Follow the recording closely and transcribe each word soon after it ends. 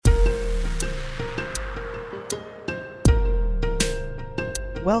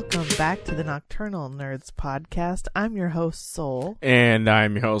Welcome back to the Nocturnal Nerds podcast. I'm your host, Soul. And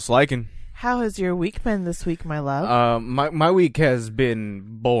I'm your host, Lycan. How has your week been this week, my love? My week has been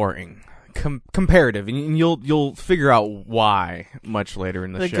boring, comparative, and you'll figure out why much later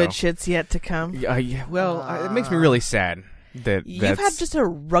in the show. The good shit's yet to come. Yeah. Well, it makes me really sad that you've had just a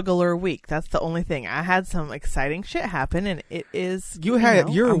regular week. That's the only thing. I had some exciting shit happen, and it is.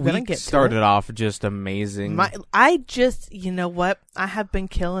 Your week started off just amazing. You know what? I have been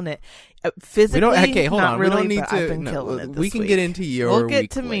killing it. Physically, hold on. Really, we don't need to. I've been killing it this we can week. get into your. We'll get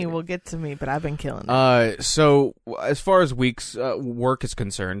week to me. later. We'll get to me. But I've been killing it. So as far as work is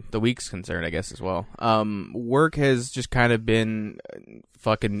concerned, the week's concerned, I guess as well. Work has just kind of been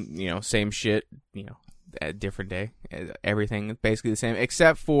fucking, same shit, a different day. Everything is basically the same,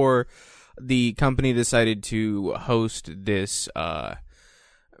 except for the company decided to host this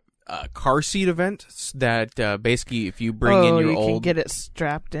car seat event that basically if you bring in your you old... can get it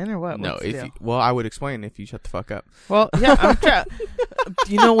strapped in or what? No, What's the deal? I would explain if you shut the fuck up. Well, yeah, I'm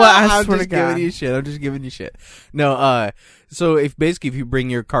you know what? I swear to God. I'm just giving you shit. No, so if you bring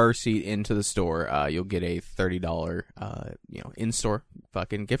your car seat into the store, you'll get a $30, in-store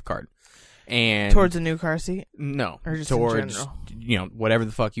fucking gift card. And towards a new car seat? No, or just towards in general? Whatever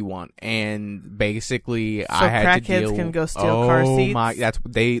the fuck you want. And basically, so I had to deal. Crackheads can go steal car seats.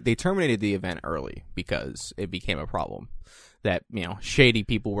 They terminated the event early because it became a problem that shady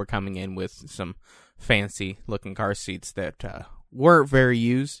people were coming in with some fancy looking car seats that weren't very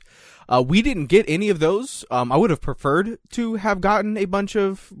used. We didn't get any of those. I would have preferred to have gotten a bunch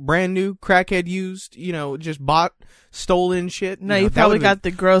of brand new crackhead used, just bought stolen shit. No, you probably got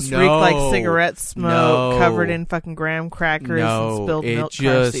the gross reek like cigarette smoke covered in fucking graham crackers and spilled milk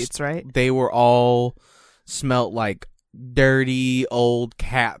car seats, right? They were all smelt like dirty old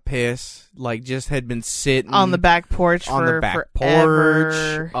cat piss, like just had been sitting on the back porch in a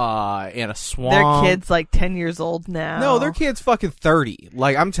swamp. Their kids like 10 years old now. No, their kids fucking 30.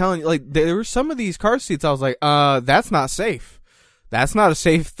 Like I'm telling you, like there were some of these car seats I was like, that's not safe. That's not a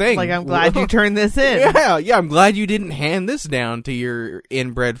safe thing. Like, I'm glad you turned this in. Yeah, I'm glad you didn't hand this down to your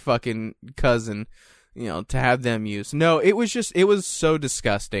inbred fucking cousin, to have them use. No, it was so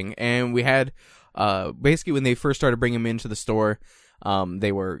disgusting. And we had, basically when they first started bringing them into the store,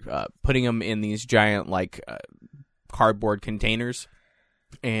 they were putting them in these giant, cardboard containers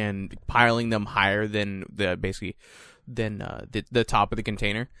and piling them higher than the top of the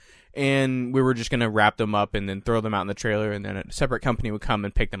container. And we were just going to wrap them up and then throw them out in the trailer, and then a separate company would come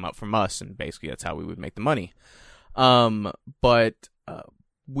and pick them up from us, and basically that's how we would make the money. But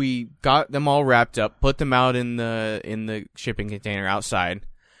we got them all wrapped up, put them out in the shipping container outside,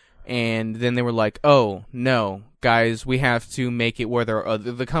 and then they were like, "Oh no, guys, we have to make it where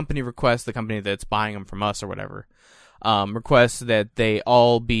the company requests, the company that's buying them from us or whatever, requests that they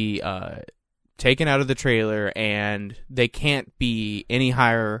all be taken out of the trailer, and they can't be any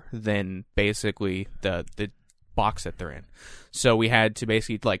higher than basically the box that they're in." So we had to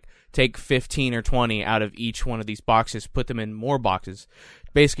basically take 15 or 20 out of each one of these boxes, put them in more boxes,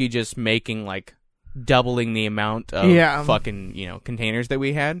 basically just making doubling the amount of fucking containers that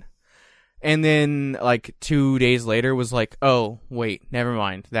we had. And then 2 days later was like, "Oh wait, never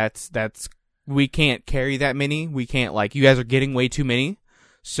mind. That's we can't carry that many. We can't, you guys are getting way too many.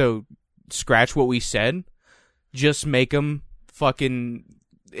 So scratch what we said. Just make them fucking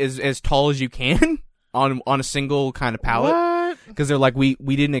as tall as you can on a single kind of pallet." Because they're like, we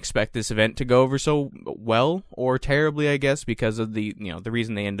didn't expect this event to go over so well or terribly, I guess, because of the the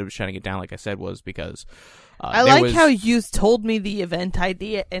reason they ended up shutting it down, like I said, was because I like how you told me the event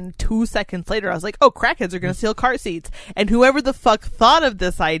idea, and 2 seconds later I was like, "Oh, crackheads are going to steal car seats," and whoever the fuck thought of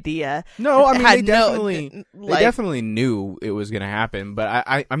this idea? No, I mean they definitely knew it was going to happen, but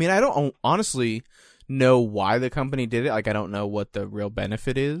I don't honestly know why the company did it. I don't know what the real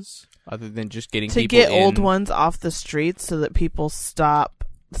benefit is, other than just getting people to get old ones off the streets so that people stop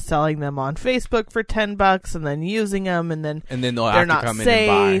selling them on Facebook for $10 and then using them, and then they'll they're have not to come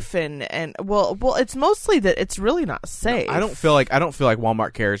safe, in and buy. Well, it's mostly that it's really not safe. No, I don't feel like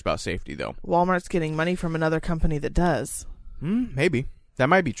Walmart cares about safety though. Walmart's getting money from another company that does. Maybe that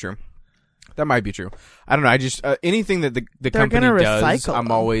might be true. I don't know. I just anything that the company does,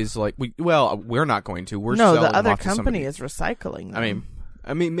 I'm always like, we're not going to. We're selling the other off to company somebody. is recycling them.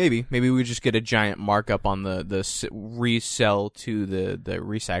 I mean, maybe we just get a giant markup on the resell to the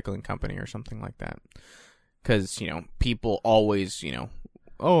recycling company or something like that. Because people always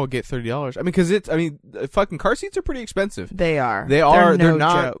I'll get $30. I mean, fucking car seats are pretty expensive. They are. They're no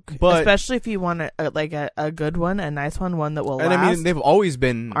not joke. but especially if you want a good one, a nice one that will last. And I mean, they've always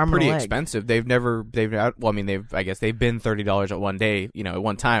been arm and pretty leg. expensive. They've been $30 at one day, at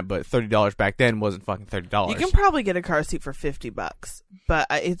one time, but $30 back then wasn't fucking $30. You can probably get a car seat for $50, but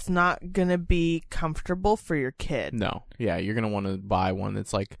it's not gonna be comfortable for your kid. No, yeah, you're gonna want to buy one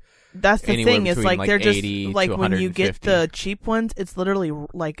that's like. That's the Anywhere thing. It's between, like they're just 80 like to when you get 150. the cheap ones, it's literally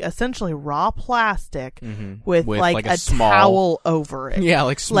like essentially raw plastic Mhm. with like a small towel over it. Yeah,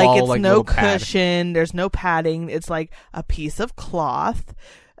 like small, like it's no little pad. cushion. There's no padding. It's like a piece of cloth.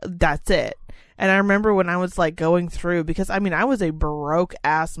 That's it. And I remember when I was like going through, because I mean, I was a broke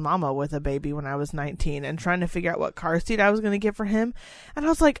ass mama with a baby when I was 19 and trying to figure out what car seat I was going to get for him. And I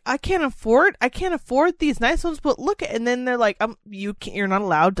was like, I can't afford these nice ones, but look at, and then they're like, you're not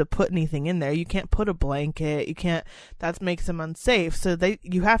allowed to put anything in there. You can't put a blanket. You can't, that makes them unsafe. So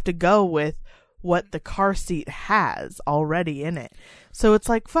you have to go with what the car seat has already in it. So it's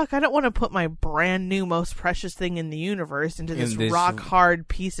like, fuck, I don't want to put my brand new most precious thing in the universe into this rock hard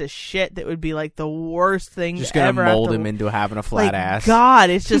piece of shit that would be like the worst thing Just to gonna ever mold have to, him into having a flat like, ass.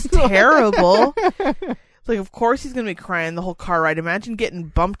 God, it's just terrible. It's like, of course he's gonna be crying the whole car ride. Imagine getting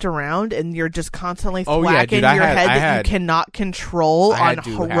bumped around and you're just constantly thwacking your head that you cannot control on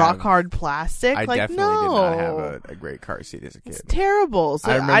rock hard plastic. I definitely did not have a great car seat as a kid. It's terrible.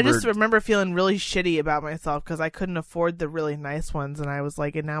 So I just remember feeling really shitty about myself because I couldn't afford the really nice ones, and I was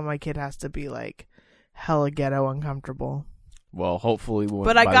like, and now my kid has to be like hella ghetto uncomfortable. Well, hopefully,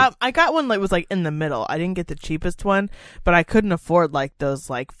 but I got one that was like in the middle. I didn't get the cheapest one, but I couldn't afford like those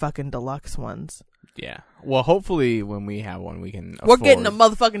like fucking deluxe ones. Yeah. Well, hopefully when we have one, we can afford. We're getting a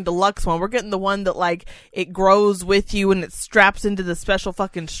motherfucking deluxe one. We're getting the one that like it grows with you and it straps into the special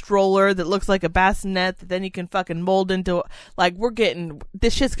fucking stroller that looks like a bassinet that then you can fucking mold into. Like, we're getting,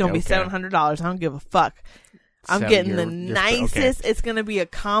 this shit's gonna be $700. I don't give a fuck. I'm getting the nicest. Okay. It's gonna be a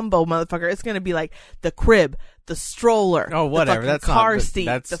combo, motherfucker. It's gonna be like the crib, the stroller, whatever. The that's car not, seat,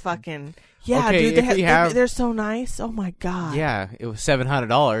 that's, the fucking. Yeah, okay, dude, they're so nice. Oh my God. Yeah, it was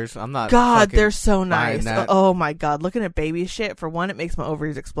 $700. I'm not. God, they're so nice. That. Oh my God, looking at baby shit. For one, it makes my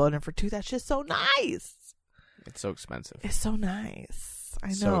ovaries explode, and for two, that shit's so nice. It's so expensive. It's so nice. I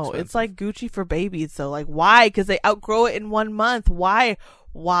know. So it's like Gucci for babies. So like, why? Because they outgrow it in 1 month. Why?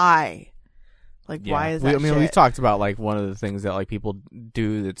 Like, why is that? I mean, we've talked about like one of the things that like people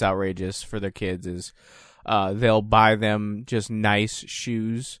do that's outrageous for their kids is, they'll buy them just nice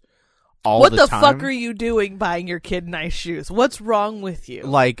shoes. What the fuck are you doing buying your kid nice shoes? What's wrong with you?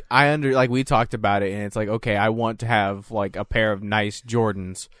 Like, we talked about it, and it's like, okay, I want to have like a pair of nice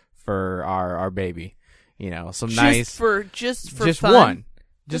Jordans for our baby, some nice just fun. One.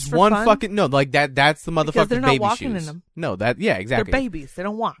 Just one fun? fucking no, like that's the motherfucking because they're not baby walking shoes. In them. No, exactly. They're babies. They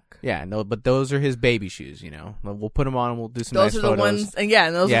don't walk. Yeah, no, but those are his baby shoes. We'll put them on and we'll do some. Those nice are the photos. ones, and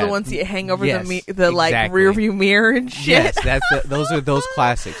those are the ones you hang over exactly. like rear view mirror and shit. Yes, those are those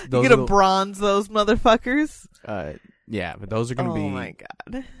classics. Those you gonna bronze those motherfuckers. Yeah, but those are gonna be. Oh my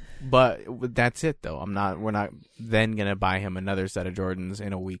God. But that's it though. We're not then gonna buy him another set of Jordans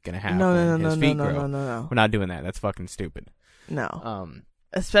in a week and a half. No. We're not doing that. That's fucking stupid. No.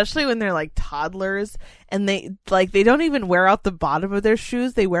 Especially when they're like toddlers and they don't even wear out the bottom of their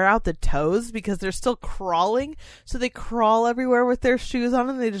shoes. They wear out the toes because they're still crawling. So they crawl everywhere with their shoes on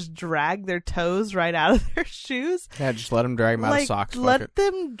and they just drag their toes right out of their shoes. Yeah, just let them drag them out of socks. Let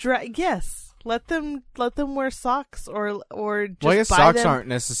them drag. Yes. Let them wear socks or just well, I guess socks aren't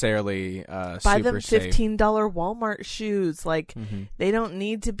necessarily buy them $15 Walmart shoes. Like they don't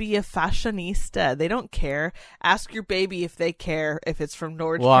need to be a fashionista. They don't care. Ask your baby if they care if it's from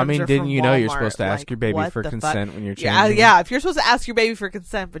Nordstrom's. Well, I mean, didn't you know Walmart. you're supposed to ask your baby for consent when you're changing? Yeah. If you're supposed to ask your baby for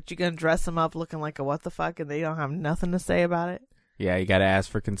consent, but you're gonna dress them up looking like a what the fuck, and they don't have nothing to say about it. Yeah, you got to ask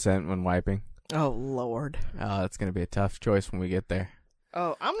for consent when wiping. Oh Lord. Oh, that's gonna be a tough choice when we get there.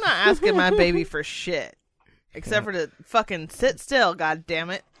 Oh, I'm not asking my baby for shit. Except for to fucking sit still, god damn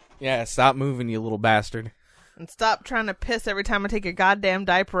it. Yeah, stop moving, you little bastard. And stop trying to piss every time I take your goddamn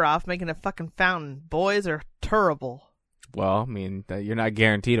diaper off, making a fucking fountain. Boys are terrible. Well, I mean, you're not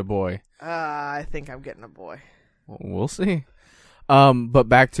guaranteed a boy. I think I'm getting a boy. We'll see. But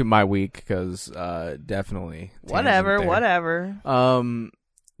back to my week, because definitely. Whatever.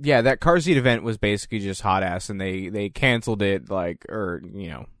 Yeah, that car seat event was basically just hot ass, and they canceled it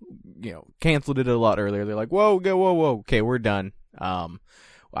canceled it a lot earlier. They're like, whoa, okay, we're done. I'm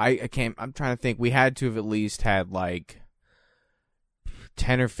trying to think. We had to have at least had like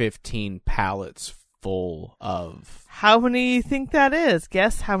 10 or 15 pallets full of. How many you think that is?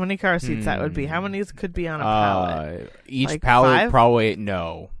 Guess how many car seats that would be. How many could be on a pallet? Each Like pallet 5?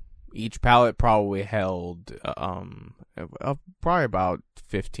 probably Each pallet probably held probably about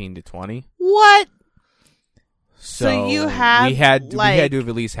 15 to 20. What? So you had we had to have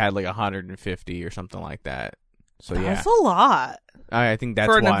at least had like 150 or something like that. So That's a lot I think that's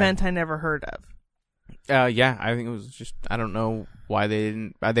for an why. event I never heard of. Yeah, I think it was just I don't know why they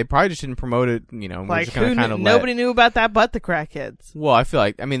didn't. They probably just didn't promote it. You know, Like just kind of nobody knew about that but the crackheads. Well, I feel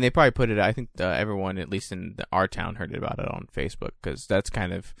like they probably put it. I think everyone, at least in our town, heard about it on Facebook because that's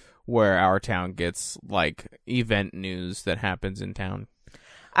kind of where our town gets like event news that happens in town.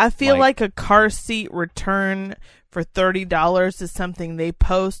 I feel like a car seat return for $30 is something they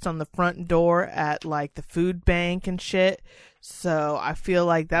post on the front door at like the food bank and shit. So I feel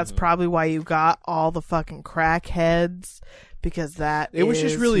like that's probably why you got all the fucking crackheads, because it was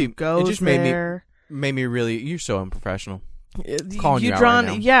just really goes it just there. made me really. You're so unprofessional. Calling you out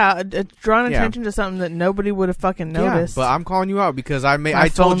right now. Drawn attention to something that nobody would have fucking noticed. Yeah, but I'm calling you out because I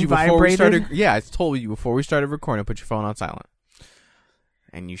told you before we started. Yeah, I told you before we started recording. Put your phone on silent.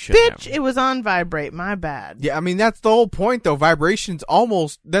 And you should. Bitch, it was on vibrate. My bad. Yeah, that's the whole point, though. Vibrations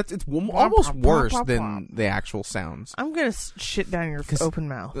almost worse than the actual sounds. I'm gonna shit down your open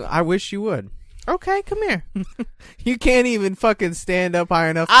mouth. I wish you would. Okay, come here. You can't even fucking stand up high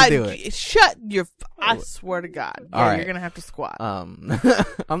enough to do it. Shut your. I swear to God. All right. You're gonna have to squat. I'm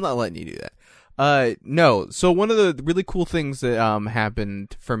not letting you do that. No. So one of the really cool things that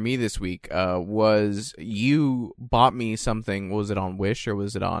happened for me this week was you bought me something. Was it on Wish or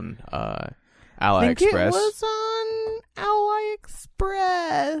was it on AliExpress? I think it was on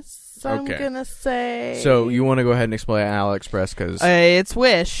AliExpress. I'm gonna say. So you want to go ahead and explain AliExpress because it's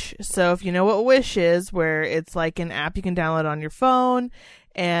Wish. So if you know what Wish is, where it's like an app you can download on your phone.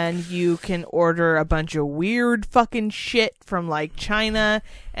 And you can order a bunch of weird fucking shit from like China,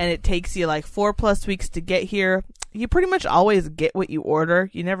 and it takes you like 4+ weeks to get here. You pretty much always get what you order.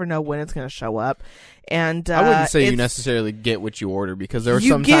 You never know when it's going to show up. And I wouldn't say you necessarily get what you order because there are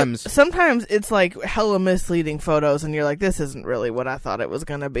sometimes it's like hella misleading photos, and you're like, this isn't really what I thought it was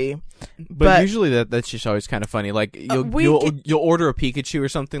going to be. But usually that's just always kind of funny. Like you'll order a Pikachu or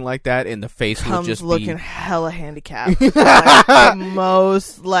something like that, and the face will just looking hella handicapped. Like,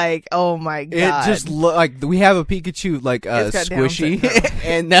 most like, oh my God! It just like we have a Pikachu like squishy,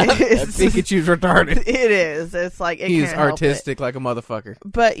 and Pikachu's retarded. It is. It's like he's artistic like a motherfucker.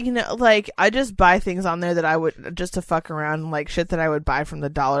 But like I just buy things on there that I would just to fuck around, like shit that I would buy from the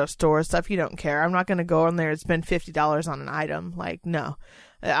dollar store, stuff you don't care. I'm not gonna go on there and spend $50 on an item. Like, no,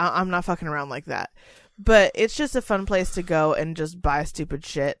 I'm not fucking around like that. But it's just a fun place to go and just buy stupid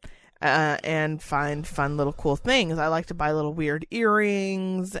shit and find fun little cool things. I like to buy little weird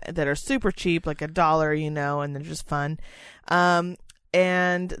earrings that are super cheap, like $1, and they're just fun.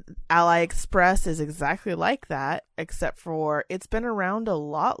 And AliExpress is exactly like that, except for it's been around a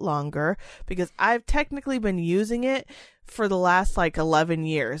lot longer because I've technically been using it for the last like 11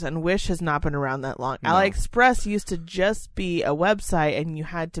 years, and Wish has not been around that long. No. AliExpress used to just be a website, and you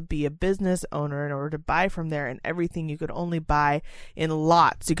had to be a business owner in order to buy from there, and everything you could only buy in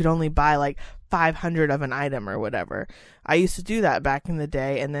lots. You could only buy like 500 of an item or whatever. I used to do that back in the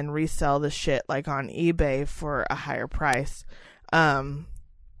day and then resell the shit like on eBay for a higher price.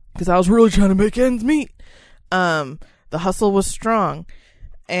 Because I was really trying to make ends meet. The hustle was strong.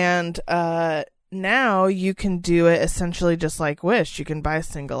 And now you can do it essentially just like Wish. You can buy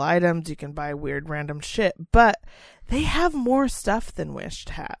single items, you can buy weird random shit, but they have more stuff than Wish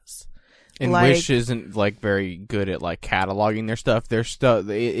has. And Wish isn't like very good at like cataloging their stuff. Their stuff,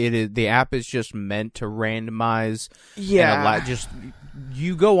 it is, the app is just meant to randomize. Yeah, and just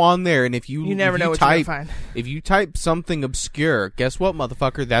you go on there, and if you never know what you're gonna find. If you type something obscure, guess what,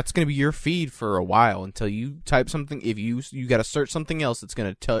 motherfucker? That's going to be your feed for a while until you type something. If you got to search something else, it's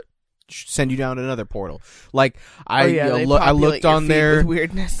going to send you down another portal. Like I looked on there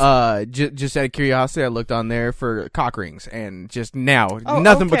weirdness. Just out of curiosity, I looked on there for cock rings, and just now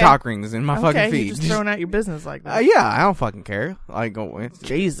nothing but cock rings in my fucking feed. You're just throwing out your business like that. Yeah, I don't fucking care. Like,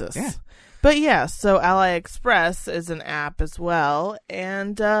 Jesus. Yeah. But yeah, so AliExpress is an app as well,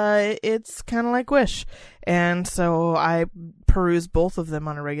 and it's kind of like Wish. And so I peruse both of them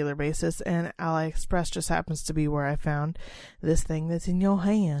on a regular basis, and AliExpress just happens to be where I found this thing that's in your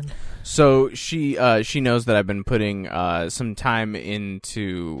hand. So she knows that I've been putting some time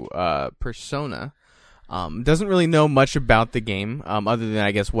into Persona. Doesn't really know much about the game, other than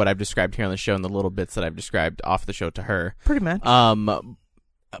I guess what I've described here on the show and the little bits that I've described off the show to her. Pretty much.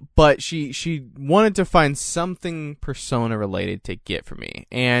 but she wanted to find something Persona related to get for me,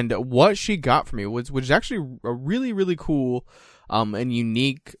 and what she got for me was actually a really, really cool and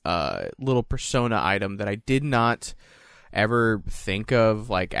unique little Persona item that I did not ever think of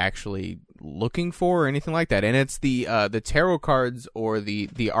like actually looking for or anything like that. And it's the tarot cards or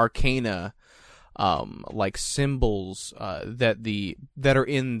the arcana like symbols that are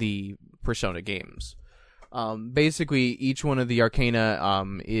in the Persona games. Basically, each one of the arcana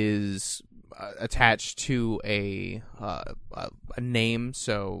is attached to a name.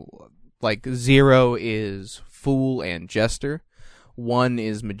 So, like 0 is fool and jester. 1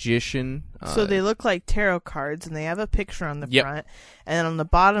 is magician. So they look like tarot cards, and they have a picture on the Yep. front, and on the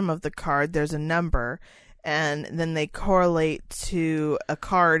bottom of the card there's a number, and then they correlate to a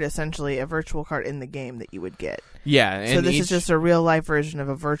card, essentially a virtual card in the game that you would get. Yeah, and So this is just a real life version of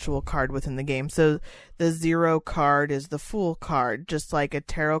a virtual card within the game. So the 0 card is the fool card, just like a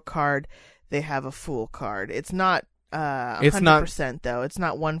tarot card. They have a fool card. It's not 100% though. It's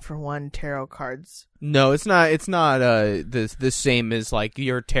not 1-for-1 tarot cards. No, it's not. It's not the same as like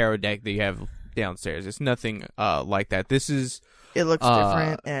your tarot deck that you have downstairs. It's nothing like that. This is. It looks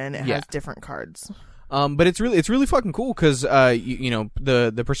different, and it yeah. has different cards. But it's really fucking cool because you know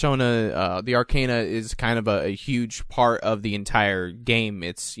the Persona the Arcana is kind of a huge part of the entire game.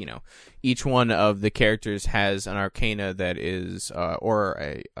 It's, you know, each one of the characters has an Arcana that is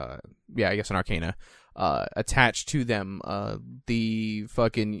I guess an Arcana attached to them. The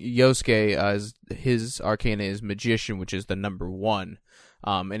fucking Yosuke his Arcana is Magician, which is the number 1,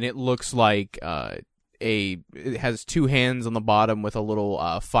 and it looks like it has 2 hands on the bottom with a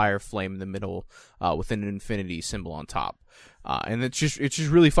little fire flame in the middle with an infinity symbol on top. And it's just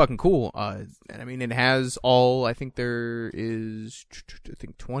really fucking cool. And I mean, it has all, I think there is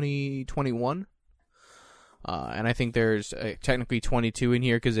 20, 21. And I think there's technically 22 in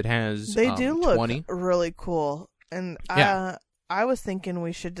here because it has They do look 20. really cool. And Yeah. I was thinking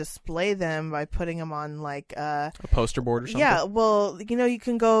we should display them by putting them on like A poster board or something. yeah, well, you know, you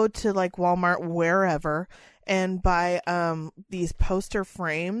can go to like Walmart, wherever, and buy these poster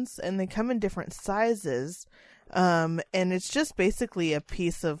frames, and they come in different sizes. And it's just basically a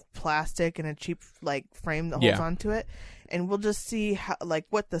piece of plastic and a cheap like frame that holds Yeah. onto it. And we'll just see how, like,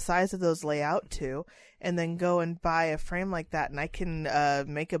 what the size of those lay out to, and then go and buy a frame like that, and I can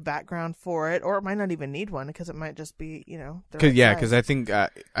make a background for it, or it might not even need one because it might just be, you know, the right size. Because I think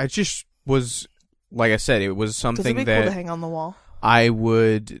I just was, like I said, it was 'Cause something it'd be that cool to hang on the wall. I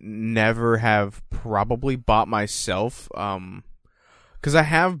would never have probably bought myself. Because I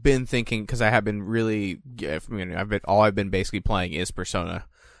have been thinking, because I have been really, I've been basically playing is Persona.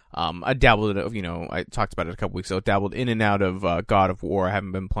 I dabbled in, you know, I talked about it a couple weeks ago. Dabbled in and out of God of War. I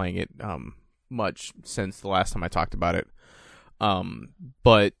haven't been playing it much since the last time I talked about it.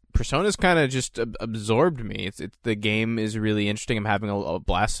 But Persona's kind of just absorbed me. It's the game is really interesting. I'm having a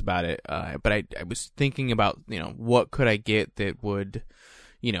blast about it. But I was thinking about, you know, what could I get that would,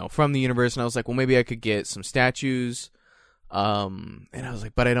 you know, from the universe, and I was like, well, maybe I could get some statues. And I was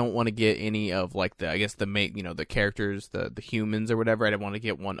like, but I don't want to get any of like the characters, the humans or whatever. I didn't want to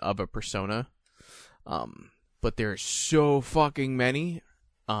get one of a Persona. But there's so fucking many.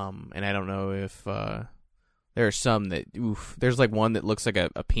 And I don't know if, there are some that, there's like one that looks like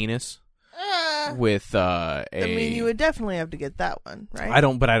a penis with, I mean, you would definitely have to get that one, right? I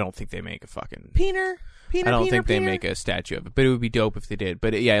don't think they make a fucking Peener. I don't think they make a statue of it, but it would be dope if they did.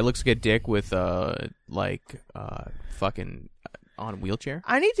 But yeah, it looks like a dick with fucking on a wheelchair.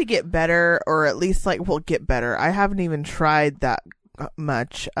 I need to get better, or at least get better. I haven't even tried that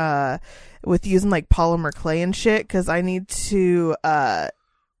much with using like polymer clay and shit, because I need to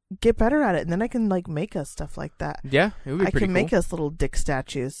get better at it, and then I can like make us stuff like that. Yeah, it would be I pretty can cool. make us little dick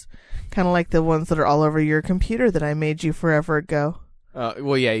statues, kind of like the ones that are all over your computer that I made you forever ago.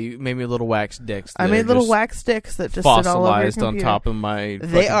 Well, yeah, you made me little wax dicks. I made little wax sticks that just sit all over your fossilized on computer. top of my.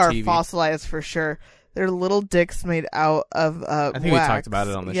 They are TV. fossilized for sure. They're little dicks made out of I think wax. we talked about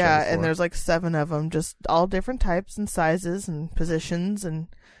it on the show Yeah, before. and there's like 7 of them, just all different types and sizes and positions and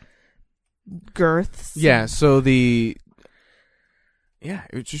girths. Yeah, so yeah,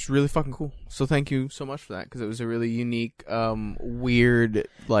 it was just really fucking cool. So thank you so much for that, because it was a really unique, weird,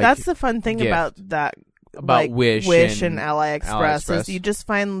 like. That's the fun thing gift. about that about like Wish and AliExpress is you just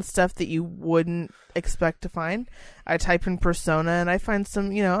find stuff that you wouldn't expect to find. I type in Persona and I find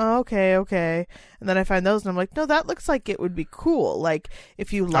some, okay. And then I find those and I'm like, no, that looks like it would be cool. Like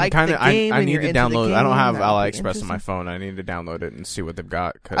if you like the game, I need to download. Game, I don't have AliExpress on my phone. I need to download it and see what they've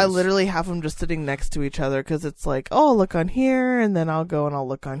got. Cause I literally have them just sitting next to each other because it's like, oh, I'll look on here and then I'll go and I'll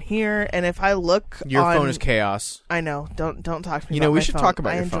look on here. And if I look, your phone is chaos. I know. Don't talk to me. We my should phone. talk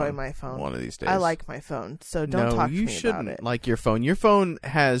about I your enjoy phone my phone one of these days. I like my phone, so don't talk to me about it. You shouldn't like your phone. Your phone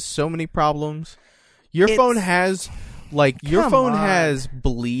has so many problems. Your phone has the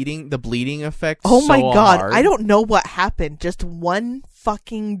bleeding effect. Oh my God. hard. I don't know what happened. Just one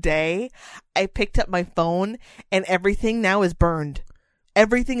fucking day, I picked up my phone and everything now is burned.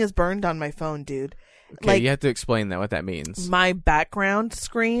 Everything is burned on my phone, dude. Okay, you have to explain what that means. My background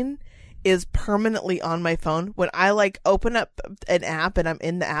screen is permanently on my phone. When I open up an app and I'm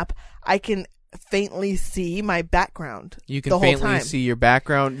in the app, I can faintly see my background. You can the faintly whole time. see your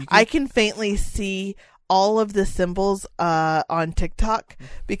background. I can faintly see all of the symbols on TikTok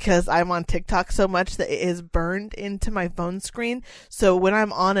because I'm on TikTok so much that it is burned into my phone screen. So when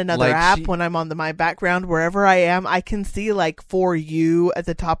I'm on another app, when I'm on my background, wherever I am, I can see for you at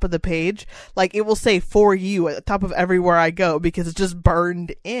the top of the page. Like it will say for you at the top of everywhere I go because it's just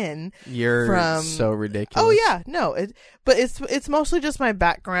burned in. You're so ridiculous. Oh yeah, no, but it's mostly just my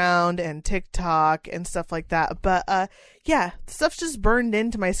background and TikTok and stuff like that. But yeah, stuff's just burned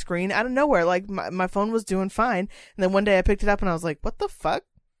into my screen out of nowhere. Like my phone was doing fine, and then one day I picked it up and I was like, "What the fuck?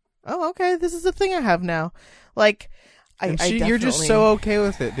 Oh, okay, this is the thing I have now." Like, you're just so okay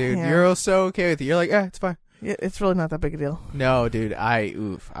with it, dude. Yeah. You're so okay with it. You're like, it's fine. Yeah, it's really not that big a deal. No, dude. That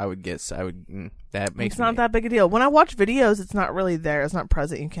makes it's not that big a deal. When I watch videos, it's not really there. It's not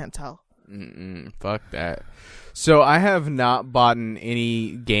present. You can't tell. Fuck that. So I have not bought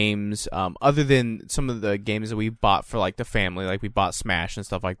any games other than some of the games that we bought for the family, like we bought Smash and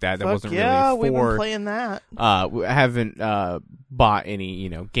stuff like that. That wasn't really for. We've been playing that. I haven't bought any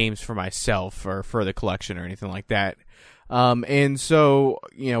games for myself or for the collection or anything like that. And so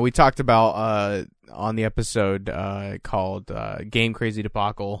we talked about on the episode called Game Crazy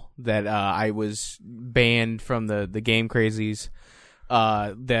Debacle that I was banned from the Game Crazies.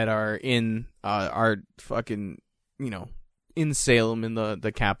 That are in our fucking in Salem, in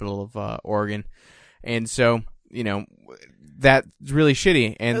the capital of Oregon, and so that's really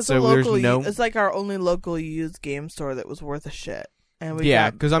shitty. And it's so there's no. It's like our only local used game store that was worth a shit. And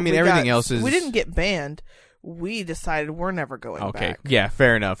because everything else is. We didn't get banned. We decided we're never going back. Okay, yeah,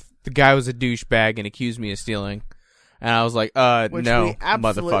 fair enough. The guy was a douchebag and accused me of stealing, and I was like, Which no, we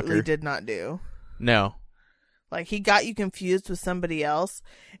absolutely motherfucker, did not do. No. Like, he got you confused with somebody else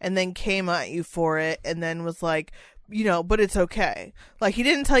and then came at you for it and then was like, but it's okay. Like, he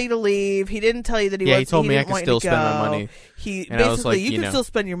didn't tell you to leave. He didn't tell you that he told me I could still spend my money. He basically, you can still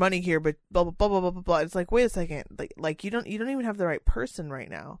spend your money here, but blah, blah, blah, blah, blah, blah, blah. It's like, wait a second. Like you don't even have the right person right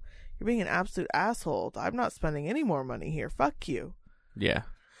now. You're being an absolute asshole. I'm not spending any more money here. Fuck you. Yeah.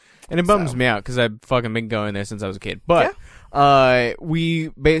 And it bums me out because I've fucking been going there since I was a kid. But we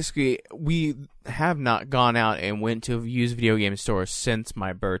have not gone out and went to a used video game store since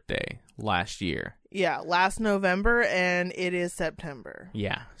my birthday last year. Yeah, last November, and it is September.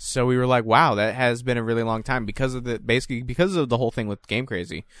 Yeah, so we were like, wow, that has been a really long time because of the whole thing with Game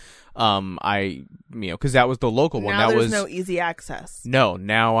Crazy. Because that was the local one. Now that there's was no easy access. No,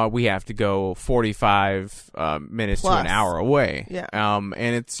 now we have to go 45 minutes plus to an hour away. Yeah.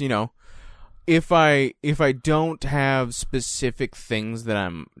 And it's if I don't have specific things that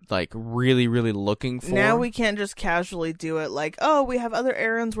I'm really, really looking for. Now we can't just casually do it like, oh, we have other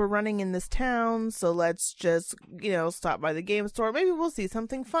errands we're running in this town, so let's just, stop by the game store. Maybe we'll see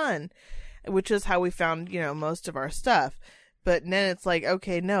something fun, which is how we found, most of our stuff. But then it's like,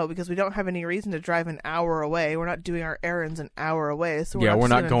 okay, no, because we don't have any reason to drive an hour away. We're not doing our errands an hour away, so we're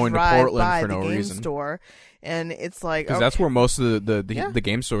not going to Portland for no reason. Store, and it's like because that's where most of the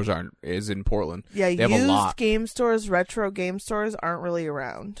game stores is in Portland. Yeah, they have a lot. Game stores, retro game stores aren't really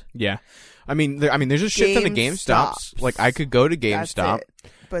around. Yeah, I mean, there's a shit ton of GameStops. Like I could go to GameStop.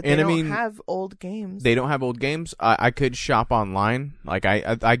 But they don't have old games. They don't have old games. I could shop online. Like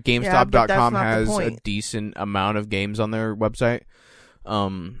GameStop.com has a decent amount of games on their website.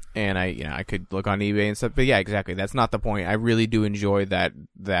 And I could look on eBay and stuff. But yeah, exactly. That's not the point. I really do enjoy that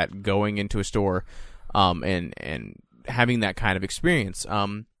going into a store, and having that kind of experience.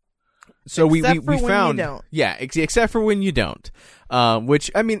 So we found, yeah, except for when you don't.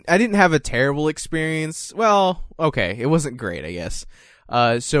 Which I mean, I didn't have a terrible experience. Well, okay, it wasn't great, I guess.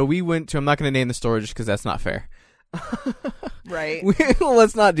 So we went to, I'm not going to name the store just because that's not fair. Right.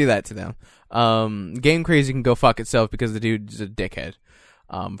 Let's not do that to them. Game Crazy can go fuck itself because the dude's a dickhead.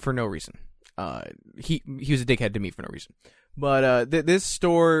 For no reason. He was a dickhead to me for no reason. But this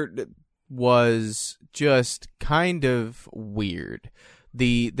store was just kind of weird.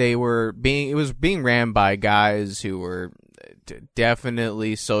 It was being ran by guys who were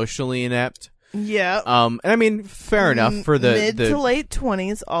definitely socially inept. Yeah. And I mean, fair enough for the mid to late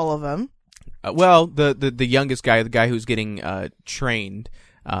 20s, all of them. Well, the youngest guy, the guy who's getting trained,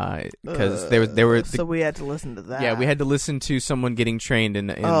 because there were. So we had to listen to that. Yeah, we had to listen to someone getting trained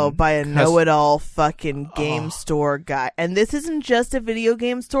by a know-it-all fucking game store guy. And this isn't just a video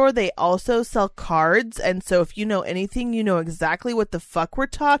game store; they also sell cards. And so, if you know anything, you know exactly what the fuck we're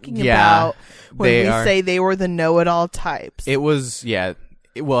talking about when we say they were the know-it-all types. It was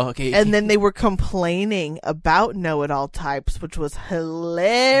okay. And then they were complaining about know-it-all types, which was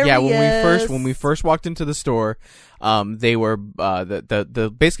hilarious. Yeah, when we first walked into the store, they were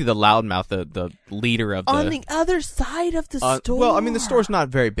the basically the loudmouth, the leader of on the other side of the store. Well, I mean the store's not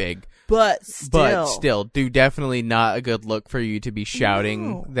very big, but still, definitely not a good look for you to be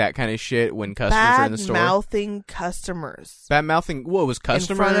shouting that kind of shit when customers are in the store. Bad-mouthing customers. Bad-mouthing. What was customers?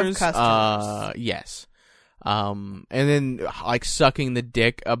 In front of customers. Yes. And then like sucking the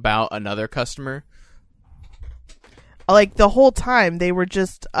dick about another customer. Like the whole time they were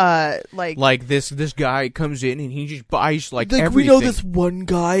just like this guy comes in and he just buys like everything. We know this one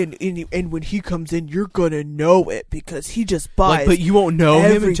guy and when he comes in you're gonna know it because he just buys. But you won't know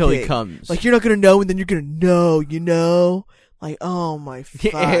everything. him until he comes. Like you're not gonna know and then you're gonna know, you know. Like, oh my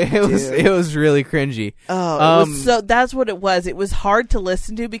fuck, it was really cringy. Oh, so that's what it was. It was hard to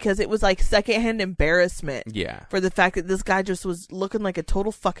listen to because it was like secondhand embarrassment. Yeah. For the fact that this guy just was looking like a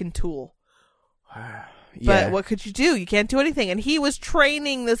total fucking tool. Yeah. But what could you do? You can't do anything. And he was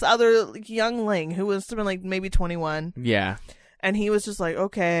training this other youngling who was something like maybe 21. Yeah. And he was just like,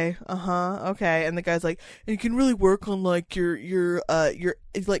 okay, okay. And the guy's like, and you can really work on like your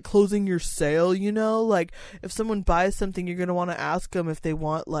like closing your sale, you know? Like if someone buys something, you're going to want to ask them if they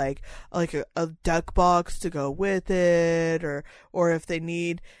want like a duck box to go with it or if they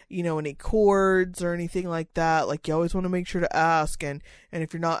need, you know, any cords or anything like that. Like you always want to make sure to ask. And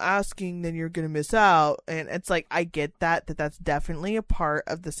if you're not asking, then you're going to miss out. And it's like, I get that's definitely a part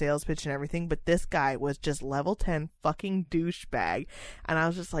of the sales pitch and everything. But this guy was just level 10 fucking douchebag. And I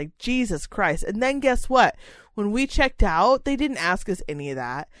was just like, Jesus Christ. And then guess what? When we checked out, they didn't ask us any of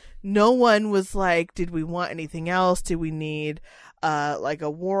that. No one was like, did we want anything else? Did we need like a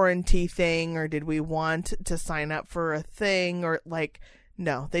warranty thing? Or did we want to sign up for a thing? Or like,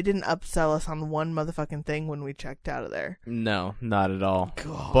 no, they didn't upsell us on one motherfucking thing when we checked out of there. No, not at all.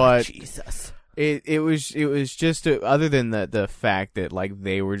 God, but Jesus. It was just other than the fact that like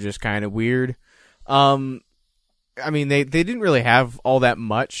they were just kind of weird. I mean, they didn't really have all that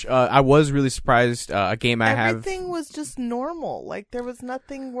much. I was really surprised. A game Everything was just normal. Like there was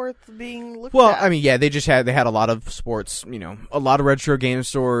nothing worth being looked at. Well, I mean, yeah, they had a lot of sports. You know, a lot of retro game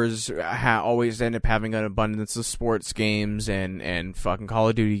stores always end up having an abundance of sports games and fucking Call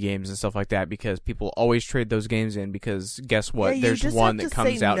of Duty games and stuff like that because people always trade those games in because guess what? Yeah, there's one that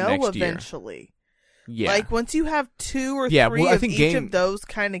comes out next year. Eventually. Yeah. Like once you have 2 or 3 of each of those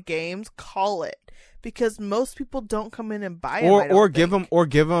kind of games, call it. Because most people don't come in and buy them, or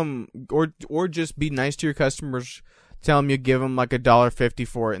just be nice to your customers. Tell them you give them like $1.50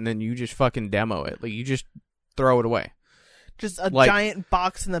 for it, and then you just fucking demo it. Like you just throw it away. Just a giant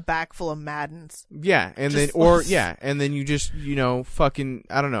box in the back full of Maddens. Yeah, and then you just fucking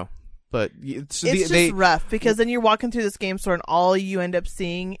I don't know. But it's just rough because then you're walking through this game store and all you end up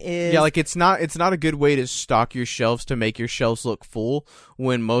seeing is like it's not a good way to stock your shelves to make your shelves look full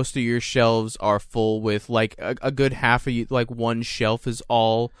when most of your shelves are full with like a good half of you, like one shelf is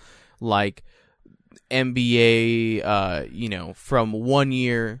all like NBA from one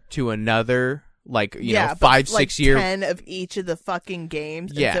year to another. Like, 5-6 years, 10 of each of the fucking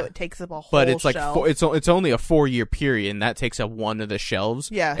games. Yeah. And so it takes up a whole but it's like shelf. it's only a 4-year period, and that takes up one of the shelves.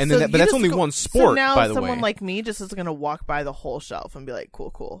 Yeah, and then but that's only one sport. So now by the someone way, like me just is gonna walk by the whole shelf and be like,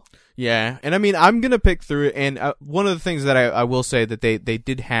 cool. Yeah, and I mean, I'm gonna pick through it. And one of the things that I will say that they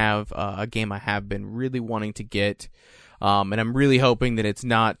did have a game I have been really wanting to get, and I'm really hoping that it's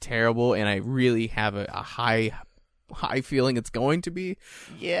not terrible. And I really have a high feeling it's going to be.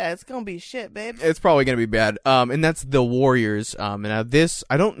 Yeah, it's gonna be shit, babe. It's probably gonna be bad. And that's The Warriors. And now this,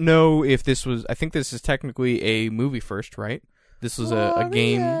 I don't know if this was. I think this is technically a movie first, right? This was a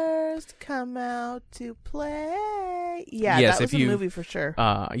game. stars come out to play. Yeah, Yes, that was if a you- movie for sure.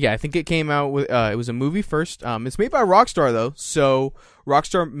 Yeah, I think it came out with. It was a movie first. It's made by Rockstar though, so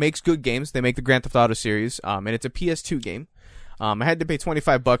Rockstar makes good games. They make the Grand Theft Auto series, and it's a PS2 game. I had to pay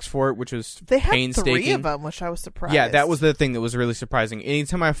 $25 for it, which was They had painstaking. 3 of them, which I was surprised. Yeah, that was the thing that was really surprising.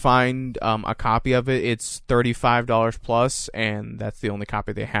 Anytime I find a copy of it, it's $35 plus, and that's the only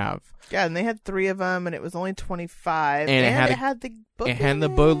copy they have. Yeah, and they had 3 of them, and it was only $25. And it had the book. It had in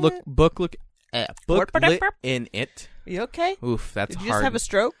the it. booklet in it. You okay? Oof, that's Did you hard. just have a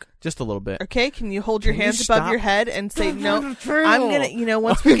stroke? Just a little bit. Okay, can you hold your Can you hands above stop? your head and say no? I'm gonna,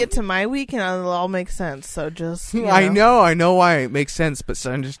 once we get to my week, and it'll all make sense. So just, I know why it makes sense, but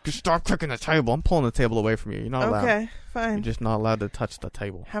son, just stop clicking the table. I'm pulling the table away from you. You're not allowed. Okay, You're fine. just not allowed to touch the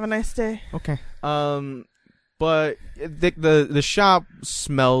table. Have a nice day. Okay. But the shop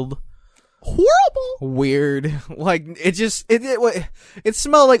smelled Horrible. weird. Like it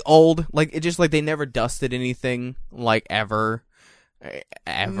smelled like old. Like it just like they never dusted anything like ever.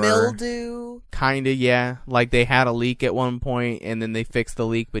 Mildew. Kinda, yeah. Like they had a leak at one point, and then they fixed the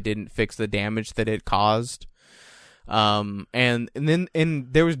leak, but didn't fix the damage that it caused. And then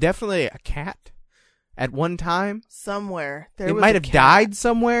there was definitely a cat at one time. Somewhere. It might have died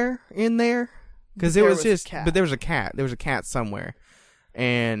somewhere in there, because it There was was a just. cat. But there was a cat. There was a cat somewhere,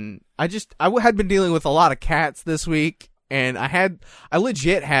 and I had been dealing with a lot of cats this week, and I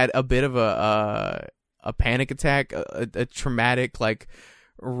legit had a bit of a panic attack, a traumatic like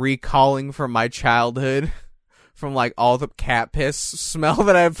recalling from my childhood from like all the cat piss smell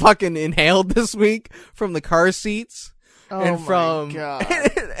that I fucking inhaled this week from the car seats Oh my God.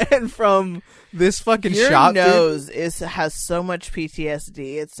 and from this fucking Your shop. nose has so much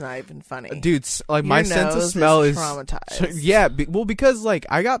PTSD. It's not even funny. Dude, like my Your sense of nose smell is traumatized. yeah, because like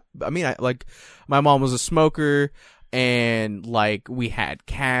my mom was a smoker. And like we had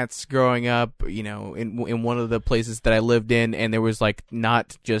cats growing up, in one of the places that I lived in, and there was like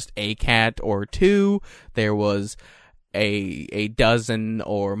not just a cat or two, there was a dozen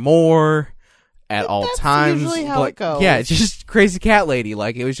or more at all That's times. usually how it goes. Yeah, it's just crazy cat lady.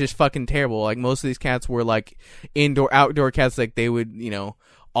 Like it was just fucking terrible. Like most of these cats were like outdoor cats. Like they would,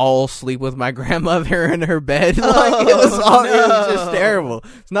 all sleep with my grandmother in her bed. Like it was just terrible.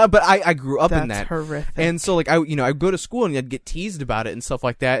 It's not, but I grew up in that. That's horrific. And so like I'd go to school and I'd get teased about it and stuff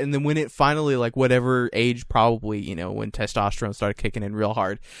like that. And then when it finally, like whatever age, probably, when testosterone started kicking in real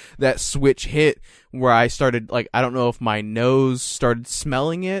hard, that switch hit where I started, like, I don't know if my nose started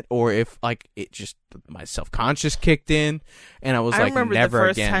smelling it or if like it just, my self-conscious kicked in, and I was like, remember never the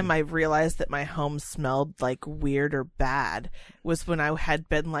first again. time I realized that my home smelled like weird or bad was when I had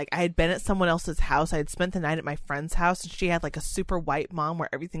been at someone else's house. I had spent the night at my friend's house, and she had like a super white mom where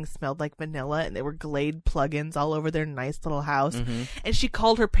everything smelled like vanilla, and they were Glade plugins all over their nice little house. Mm-hmm. And she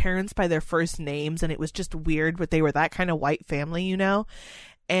called her parents by their first names, and it was just weird, but they were that kind of white family,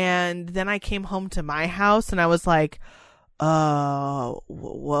 And then I came home to my house, and I was like,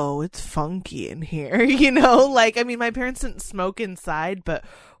 whoa, it's funky in here, Like, I mean, my parents didn't smoke inside, but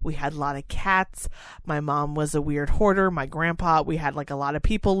we had a lot of cats. My mom was a weird hoarder. My grandpa, we had like a lot of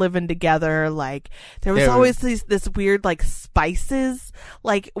people living together. Like, there was always this weird like spices.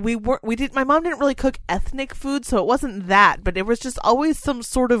 Like, my mom didn't really cook ethnic food, so it wasn't that, but it was just always some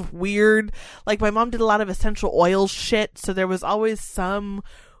sort of weird, like my mom did a lot of essential oil shit, so there was always some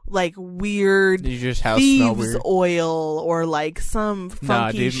like weird Did you just house smell thieves weird? oil or like some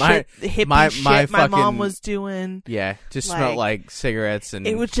funky dude, my- shit, hippie my shit my fucking- mom was doing. Yeah, just Like, smelled like cigarettes and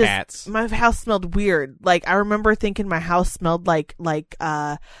It was cats. just, my house smelled weird. Like, I remember thinking my house smelled like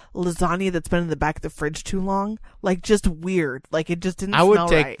lasagna that's been in the back of the fridge too long. Like, just weird. Like, it just didn't I would smell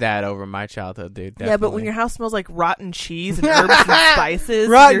take right. that over my childhood, dude. Yeah, but when definitely. your house smells like rotten cheese and herbs and spices,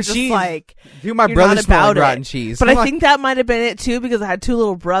 Rotten you're just cheese. like, Dude, my you're brother not smelled about like it. rotten cheese. But Come I on. think that might have been it too, because I had 2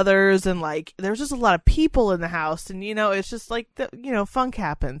 little brothers, and like there was just a lot of people in the house, and it's just like funk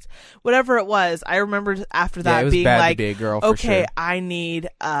happens. Whatever it was, I remember after that it was being bad like, to be a girl, for okay, sure. I need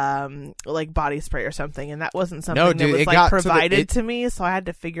like body spray or something, and that wasn't something No, that dude, was it like got to the- provided to me, so I had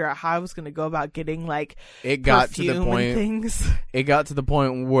to figure out how I was going to go about getting like It got to perfume the and point. things. It got to the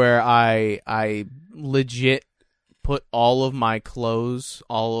point where I legit put all of my clothes,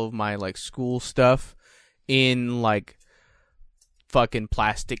 all of my like school stuff in like fucking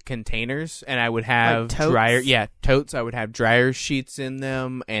plastic containers, and I would have totes? totes. I would have dryer sheets in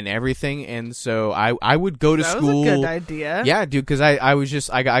them and everything, and so I would go to That school. was a good idea. Yeah, dude, because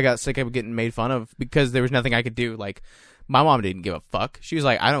I got sick of getting made fun of because there was nothing I could do. Like, my mom didn't give a fuck. She was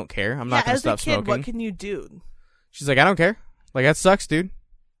like, I don't care. I'm not gonna as stop a kid, smoking. what can you do? She's like, I don't care. Like, that sucks, dude.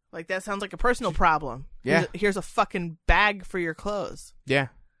 Like, that sounds like a personal problem. Yeah. Here's a fucking bag for your clothes. Yeah.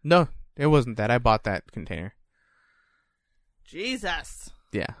 No, it wasn't that. I bought that container. Jesus.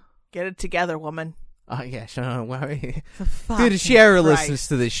 Yeah. Get it together, woman. Oh, yeah. Dude, Fucking if she ever Christ. listens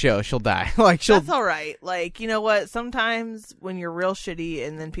to this show, she'll die. Like, she'll... That's all right. Like, you know what? Sometimes when you're real shitty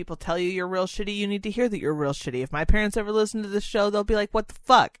and then people tell you you're real shitty, you need to hear that you're real shitty. If my parents ever listen to this show, they'll be like, what the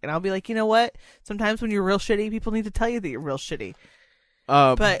fuck? And I'll be like, you know what? Sometimes when you're real shitty, people need to tell you that you're real shitty.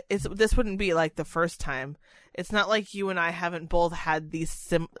 But this wouldn't be like the first time. It's not like you and I haven't both had these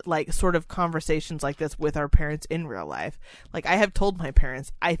sort of conversations like this with our parents in real life. Like, I have told my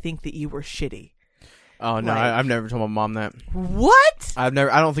parents, I think that you were shitty. Oh, no, like, I've never told my mom that. What? I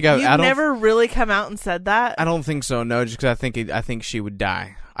don't think I've... You've never really come out and said that? I don't think so, no, just because I think she would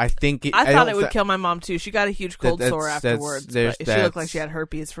die. I thought it would kill my mom too. She got a huge cold sore afterwards. But she looked like she had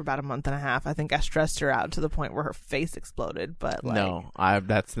herpes for about a month and a half. I think I stressed her out to the point where her face exploded. But like, no,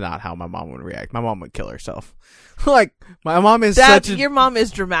 that's not how my mom would react. My mom would kill herself. Like, my mom is your mom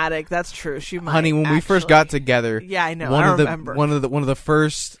is dramatic. That's true. She might. Honey, when we first got together, yeah, I know. I remember one of the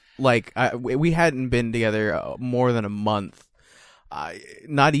first, like, we hadn't been together more than a month.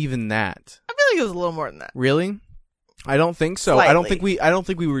 Not even that. I feel like it was a little more than that. Really? I don't think so. Slightly. I don't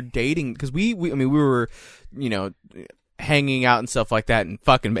think we were dating because we were, hanging out and stuff like that and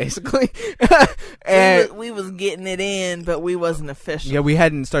fucking basically. And we was getting it in, but we wasn't official. Yeah, we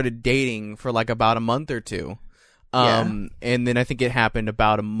hadn't started dating for like about a month or two. And then I think it happened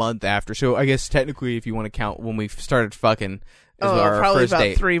about a month after. So I guess technically, if you want to count when we started fucking, is our probably first about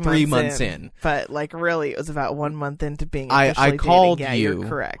date. 3 months in. But like really, it was about 1 month into being officially I called dating. you. Yeah, you're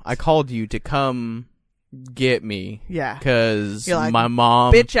correct. I called you to come get me. Yeah. Because like, my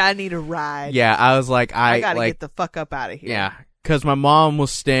mom... Bitch, I need a ride. Yeah, I was like... I gotta get the fuck up out of here. Yeah. Because my mom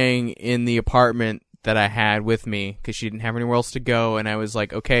was staying in the apartment that I had with me because she didn't have anywhere else to go. And I was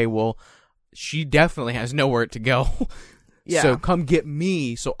like, okay, well, she definitely has nowhere to go. Yeah. So come get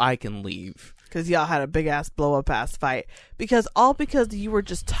me so I can leave. Because y'all had a big-ass blow-up-ass fight. Because you were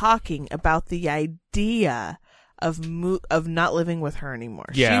just talking about the idea of not living with her anymore.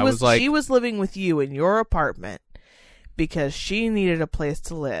 Yeah, she was living with you in your apartment because she needed a place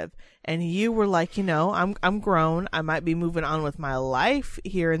to live, and you were like, I'm grown. I might be moving on with my life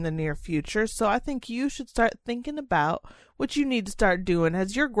here in the near future, so I think you should start thinking about what you need to start doing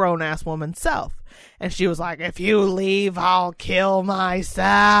as your grown-ass woman self. And she was like, if you leave, I'll kill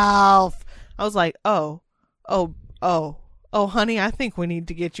myself. I was like, oh, honey, I think we need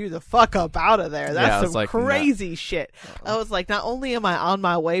to get you the fuck up out of there. That's some crazy shit. I was like, not only am I on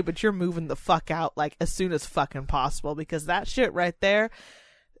my way, but you're moving the fuck out like as soon as fucking possible, because that shit right there,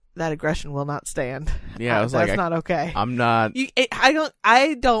 that aggression will not stand. Yeah, I was like, that's not okay. I'm not.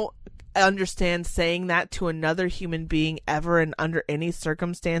 I don't understand saying that to another human being ever and under any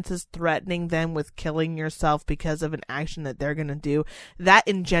circumstances, threatening them with killing yourself because of an action that they're gonna do. That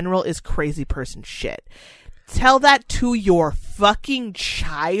in general is crazy person shit. Tell that to your fucking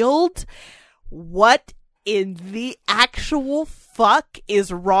child? What in the actual fuck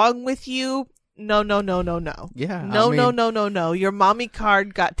is wrong with you? No. Yeah. No. Your mommy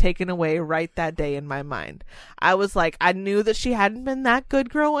card got taken away right that day in my mind. I was like, I knew that she hadn't been that good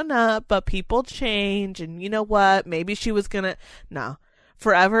growing up, but people change, and you know what? Maybe she was gonna... No.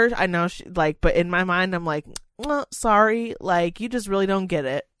 Forever, I know she... but in my mind, I'm like, well, sorry, you just really don't get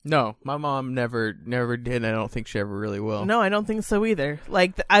it. No, my mom never did. I don't think she ever really will. No, I don't think so either.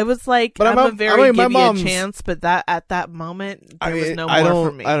 I was like, but give you a chance, but that at that moment there was no more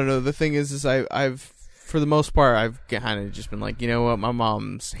for me. I don't know. The thing is I've for the most part I've kind of just been like, you know what, my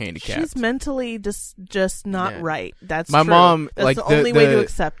mom's handicapped. She's mentally just not right. That's my true. mom. That's the only way to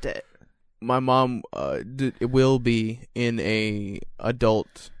accept it. My mom will be in a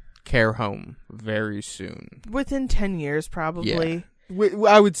adult care home very soon. Within 10 years, probably. Yeah.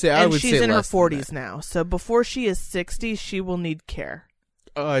 I would say. And she's in her 40s now, so before she is 60, she will need care.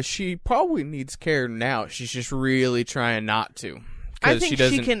 She probably needs care now. She's just really trying not to. I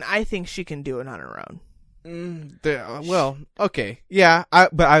think she can do it on her own. Well, okay, yeah.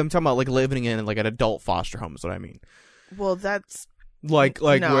 But I'm talking about living in an adult foster home is what I mean. Well, that's no,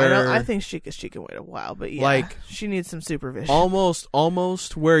 where I think she can wait a while, but yeah, she needs some supervision.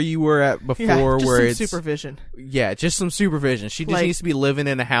 Almost where you were at before, just where some it's supervision. Yeah, just some supervision. She just needs to be living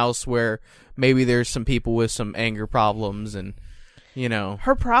in a house where maybe there's some people with some anger problems, and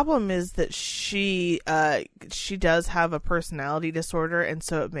her problem is that she does have a personality disorder, and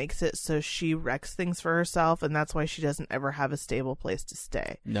so it makes it so she wrecks things for herself, and that's why she doesn't ever have a stable place to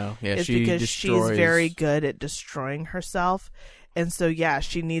stay. No, yeah, it's because she's very good at destroying herself. And so, yeah,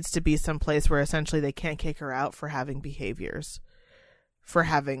 she needs to be someplace where essentially they can't kick her out for having behaviors. for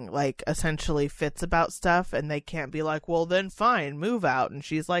having like essentially fits about stuff, and they can't be like, well then fine, move out, and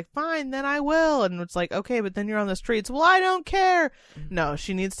she's like, fine, then I will, and it's like, okay, but then you're on the streets. Well, I don't care. No,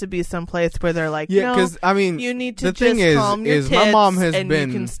 she needs to be someplace where they're like, Yeah, no, because I mean, you need to the just thing calm your is tits my mom has and been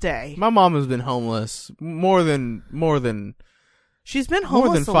you can stay. My mom has been homeless more than She's been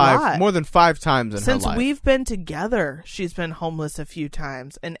homeless a lot. more than 5 times in Since her life. we've been together, she's been homeless a few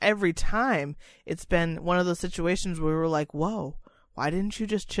times, and every time it's been one of those situations where we were like, whoa, why didn't you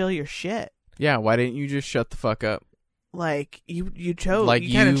just chill your shit? Yeah, why didn't you just shut the fuck up? Like you chose, Like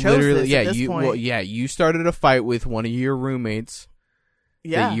you kind of chose literally, this yeah, at this point. you started a fight with one of your roommates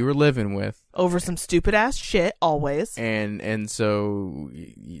that you were living with over some stupid ass shit always. and so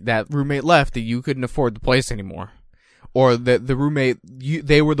that roommate left that you couldn't afford the place anymore. Or that the roommate,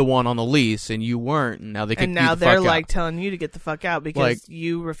 they were the one on the lease and you weren't, and now they kicked you the fuck out. And now they're like telling you to get the fuck out because Like,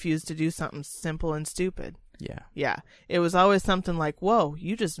 you refused to do something simple and stupid. Yeah. Yeah. It was always something like, whoa,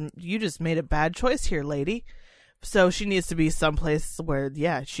 you just made a bad choice here, lady. So she needs to be someplace where,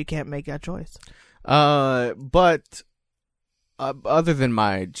 yeah, she can't make that choice. But other than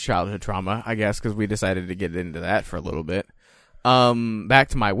my childhood trauma, I guess, because we decided to get into that for a little bit. Back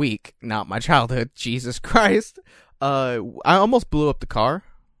to my week, not my childhood. Jesus Christ. I almost blew up the car.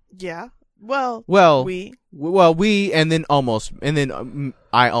 Yeah. Well, we and then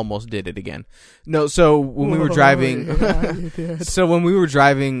I almost did it again. No, so when we were driving,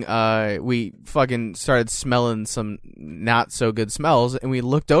 we fucking started smelling some not so good smells, and we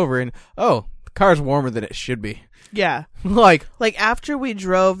looked over and the car's warmer than it should be. Yeah. like after we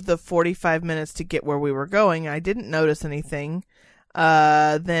drove the 45 minutes to get where we were going, I didn't notice anything.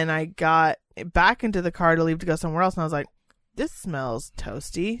 Then I got back into the car to leave to go somewhere else, and I was like, this smells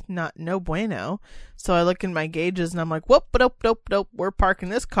toasty, no bueno. So I look in my gauges and I'm like, whoop, nope. We're parking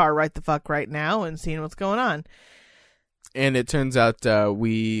this car right the fuck right now and seeing what's going on. And it turns out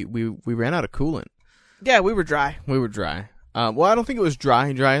we ran out of coolant. Yeah, we were dry. Well, I don't think it was dry.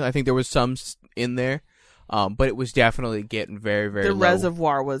 I think there was some in there, but it was definitely getting very, very low. The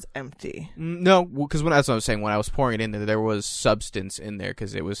reservoir was empty. No, because that's what I was saying. When I was pouring it in there was substance in there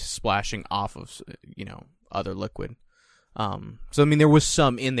because it was splashing off of other liquid. So I mean there was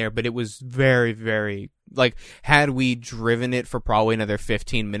some in there, but it was very, very like had we driven it for probably another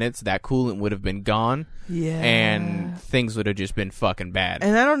 15 minutes, that coolant would have been gone. Yeah. And things would have just been fucking bad.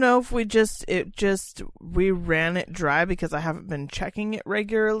 And I don't know if we ran it dry because I haven't been checking it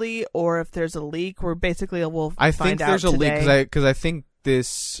regularly, or if there's a leak. We'll find out I think there's a leak today. because I think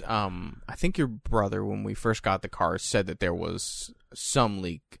this I think your brother, when we first got the car, said that there was some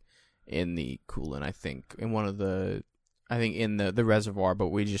leak in the coolant. I think in one of the in the reservoir, but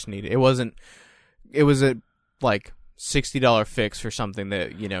we just needed it was a like $60 fix for something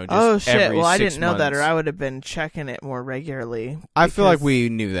that just oh shit! Every well, I 6 didn't know that, or months. I would have been checking it more regularly. I feel like we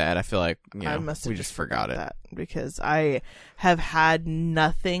knew that. I feel like I must have we just forgot it. that because I have had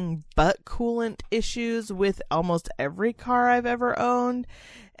nothing but coolant issues with almost every car I've ever owned.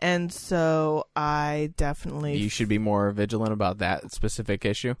 And so I definitely... You should be more vigilant about that specific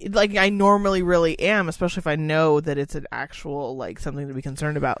issue. Like, I normally really am, especially if I know that it's an actual, like, something to be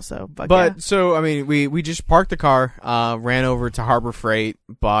concerned about. So, so, I mean, we just parked the car, ran over to Harbor Freight,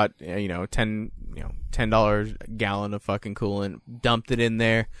 bought, $10 a gallon of fucking coolant, dumped it in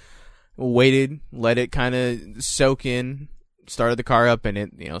there, waited, let it kind of soak in, started the car up, and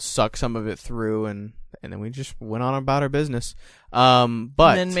it, sucked some of it through, and then we just went on about our business. But and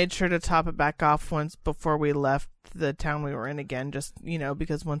then made sure to top it back off once before we left the town we were in again, just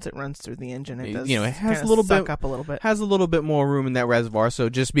because once it runs through the engine, it does it has a little suck bit up a little bit. Has a little bit more room in that reservoir. So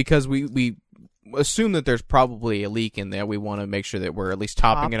just because we assume that there's probably a leak in there, we want to make sure that we're at least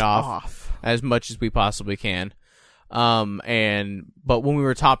topping it off as much as we possibly can. But when we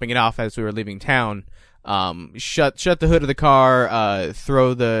were topping it off as we were leaving town, shut the hood of the car,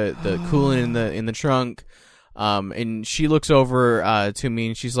 throw the coolant in the trunk. And she looks over to me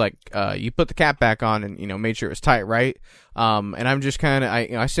and she's like, you put the cap back on and made sure it was tight, right? And I'm just kind of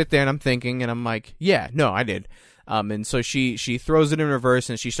I sit there and I'm thinking and I'm like, yeah, no, I did. And so she throws it in reverse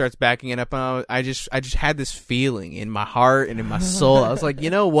and she starts backing it up, and I just had this feeling in my heart and in my soul. I was like, you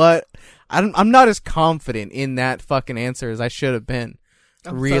know what? I'm not as confident in that fucking answer as I should have been.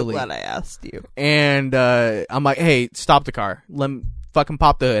 I'm really so glad I asked you. And I'm like, hey, stop the car. Let me fucking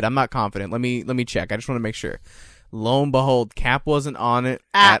pop the hood. I'm not confident. Let me check. I just want to make sure. Lo and behold, cap wasn't on it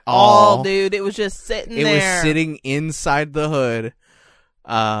at all, dude. It was just sitting there. It was sitting inside the hood.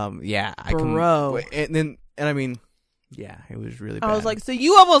 Yeah, bro. And I mean, yeah, it was really bad. I was like, so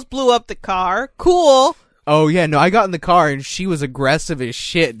you almost blew up the car. Cool. Oh yeah, no, I got in the car and she was aggressive as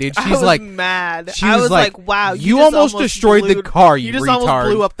shit, dude. I She's was like mad. she I was was like, wow, you just almost destroyed the car, you just retard. almost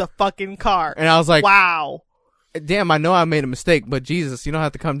blew up the fucking car. And I was like, wow. damn, I know I made a mistake, but Jesus, you don't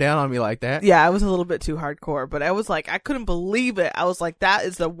have to come down on me like that. Yeah, I was a little bit too hardcore, but I was like, I couldn't believe it. I was like, that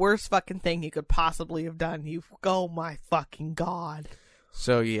is the worst fucking thing you could possibly have done. Oh my fucking God.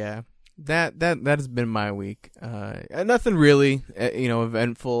 So yeah, that has been my week. Nothing really,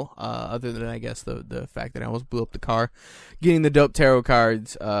 eventful, other than I guess the fact that I almost blew up the car, getting the dope tarot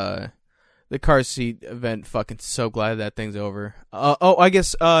cards, the car seat event. Fucking so glad that thing's over. I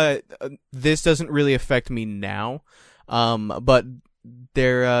guess this doesn't really affect me now, but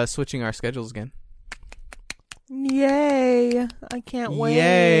they're switching our schedules again. Yay! I can't wait.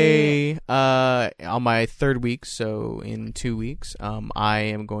 Yay! On my third week, so in 2 weeks, I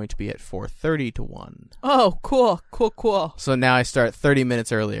am going to be at 4:30 to 1. Oh, cool. So now I start 30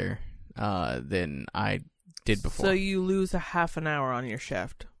 minutes earlier than I did before. So you lose a half an hour on your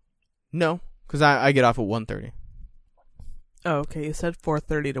shift. No, because I get off at 1:30. Oh, okay. You said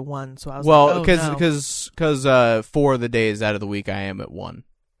 4:30 to 1, so I was well, like, because 4 of the days out of the week I am at 1.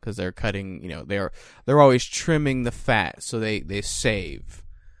 Because they're cutting, they're always trimming the fat, so they save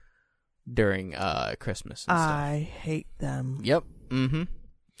during Christmas and stuff. I hate them. Yep. Mm-hmm.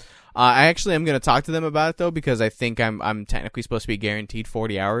 I actually am going to talk to them about it though, because I think I'm technically supposed to be guaranteed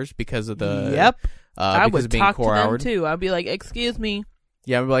 40 hours because of the Yep. because I would of being talk core to them houred. too. I'd be like, "Excuse me."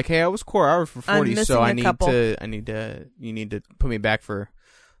 Yeah, I'd be like, "Hey, I was core hours for 40, I'm so missing a couple. you need to put me back for."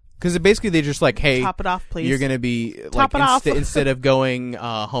 Because basically they're just like, hey, top it off, please. you're gonna be Top like it off. instead of going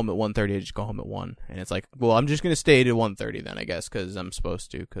home at 1:30, I just go home at 1, and it's like, well, I'm just gonna stay to 1:30 then, I guess, because I'm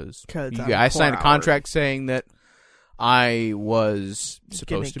supposed to. Because I signed a contract saying that I was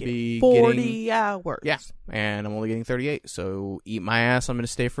supposed to be 40 getting hours. Yeah, and I'm only getting 38. So eat my ass. I'm gonna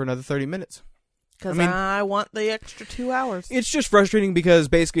stay for another 30 minutes. Because I want the extra 2 hours. It's just frustrating because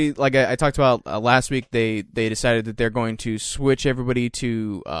basically, like I talked about last week, they decided that they're going to switch everybody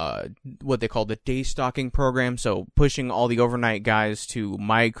to what they call the day stocking program. So pushing all the overnight guys to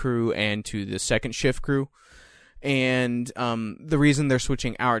my crew and to the second shift crew. And the reason they're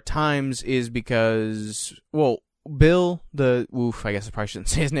switching our times is because, well, Bill, I guess I probably shouldn't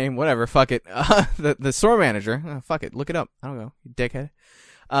say his name. Whatever, fuck it. The store manager, fuck it, look it up. I don't know, you dickhead.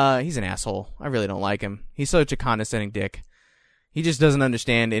 He's an asshole. I really don't like him. He's such a condescending dick. He just doesn't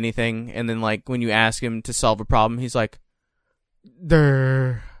understand anything. And then, like, when you ask him to solve a problem, he's like,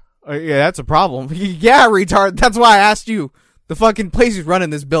 yeah, that's a problem. Yeah, retard. That's why I asked you. The fucking place is running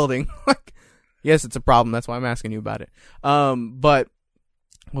this building. Like, yes, it's a problem. That's why I'm asking you about it. But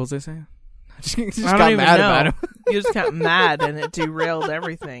what was I saying? I just got mad about him. You just got mad and it derailed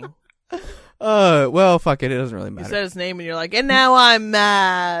everything. Well, fuck it. It doesn't really matter. You said his name and you're like, and now I'm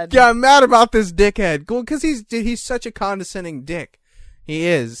mad. Yeah, I'm mad about this dickhead. Because he's such a condescending dick. He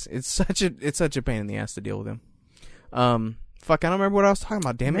is. It's such a pain in the ass to deal with him. Fuck, I don't remember what I was talking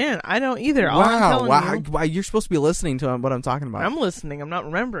about. Damn it. Man, I don't either. All I'm telling you, wow. You're supposed to be listening to what I'm talking about. I'm listening. I'm not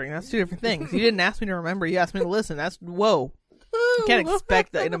remembering. That's two different things. You didn't ask me to remember. You asked me to listen. That's whoa. You can't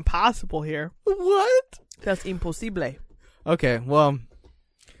expect an impossible here. What? That's imposible. Okay, well,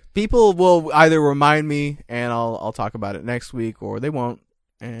 people will either remind me and I'll talk about it next week, or they won't,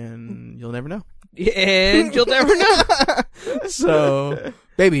 and you'll never know. And you'll never know. So,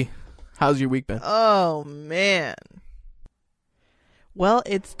 baby, how's your week been? Oh man. Well,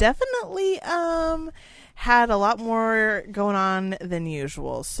 it's definitely had a lot more going on than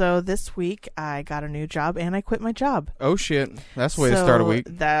usual. So this week I got a new job and I quit my job. Oh shit. That's the way to start a week.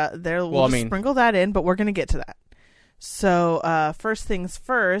 We'll sprinkle that in, but we're going to get to that. So, first things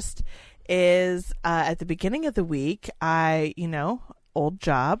first is at the beginning of the week, I, old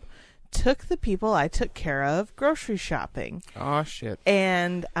job, took the people I took care of grocery shopping. Oh, shit.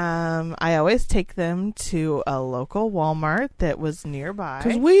 And I always take them to a local Walmart that was nearby.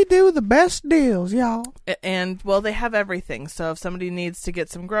 Because we do the best deals, y'all. And, well, they have everything. So if somebody needs to get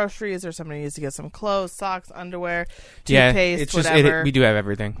some groceries or somebody needs to get some clothes, socks, underwear, toothpaste, whatever. We do have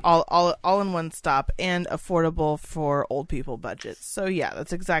everything. All in one stop and affordable for old people budgets. So, yeah,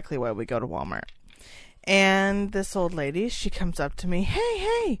 that's exactly why we go to Walmart. And this old lady, she comes up to me,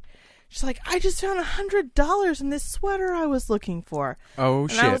 hey. She's like, I just found $100 in this sweater I was looking for. Oh,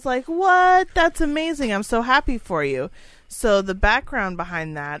 shit. And I was like, what? That's amazing. I'm so happy for you. So the background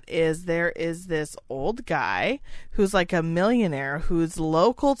behind that is there is this old guy who's like a millionaire who's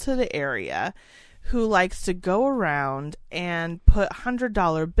local to the area who likes to go around and put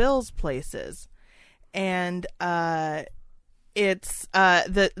 $100 bills places. And it's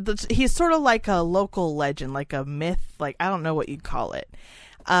he's sort of like a local legend, like a myth, like I don't know what you'd call it.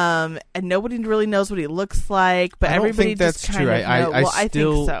 And nobody really knows what he looks like, but I don't everybody think that's just kind true. of know. Well, I think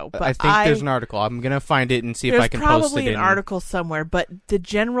still, so. But I think there's an article. I'm gonna find it and see if I can post it. There's probably an article somewhere, but the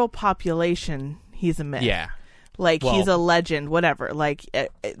general population, he's a myth. Yeah. Like, he's a legend, whatever. Like,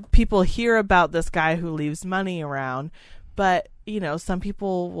 people hear about this guy who leaves money around, but, you know, some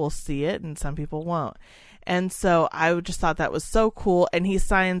people will see it and some people won't. And so I just thought that was so cool. And he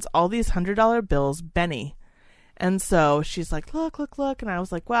signs all these $100 bills, Benny. And so she's like, look. And I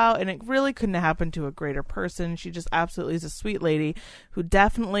was like, wow. And it really couldn't have happened to a greater person. She just absolutely is a sweet lady who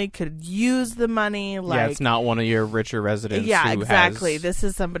definitely could use the money. Like, yeah, it's not one of your richer residents. Yeah, who exactly. Has, this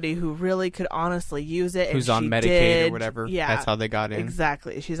is somebody who really could honestly use it. Who's and on she Medicaid did. or whatever. Yeah, that's how they got in.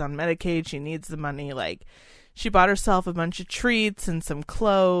 Exactly. She's on Medicaid. She needs the money. Like, she bought herself a bunch of treats and some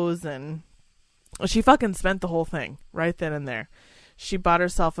clothes, and she fucking spent the whole thing right then and there. She bought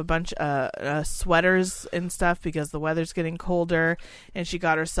herself a bunch of sweaters and stuff because the weather's getting colder, and she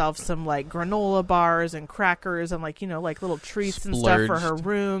got herself some like granola bars and crackers and like, you know, like little treats and stuff for her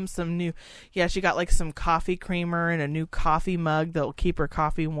room. She got like some coffee creamer and a new coffee mug that'll keep her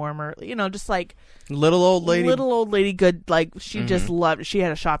coffee warmer. You know, just like little old lady good. Like, she just loved it. She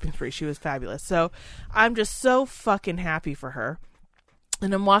had a shopping spree. She was fabulous. So I'm just so fucking happy for her.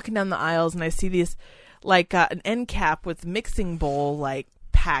 And I'm walking down the aisles and I see these, like, an end cap with mixing bowl, like,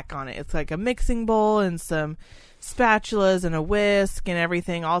 pack on it. It's like a mixing bowl and some spatulas and a whisk and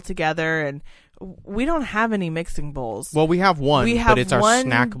everything all together. And we don't have any mixing bowls. Well, we have one, but it's our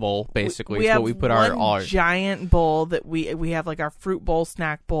snack bowl, basically. We it's have what we put one our giant bowl that we have, like, our fruit bowl,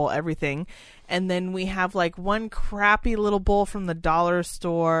 snack bowl, everything. And then we have, like, one crappy little bowl from the dollar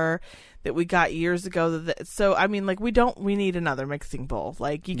store that we got years ago. So, I mean, like, we need another mixing bowl.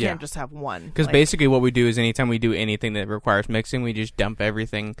 Like, you can't just have one. Because basically what we do is anytime we do anything that requires mixing, we just dump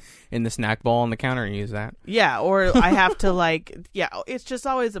everything in the snack bowl on the counter and use that. Yeah, or I have to, like, it's just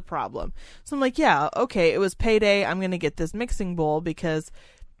always a problem. So I'm like, yeah, okay, it was payday. I'm going to get this mixing bowl because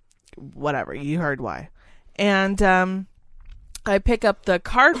whatever. You heard why. And, I pick up the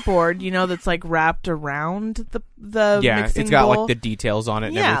cardboard, you know, that's like wrapped around the mixing it's got bowl. like the details on it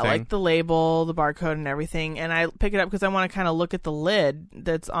and everything. everything. Like the label, the barcode and everything. And I pick it up because I want to kind of look at the lid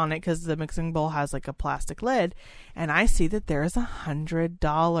that's on it because the mixing bowl has like a plastic lid. And I see that there is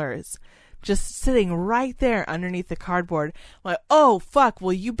 $100 just sitting right there underneath the cardboard. I'm like, oh, fuck,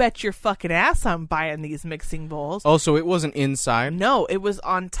 well, you bet your fucking ass I'm buying these mixing bowls. Oh, so it wasn't inside? No, it was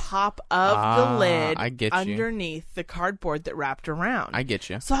on top of the lid. I get you. Underneath the cardboard that wrapped around. I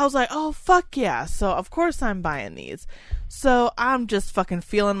get you. So I was like, oh, fuck yeah. So, of course, I'm buying these. So I'm just fucking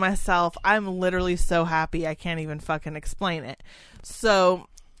feeling myself. I'm literally so happy I can't even fucking explain it. So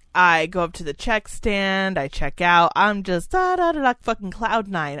I go up to the check stand. I check out. I'm just fucking cloud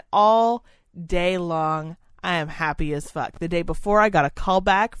nine all day long. I am happy as fuck. The day before, I got a call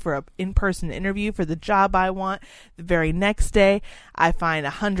back for an in-person interview for the job I want. The very next day, I find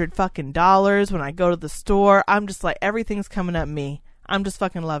 $100 fucking dollars when I go to the store. I'm just like, everything's coming up me. I'm just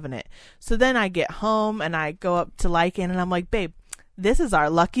fucking loving it. So then I get home and I go up to Lycan and I'm like, babe, this is our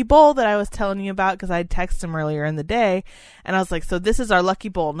lucky bowl that I was telling you about because I texted him earlier in the day. And I was like, so this is our lucky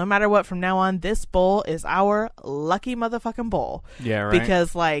bowl. No matter what, from now on, this bowl is our lucky motherfucking bowl. Yeah, right.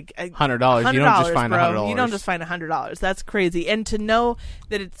 Because, like, $100. You don't just find $100. You don't just find $100. That's crazy. And to know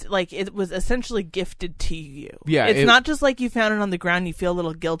that it's, like, it was essentially gifted to you. Yeah. It's not just like you found it on the ground, you feel a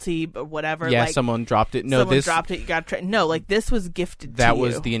little guilty or whatever. Yeah, like, someone dropped it. No, someone dropped it, you got to no, like, this was gifted to you. That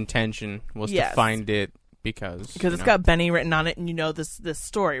was the intention, was to find it. Because it's got Benny written on it, and you know this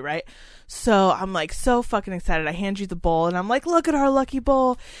story, right? So I'm like so fucking excited. I hand you the bowl, and I'm like, look at our lucky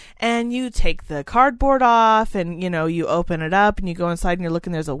bowl. And you take the cardboard off, and you know you open it up, and you go inside, and you're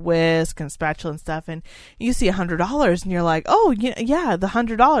looking. There's a whisk and spatula and stuff, and you see $100, and you're like, oh yeah, the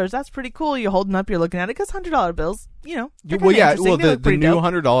 $100. That's pretty cool. You're holding up, you're looking at it because $100 bills, you know. Well, yeah. Well, the new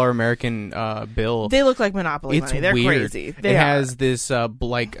 $100 American bill. They look like Monopoly money. They're weird. Crazy. It has this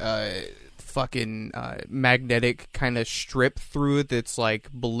fucking magnetic kind of strip through it that's like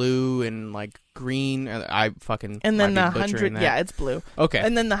blue and like green. I fucking and then the 100, it's blue. Okay,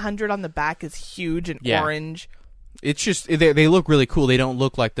 and then the 100 on the back is huge and orange. It's just they look really cool. They don't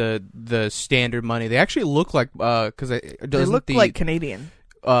look like the standard money. They actually look like they look like Canadian.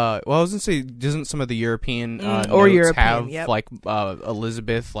 Well, I was gonna say, doesn't some of the European or notes European have like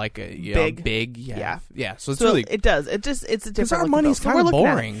Elizabeth, like a big, yeah. So it's so really it does. It just it's a different. Our money's kind of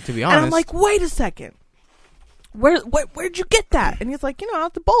boring, to be honest. And I'm like, wait a second, where'd you get that? And he's like,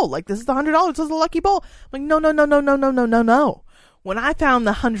 out the bowl. Like, this is the $100. This is a lucky bowl. I'm like, no. When I found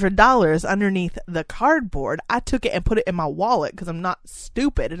the $100 underneath the cardboard, I took it and put it in my wallet because I'm not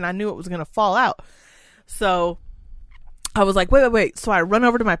stupid and I knew it was gonna fall out. So I was like, wait. So I run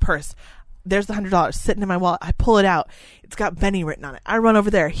over to my purse. There's the $100 sitting in my wallet. I pull it out. It's got Benny written on it. I run over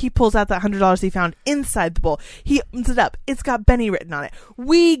there. He pulls out that $100 he found inside the bowl. He opens it up. It's got Benny written on it.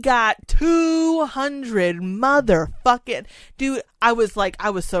 We got 200 motherfucking... Dude, I was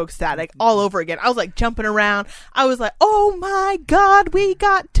so ecstatic all over again. I was like jumping around. I was like, oh my God, we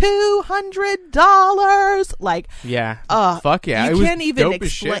got $200. Like, yeah. Fuck yeah. You can't even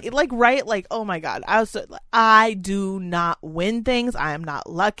explain. Like, right? Like, oh my God. I do not win things. I am not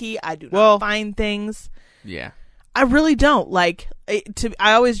lucky. I do not find things. Yeah. I really don't. Like,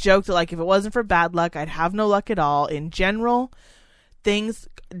 I always joke that, like, if it wasn't for bad luck, I'd have no luck at all. In general, things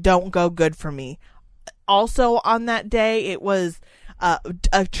don't go good for me. Also, on that day, it was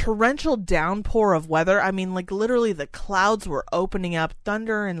a torrential downpour of weather. I mean, like, literally the clouds were opening up,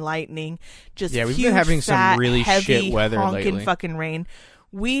 thunder and lightning. Just we've huge, been having fat, some really heavy, shit weather honking lately. Fucking rain.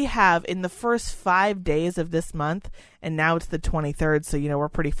 We have, in the first 5 days of this month, and now it's the 23rd, so, we're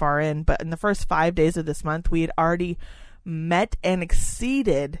pretty far in, but in the first 5 days of this month, we had already met and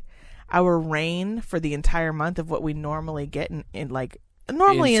exceeded our rain for the entire month of what we normally get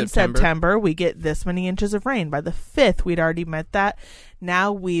normally in September, we get this many inches of rain. By the 5th, we'd already met that.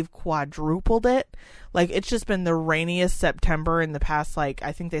 Now we've quadrupled it. Like, it's just been the rainiest September in the past, I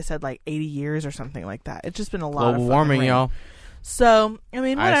think they said 80 years or something like that. It's just been a lot Global of warming, rain. Y'all. So, I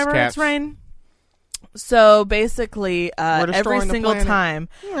mean, whatever, it's rain. So, basically, every single time,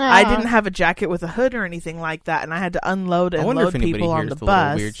 I didn't have a jacket with a hood or anything like that, and I had to unload and load people on the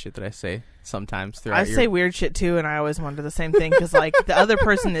bus. Weird shit that I say sometimes throughout I say weird shit, too, and I always wonder the same thing, because, the other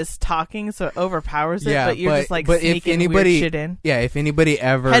person is talking, so it overpowers it, but you're just, sneaking weird shit in. Yeah, if anybody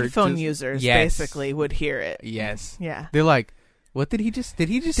ever... Headphone users, basically, would hear it. Yes. Yeah. They're like, what did he just say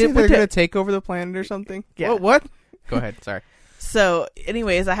they're going to take over the planet or something? Yeah. What? Go ahead, sorry. So,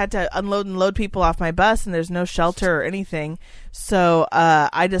 anyways, I had to unload and load people off my bus, and there's no shelter or anything. So,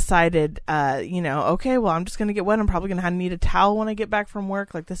 I decided, okay, well, I'm just going to get wet. I'm probably going to need a towel when I get back from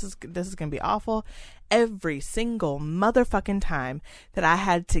work. Like, this is going to be awful. Every single motherfucking time that I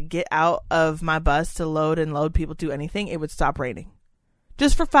had to get out of my bus to load and load people, do anything, it would stop raining.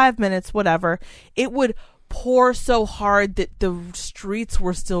 Just for 5 minutes, whatever. It would pour so hard that the streets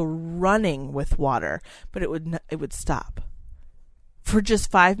were still running with water, but it would stop. For just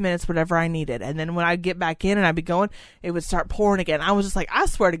 5 minutes, whatever I needed. And then when I'd get back in and I'd be going, it would start pouring again. I was just like, I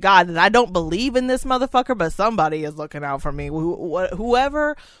swear to God that I don't believe in this motherfucker, but somebody is looking out for me.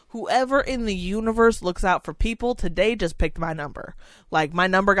 Whoever in the universe looks out for people today just picked my number. Like, my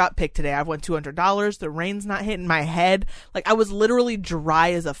number got picked today. I've won $200. The rain's not hitting my head. Like, I was literally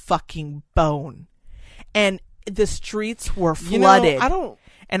dry as a fucking bone. And the streets were flooded.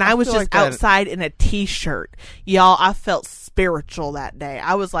 I was just outside in a t-shirt. Y'all, I felt spiritual that day.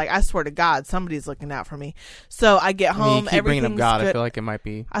 I was like, I swear to God, somebody's looking out for me. So I get home, you keep bringing up God. good. I feel like it might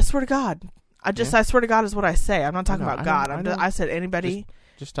be. I swear to God. I swear to God is what I say. I'm not talking about God. I said anybody.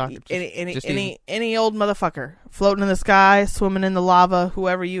 Just talk. Any old motherfucker floating in the sky, swimming in the lava,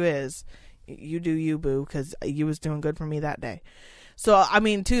 whoever you is. You do you, boo, because you was doing good for me that day. So, I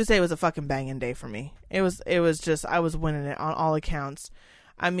mean, Tuesday was a fucking banging day for me. It was just, I was winning it on all accounts.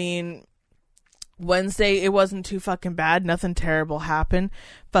 I mean, Wednesday, it wasn't too fucking bad. Nothing terrible happened.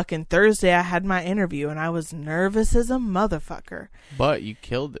 Fucking Thursday, I had my interview, and I was nervous as a motherfucker. But you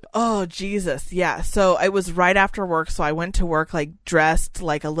killed it. Oh, Jesus. Yeah. So, it was right after work, so I went to work, dressed,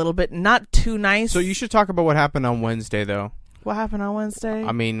 a little bit, not too nice. So, you should talk about what happened on Wednesday, though. What happened on Wednesday?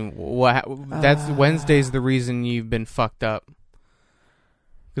 I mean, Wednesday's the reason you've been fucked up.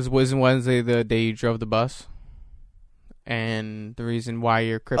 Because wasn't Wednesday the day you drove the bus? And the reason why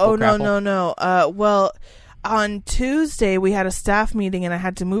you're crippled? No. Well, on Tuesday we had a staff meeting and I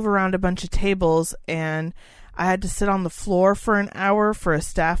had to move around a bunch of tables and I had to sit on the floor for an hour for a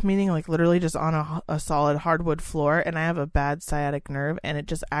staff meeting, literally just on a solid hardwood floor. And I have a bad sciatic nerve and it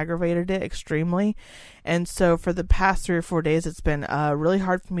just aggravated it extremely. And so for the past 3 or 4 days, it's been really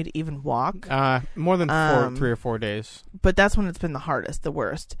hard for me to even walk. More than 3 or 4 days. But that's when it's been the hardest, the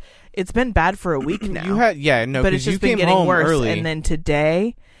worst. It's been bad for a week now. But it's just been getting worse. Early. And then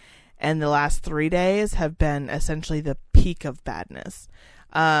today and the last 3 days have been essentially the peak of badness.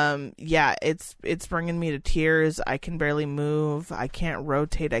 It's bringing me to tears. I can barely move. I can't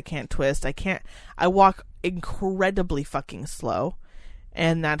rotate. I can't twist. I walk incredibly fucking slow.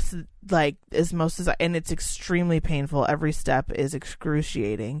 And that's and it's extremely painful. Every step is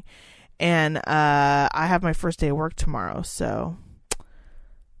excruciating. And, I have my first day of work tomorrow. So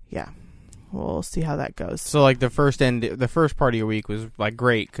yeah, we'll see how that goes. So the first part of your week was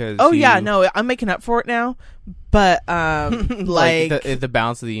great. Cause I'm making up for it now. But, the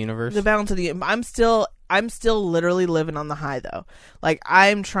balance of the universe. I'm still I'm still literally living on the high though. Like,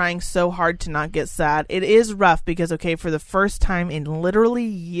 I'm trying so hard to not get sad. It is rough because, okay, for the first time in literally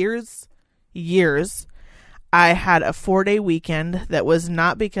years, I had a 4-day weekend that was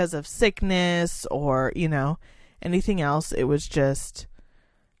not because of sickness or, you know, anything else. It was just,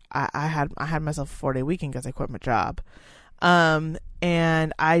 I had myself a 4-day weekend because I quit my job.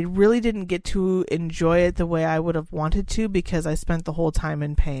 And I really didn't get to enjoy it the way I would have wanted to because I spent the whole time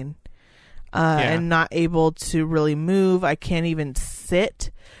in pain, and not able to really move. I can't even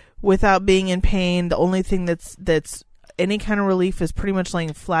sit without being in pain. The only thing that's any kind of relief is pretty much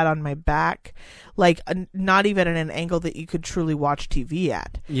laying flat on my back, like not even at an angle that you could truly watch TV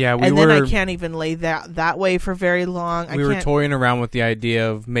at. Yeah, then I can't even lay that way for very long. We were toying around with the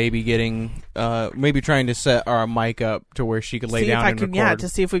idea of maybe getting, maybe trying to set our mic up to where she could lay down and record. Yeah, to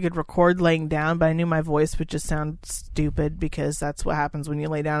see if we could record laying down, but I knew my voice would just sound stupid because that's what happens when you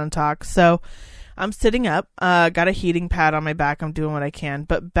lay down and talk. So I'm sitting up, got a heating pad on my back. I'm doing what I can,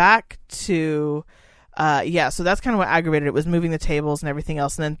 but back to... so that's kind of what aggravated it, was moving the tables and everything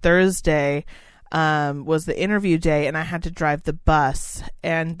else. And then Thursday was the interview day, and I had to drive the bus,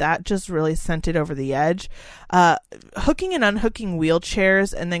 and that just really sent it over the edge. Hooking and unhooking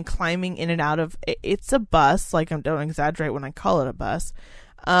wheelchairs and then climbing in and out of it's a bus. Like, I don't exaggerate when I call it a bus.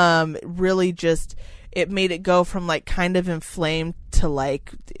 Really just, it made it go from like kind of inflamed to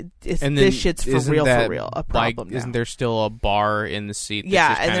like, this shit's for real a problem now. Isn't there still a bar in the seat?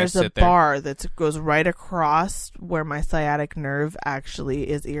 Yeah, and there's a bar that goes right across where my sciatic nerve actually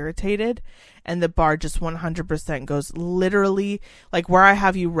is irritated, and the bar just 100% goes literally, like where I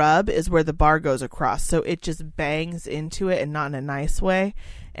have you rub is where the bar goes across, so it just bangs into it, and not in a nice way,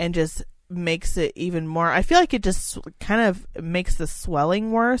 and just makes it even more. I feel like it just kind of makes the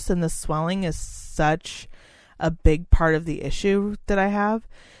swelling worse, and the swelling is such a big part of the issue that I have.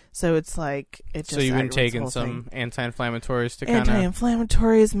 So it's like, it just... So you've been taking some anti-inflammatories to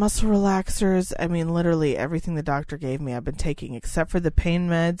Anti-inflammatories, muscle relaxers. I mean, literally everything the doctor gave me I've been taking, except for the pain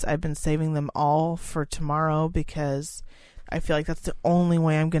meds. I've been saving them all for tomorrow because I feel like that's the only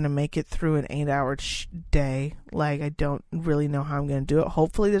way I'm going to make it through an 8-hour day. Like, I don't really know how I'm going to do it.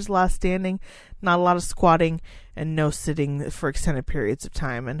 Hopefully there's a lot of standing, not a lot of squatting, and no sitting for extended periods of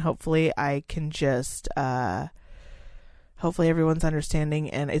time. And hopefully I can just, hopefully everyone's understanding.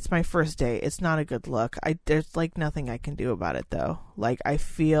 And it's my first day. It's not a good look. There's like nothing I can do about it though. Like, I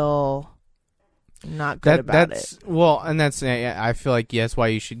feel not good about it. Well, and that's, I feel like that's why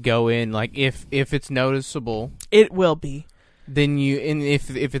you should go in. Like, if it's noticeable, it will be. Then if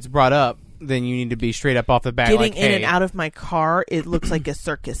it's brought up, then you need to be straight up off the bat. Getting in and out of my car, it looks like a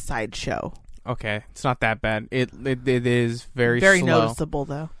circus sideshow. Okay, it's not that bad. It is very slow. Noticeable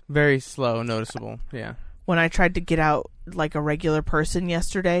though. Very slow, noticeable. Yeah. When I tried to get out like a regular person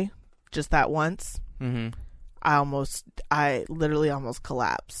yesterday, just that once, I literally almost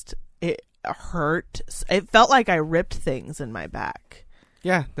collapsed. It hurt. It felt like I ripped things in my back.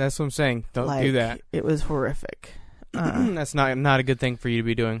 Yeah, that's what I'm saying. Don't do that. It was horrific. That's not a good thing for you to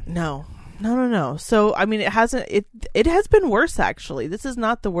be doing. No. So I mean, it has been worse actually. This is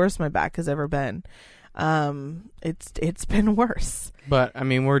not the worst my back has ever been. It's been worse. But I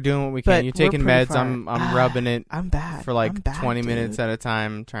mean, we're doing what we can. You're taking meds. I'm rubbing it. I'm bad for like 20 minutes at a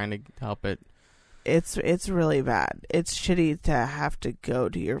time, trying to help it. It's really bad. It's shitty to have to go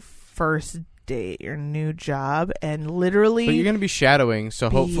to your first day at your new job and literally. But you're going to be shadowing, so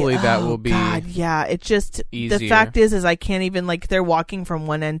hopefully that will be. God, yeah. It just easier. The fact is I can't even, like, they're walking from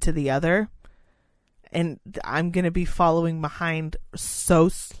one end to the other, and I'm going to be following behind so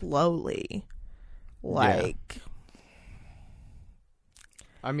slowly, like. Yeah.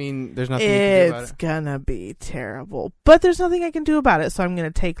 I mean, there's nothing you can do about it. It's gonna be terrible. But there's nothing I can do about it, so I'm gonna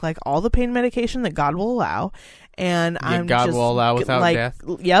take, like, all the pain medication that God will allow, and God will allow without death?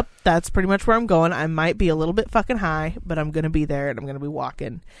 Yep, that's pretty much where I'm going. I might be a little bit fucking high, but I'm gonna be there, and I'm gonna be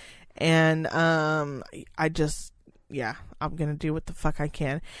walking. And, I'm gonna do what the fuck I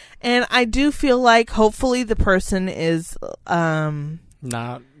can. And I do feel like, hopefully, the person is,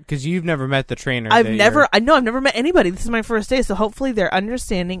 not... Because you've never met the trainer. I've never met anybody. This is my first day, so hopefully they're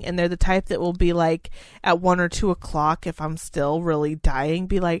understanding, and they're the type that will be like, at 1 or 2 o'clock, if I'm still really dying,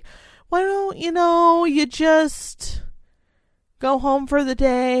 be like, why don't you just go home for the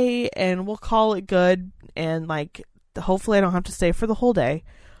day, and we'll call it good, and like, hopefully I don't have to stay for the whole day.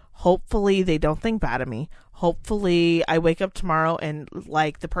 Hopefully they don't think bad of me. Hopefully I wake up tomorrow and,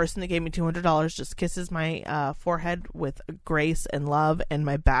 like, the person that gave me $200 just kisses my forehead with grace and love, and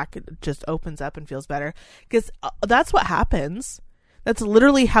my back just opens up and feels better. Because that's what happens. That's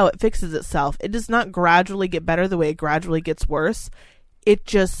literally how it fixes itself. It does not gradually get better the way it gradually gets worse. It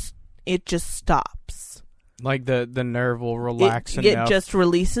just it just stops. Like the nerve will relax It enough. just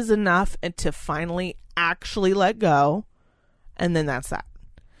releases enough and to finally actually let go, and then that's that.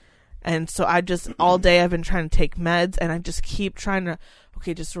 And so I just, all day I've been trying to take meds, and I just keep trying to,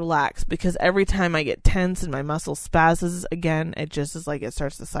 okay, just relax. Because every time I get tense and my muscle spazzes again, it just is like it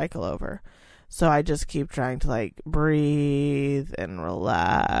starts to cycle over. So I just keep trying to like breathe and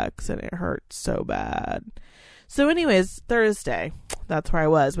relax, and it hurts so bad. So anyways, Thursday, that's where I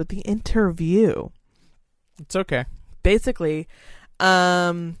was with the interview. It's okay. Basically,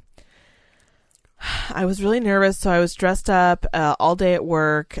 I was really nervous, so I was dressed up all day at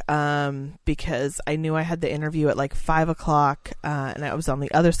work because I knew I had the interview at like 5 o'clock, and I was on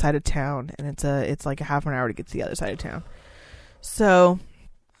the other side of town, and it's like a half an hour to get to the other side of town. So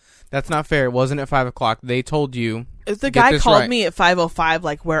that's not fair. It wasn't at 5 o'clock. They told you. The guy called me at 5:05,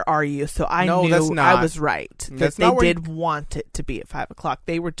 like, where are you? So I knew that's not. I was right. That's they not where did want it to be at 5 o'clock.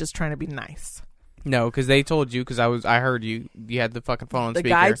 They were just trying to be nice. No, because they told you, because I heard you had the fucking phone on The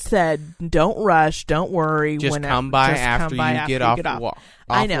speaker. guy said, don't rush, don't worry. Just come by after you get off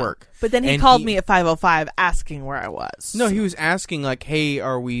I know. work. But then he called me at 5:05 asking where I was. No, he was asking, like, hey,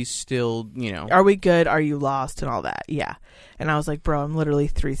 are we still, Are we good? Are you lost? And all that. Yeah. And I was like, bro, I'm literally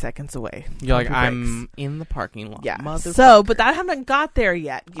 3 seconds away. You're like, I'm in the parking lot. Yeah. So, but I haven't got there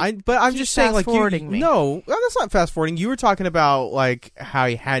yet. But I'm just saying, like, me. No, that's not fast forwarding. You were talking about, like, how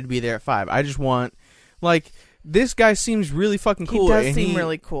he had to be there at 5. I just want, like, this guy seems really fucking cool. He does seem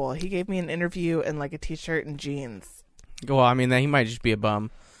really cool. He gave me an interview and like a t-shirt and jeans. Well, I mean, he might just be a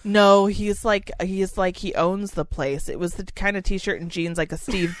bum. No, he owns the place. It was the kind of t-shirt and jeans, like a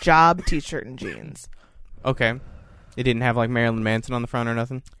Steve Jobs t-shirt and jeans. Okay. It didn't have like Marilyn Manson on the front or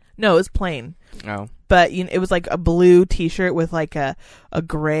nothing? No, it was plain. Oh. But it was like a blue t-shirt with like a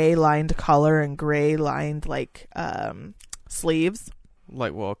gray lined collar and gray lined like sleeves.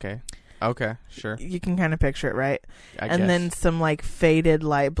 Like, well, okay. Okay, sure. You can kind of picture it, right? I guess. Then some like faded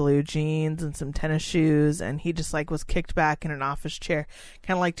light blue jeans and some tennis shoes, and he just like was kicked back in an office chair,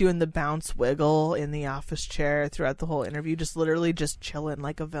 kind of like doing the bounce wiggle in the office chair throughout the whole interview, just literally just chilling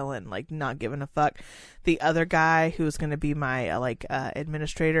like a villain, like not giving a fuck. The other guy who was going to be my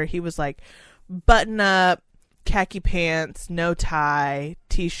administrator, he was like button up, khaki pants, no tie,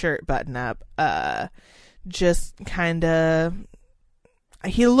 t-shirt button up, just kind of.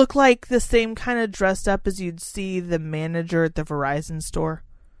 He looked like the same kind of dressed up as you'd see the manager at the Verizon store.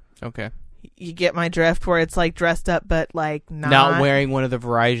 Okay. You get my drift, where it's like dressed up, but like not wearing one of the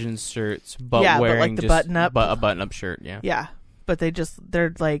Verizon shirts, but wearing but like the just button up, a button up shirt. Yeah. Yeah, but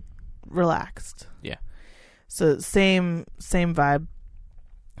they're like relaxed. Yeah. So same vibe.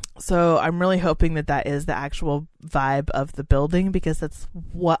 So I'm really hoping that is the actual vibe of the building, because that's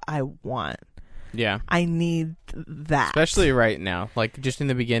what I want. Yeah. I need that. Especially right now. Like, just in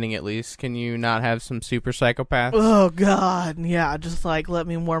the beginning, at least. Can you not have some super psychopaths? Oh, God. Yeah, just, like, let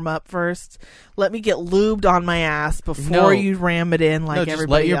me warm up first. Let me get lubed on my ass before you ram it in like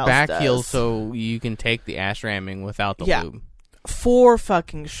everybody else does. Just let your back heal so you can take the ass ramming without the lube. For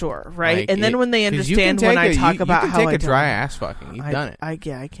fucking sure, right? Like, and then when they understand when I talk about how you can take a dry ass fucking. You've done it. I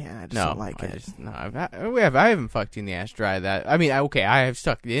can't. I just don't like it. I haven't fucked in the ass dry. That I mean, I have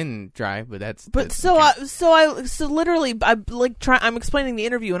sucked in dry, but that's. But so literally, I'm explaining the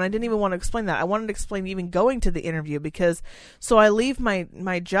interview, and I didn't even want to explain that. I wanted to explain even going to the interview, because so I leave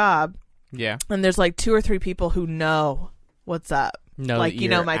my job. Yeah. And there's like 2 or 3 people who know what's up. Like,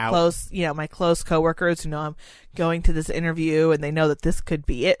 my close coworkers who know I'm going to this interview, and they know that this could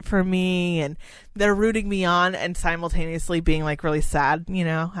be it for me, and they're rooting me on and simultaneously being like really sad,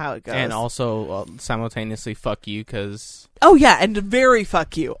 how it goes. And also simultaneously fuck you, because... Oh yeah, and very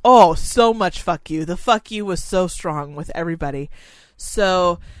fuck you. Oh, so much fuck you. The fuck you was so strong with everybody.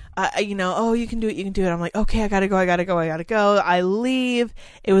 So... you can do it. I'm like, okay, I gotta go. I leave.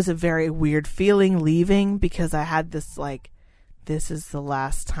 It was a very weird feeling leaving, because I had this like, this is the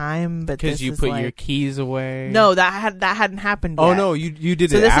last time, but because you put your keys away. No, that hadn't happened yet. Oh no, you did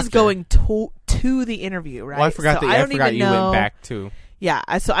it. So this after. is going to the interview, right? Well, I forgot you went back too. Yeah,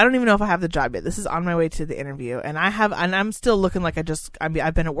 so I don't even know if I have the job yet. This is on my way to the interview, and I'm still looking like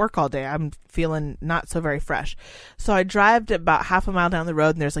I've been at work all day. I'm feeling not so very fresh. So I drive about half a mile down the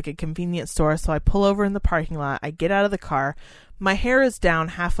road, and there's like a convenience store. So I pull over in the parking lot. I get out of the car. My hair is down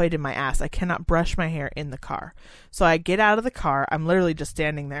halfway to my ass. I cannot brush my hair in the car. So I get out of the car. I'm literally just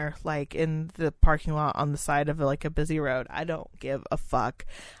standing there, like in the parking lot on the side of like a busy road. I don't give a fuck.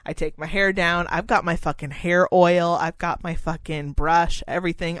 I take my hair down. I've got my fucking hair oil. I've got my fucking brush,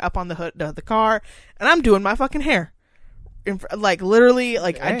 everything up on the hood of the car, and I'm doing my fucking hair. like literally,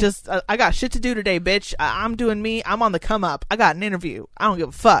 like Hey. I got shit to do today, bitch. I'm doing me. I'm on the come up. I got an interview. I don't give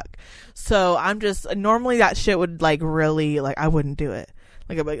a fuck. So I'm just, normally that shit would like really, like I wouldn't do it.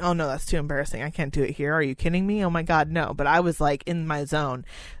 Like I'd be like, oh no, that's too embarrassing. I can't do it here. Are you kidding me? Oh my God, no. But I was like in my zone,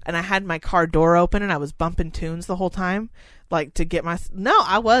 and I had my car door open, and I was bumping tunes the whole time, like to get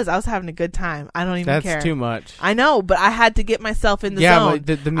I was having a good time. I don't even care. That's too much. I know, but I had to get myself in the Yeah, zone.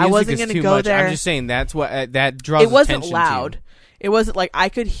 but the music I wasn't is going to too go much. there. I'm just saying that's what that draws. It wasn't attention loud. To you. It wasn't like I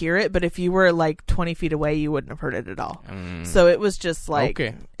could hear it, but if you were like 20 feet away, you wouldn't have heard it at all. So it was just like,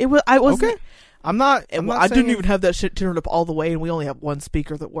 okay. It was. I wasn't. Okay. I'm not I didn't saying even have that shit turned up all the way, and we only have one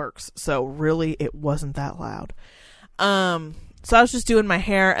speaker that works. So really, it wasn't that loud. So I was just doing my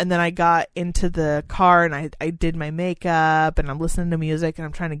hair, and then I got into the car, and I did my makeup, and I'm listening to music, and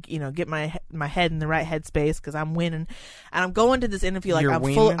I'm trying to get my head in the right headspace because I'm winning, and I'm going to this interview like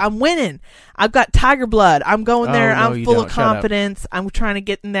I'm winning. I've got tiger blood. I'm going there. No, I'm full of confidence. I'm trying to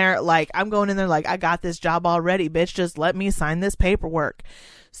get in there like I'm going in there like I got this job already, bitch. Just let me sign this paperwork.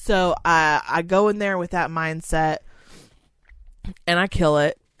 So I go in there with that mindset, and I kill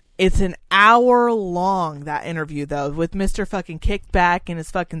it. It's an hour long, that interview, though, with Mr. fucking Kickback and his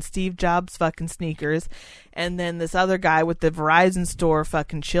fucking Steve Jobs fucking sneakers, and then this other guy with the Verizon store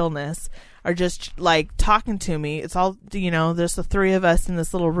fucking chillness are just like talking to me. It's all, there's the three of us in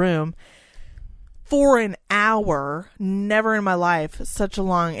this little room for an hour. Never in my life such a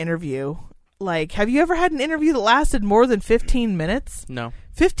long interview. Like, have you ever had an interview that lasted more than 15 minutes? No.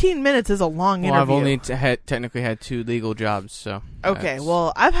 15 minutes is a long interview. Well, I've only technically had 2 legal jobs, so. Okay,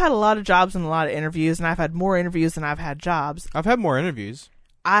 well, I've had a lot of jobs and a lot of interviews, and I've had more interviews than I've had jobs. I've had more interviews.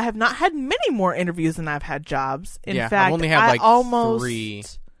 I have not had many more interviews than I've had jobs. In fact, I've only had like almost 3.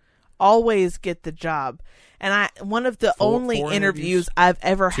 Always get the job. And one of the only interviews I've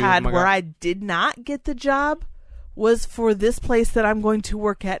ever had where I did not get the job was for this place that I'm going to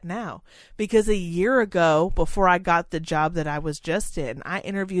work at now. Because a year ago, before I got the job that I was just in, I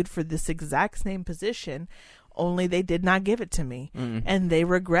interviewed for this exact same position, only they did not give it to me. And they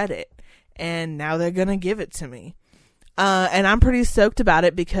regret it. And now they're going to give it to me. And I'm pretty stoked about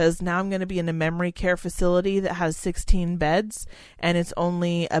it because now I'm going to be in a memory care facility that has 16 beds, and it's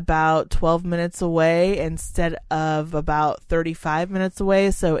only about 12 minutes away instead of about 35 minutes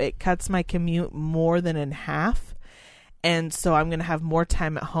away. So it cuts my commute more than in half. And so I'm going to have more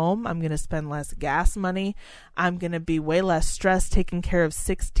time at home. I'm going to spend less gas money. I'm going to be way less stressed taking care of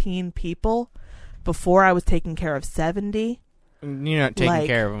 16 people. Before I was taking care of 70. You're not taking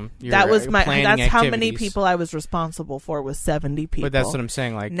care of them. That's how many people I was responsible for, was 70 people. But that's what I'm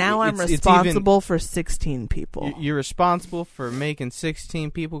saying. Like, now I'm responsible for 16 people. You're responsible for making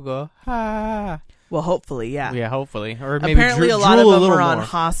 16 people go, ha. Well, hopefully, yeah. Yeah, hopefully. Or maybe apparently a lot of them are on more.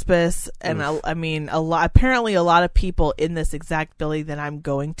 hospice, and apparently a lot of people in this exact building that I'm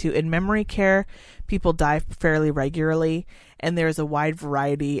going to, in memory care, people die fairly regularly, and there's a wide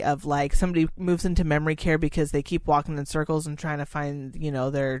variety of, like, somebody moves into memory care because they keep walking in circles and trying to find,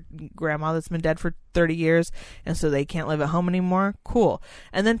 their grandma that's been dead for 30 years, and so they can't live at home anymore. Cool.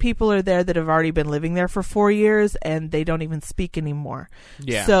 And then people are there that have already been living there for 4 years, and they don't even speak anymore.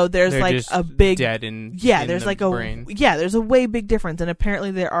 Yeah. So there's like a big dead in there's the like brain. there's a way big difference, and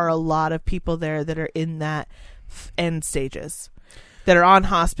apparently there are a lot of people there that are in that end stages, that are on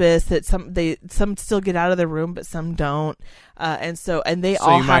hospice, that some still get out of the room, but some don't, and they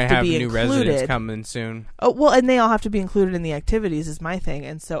all you might have to be new included. Residents coming soon. Oh well, and they all have to be included in the activities is my thing,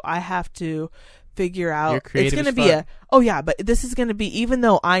 and so I have to figure out. It's going to be but this is going to be, even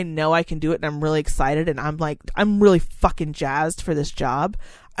though I know I can do it and I'm really excited and I'm really fucking jazzed for this job.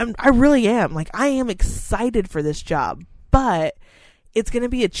 I really am. Like, I am excited for this job, but it's going to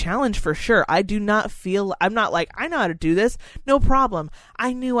be a challenge for sure. I'm not like, I know how to do this. No problem.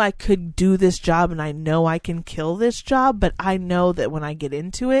 I knew I could do this job and I know I can kill this job, but I know that when I get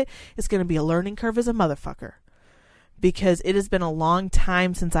into it, it's going to be a learning curve as a motherfucker, because it has been a long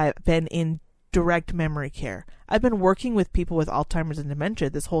time since I've been in direct memory care. I've been working with people with Alzheimer's and dementia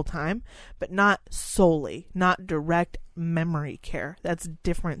this whole time, but not solely, not direct memory care. That's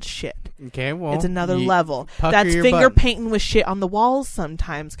different shit. Okay, well, it's another level. That's finger painting with shit on the walls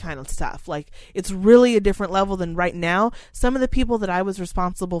sometimes kind of stuff. Like, it's really a different level than right now. Some of the people that I was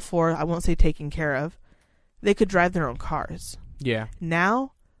responsible for, I won't say taking care of, they could drive their own cars. Yeah.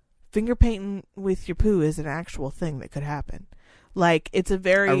 Now, finger painting with your poo is an actual thing that could happen. Like, it's a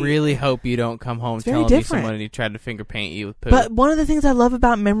very... I really hope you don't come home telling me somebody tried to finger paint you with poo. But one of the things I love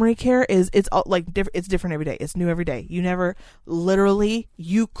about memory care is it's all, like, it's different every day. It's new every day. You never... Literally,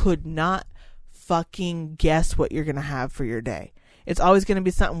 you could not fucking guess what you're going to have for your day. It's always going to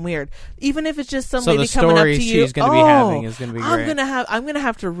be something weird, even if it's just some So lady the coming up to story you. she's going to be having is going to be I'm great. gonna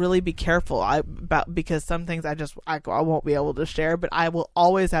have to really be careful about, because some things I won't be able to share, but I will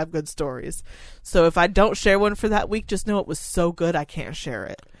always have good stories. So if I don't share one for that week, just know it was so good I can't share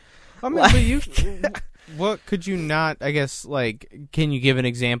it. I mean, but you, what could you not? I guess, like, can you give an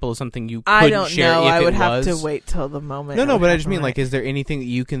example of something you couldn't I don't share? know. If I would it have was? to wait till the moment. No, it would but I just happen, mean, right? like, is there anything that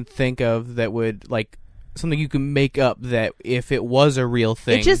you can think of that would, like, something you can make up that if it was a real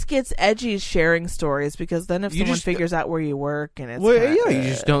thing? It just gets edgy sharing stories, because then if You someone just- figures out where you work and it's well, kinda, yeah, you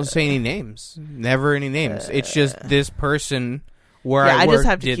just don't say any names. Never any names. It's just this person where yeah, I I work just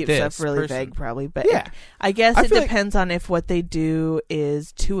have to did keep this stuff really person. vague, probably. But Yeah. I guess I it feel like- depends on if what they do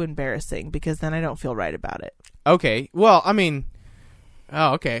is too embarrassing, because then I don't feel right about it. Okay. Well, I mean,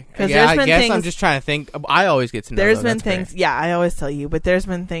 okay. 'Cause Yeah, there's I been guess I'm things- just trying to think. I always get to know. There's though. been That's great. things, yeah, I always tell you, but there's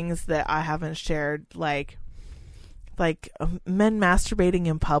been things that I haven't shared, like men masturbating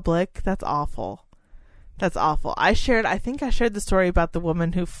in public. That's awful. That's awful. I think I shared the story about the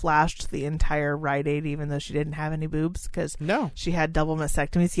woman who flashed the entire Rite Aid even though she didn't have any boobs because No, she had double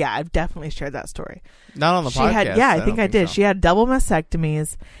mastectomies. Yeah, I've definitely shared that story. not on the podcast. I think I did. So. She had double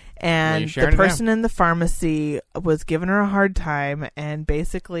mastectomies, and sharing the it now. person in the pharmacy was giving her a hard time. And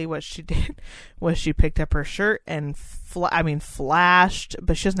basically, what she did was she picked up her shirt and flashed,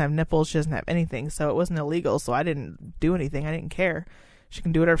 but she doesn't have nipples. She doesn't have anything, so it wasn't illegal. So I didn't do anything. I didn't care. She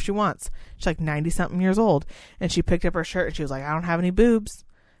can do whatever she wants. She's like 90-something years old, and she picked up her shirt and she was like, "I don't have any boobs,"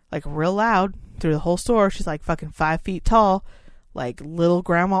 like real loud through the whole store. She's like fucking 5 feet tall, like little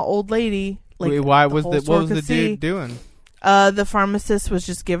grandma old lady. Like, Wait, why the was whole the store what was could the see. dude doing? The pharmacist was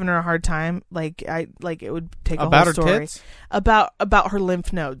just giving her a hard time. It would take a About whole her story tits? about her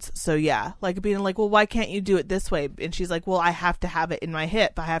lymph nodes. So yeah, like being like, well, why can't you do it this way? And she's like, well, I have to have it in my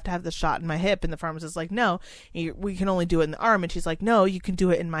hip. I have to have the shot in my hip. And the pharmacist's like, no, we can only do it in the arm. And she's like, no, you can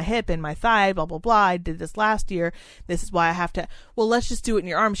do it in my hip, in my thigh, blah blah blah. I did this last year. This is why I have to. Well, let's just do it in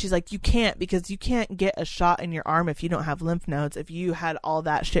your arm. She's like, you can't, because you can't get a shot in your arm if you don't have lymph nodes. If you had all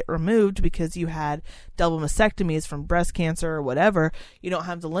that shit removed because you had double mastectomies from breast cancer or whatever, you don't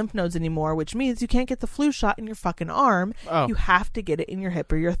have the lymph nodes anymore, which means you can't get the flu shot in your fucking arm. Oh. You have to get it in your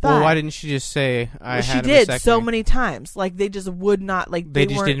hip or your thigh. Well, why didn't she just say I Well, had she a did vasectomy? so many times. Like they just would not, like They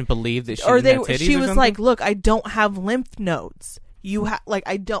just weren't- didn't believe that she or didn't have titties she or was something? like, look, I don't have lymph nodes. You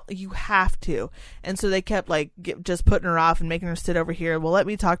have to. And so they kept like just putting her off and making her sit over here. Well, let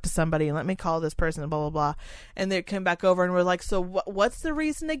me talk to somebody and let me call this person and blah blah blah. And they came back over and we're like, so what's the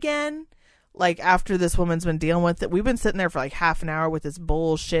reason again? Like after this woman's been dealing with it, we've been sitting there for like half an hour with this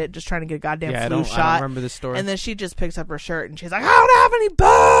bullshit, just trying to get a goddamn yeah, flu I shot. don't remember this story. And then she just picks up her shirt and she's like, I don't have any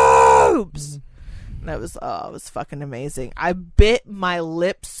boobs. And it was fucking amazing. I bit my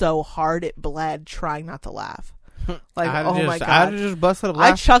lip so hard it bled, trying not to laugh. Like, my god, I just busted a I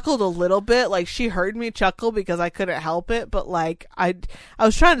laugh. chuckled a little bit. Like she heard me chuckle because I couldn't help it, but like I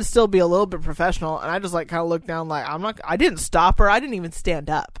was trying to still be a little bit professional, and I just like kind of looked down. Like I didn't stop her. I didn't even stand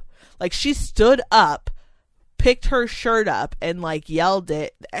up. Like she stood up, picked her shirt up, and like yelled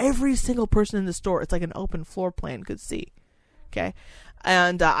it. Every single person in the store, it's like an open floor plan, could see. Okay.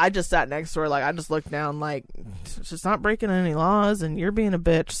 And I just sat next to her, like I just looked down, like she's not breaking any laws, and you're being a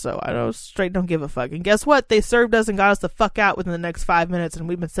bitch. So I don't give a fuck. And guess what? They served us and got us the fuck out within the next 5 minutes, and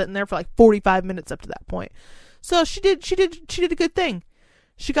we've been sitting there for like 45 minutes up to that point. So she did a good thing.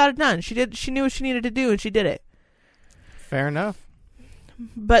 She got it done. She knew what she needed to do, and she did it. Fair enough.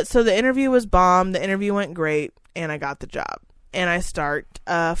 But so the interview was bomb. The interview went great, and I got the job. And I start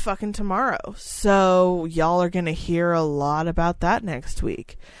fucking tomorrow. So y'all are going to hear a lot about that next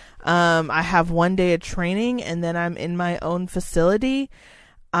week. I have 1 day of training, and then I'm in my own facility.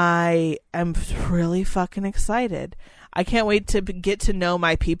 I am really fucking excited. I can't wait to get to know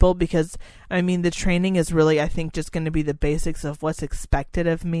my people, because I mean the training is really, I think, just going to be the basics of what's expected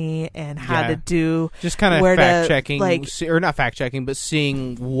of me and how to do, just kind of where to, fact checking, like, or not fact checking, but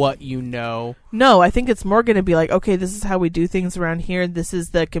seeing what you know. No, I think it's more going to be like, okay, this is how we do things around here. This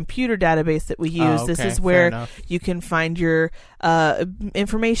is the computer database that we use. Oh, This okay. is Fair where enough. you can find your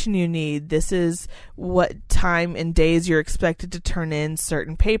information you need. This is what time and days you're expected to turn in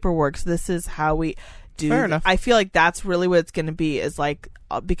certain paperwork. So this is how we do. Fair enough. I feel like that's really what it's going to be, is like,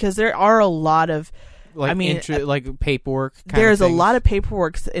 because there are a lot of, Like, I mean, like paperwork. there's a lot of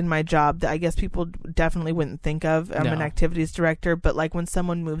paperwork in my job that I guess people definitely wouldn't think of. I'm an No. activities director, but like when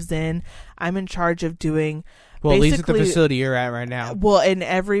someone moves in, I'm in charge of doing, Well, at least at the basically, facility you're at right now. well, in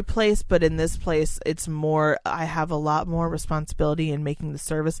every place, but in this place, it's more, I have a lot more responsibility in making the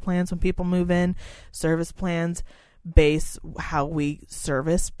service plans when people move in. Service plans, base how we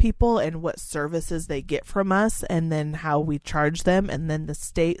service people and what services they get from us, and then how we charge them. And then the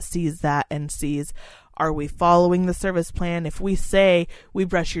state sees that and sees, are we following the service plan? If we say we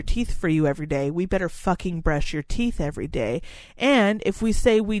brush your teeth for you every day, we better fucking brush your teeth every day. And if we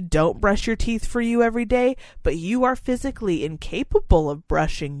say we don't brush your teeth for you every day, but you are physically incapable of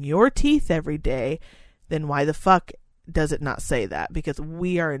brushing your teeth every day, then why the fuck does it not say that? Because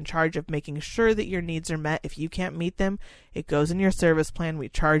we are in charge of making sure that your needs are met. If you can't meet them, it goes in your service plan. We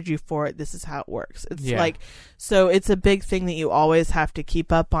charge you for it. This is how it works. It's like, so it's a big thing that you always have to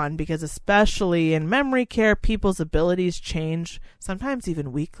keep up on, because especially in memory care, people's abilities change, sometimes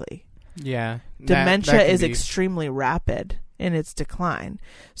even weekly. Yeah. Dementia is extremely rapid in its decline.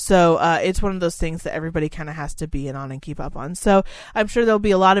 So it's one of those things that everybody kind of has to be in on and keep up on. So I'm sure there'll be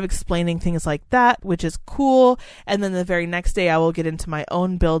a lot of explaining things like that, which is cool. And then the very next day I will get into my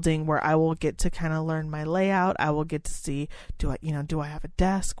own building, where I will get to kind of learn my layout. I will get to see, do I have a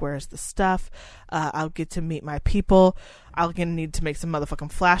desk? Where's the stuff? I'll get to meet my people. I'll need to make some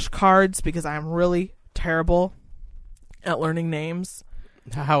motherfucking flashcards, because I'm really terrible at learning names.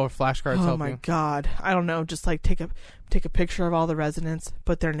 How are flashcards help you? Oh my god, I don't know. Just like take a picture of all the residents,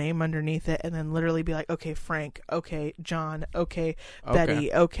 put their name underneath it, and then literally be like, okay, Frank, okay, John, okay,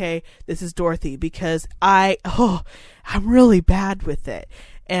 Betty, okay, this is Dorothy, because I'm really bad with it.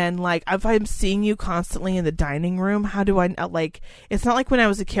 And like, if I'm seeing you constantly in the dining room, how do I, like, it's not like when I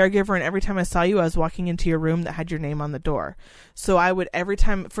was a caregiver and every time I saw you, I was walking into your room that had your name on the door. So I would, every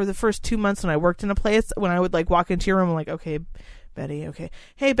time, for the first 2 months when I worked in a place, when I would like walk into your room, I'm like, okay, Betty, okay.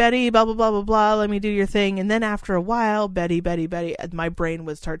 Hey, Betty, blah, blah, blah, blah, blah. Let me do your thing. And then after a while, Betty, my brain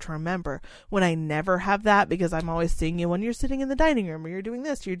would start to remember. When I never have that, because I'm always seeing you when you're sitting in the dining room, or you're doing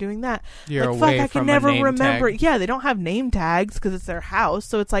this, you're doing that. You're like, away fuck, I from can never a name remember. tag. Yeah, they don't have name tags because it's their house.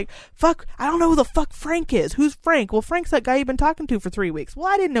 So it's like, fuck, I don't know who the fuck Frank is. Who's Frank? Well, Frank's that guy you've been talking to for 3 weeks. Well,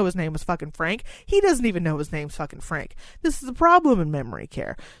 I didn't know his name was fucking Frank. He doesn't even know his name's fucking Frank. This is a problem in memory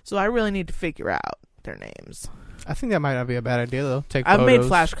care. So I really need to figure out their names. I think that might not be a bad idea, though. I've made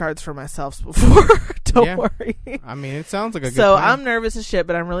flashcards for myself before. Don't worry. I mean, it sounds like a good So plan. I'm nervous as shit,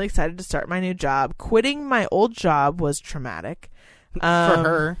 but I'm really excited to start my new job. Quitting my old job was traumatic. For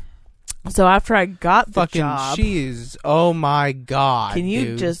her. So after I got the Fucking job... cheese. Oh my god, Can you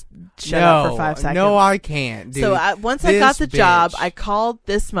dude. just shut up for 5 seconds? No, I can't, dude. So once I got the job, I called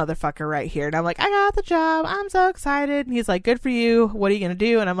this motherfucker right here. And I'm like, I got the job. I'm so excited. And he's like, good for you. What are you going to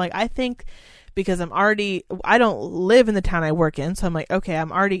do? And I'm like, I think... because I don't live in the town I work in. So I'm like, okay,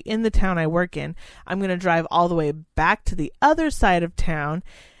 I'm already in the town I work in. I'm going to drive all the way back to the other side of town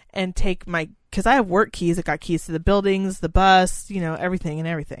and take because I have work keys. I got keys to the buildings, the bus,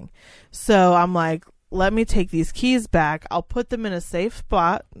 everything. So I'm like, let me take these keys back. I'll put them in a safe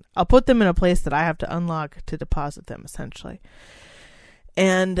spot. I'll put them in a place that I have to unlock to deposit them, essentially.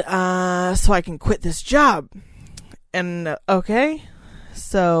 And so I can quit this job. And okay.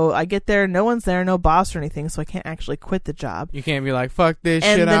 So I get there, no one's there, no boss or anything, so I can't actually quit the job. You can't be like, fuck this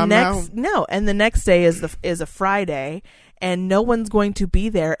shit, I'm out. No, and the next day is a Friday, and no one's going to be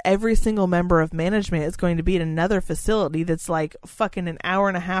there. Every single member of management is going to be at another facility that's like fucking an hour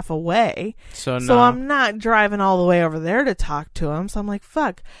and a half away. So I'm not driving all the way over there to talk to him. So I'm like,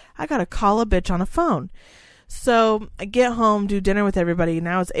 fuck, I gotta call a bitch on a phone. So I get home, do dinner with everybody.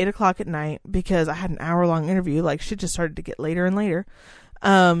 Now it's 8:00 at night because I had an hour-long interview. Like, shit just started to get later and later.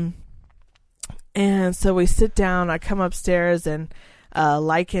 And so we sit down. I come upstairs and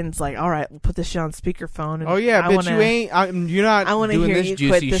Lycan's like, all right, we'll put this shit on speakerphone. And oh yeah, bitch, you're not I want to doing hear this you juicy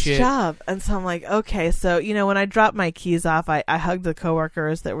quit this shit. job. And so I'm like, okay. So, when I dropped my keys off, I hugged the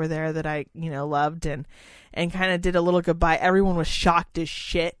coworkers that were there that I, loved and kind of did a little goodbye. Everyone was shocked as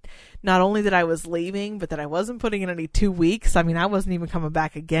shit. Not only that I was leaving, but that I wasn't putting in any 2 weeks. I mean, I wasn't even coming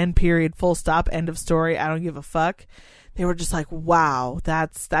back again, period, full stop, end of story. I don't give a fuck. They were just like, wow,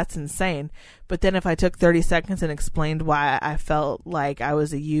 that's insane. But then if I took 30 seconds and explained why I felt like I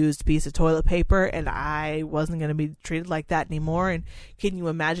was a used piece of toilet paper and I wasn't going to be treated like that anymore, and can you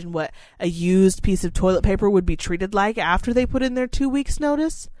imagine what a used piece of toilet paper would be treated like after they put in their 2 weeks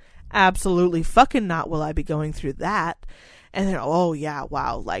notice? Absolutely fucking not will I be going through that. And then, oh yeah,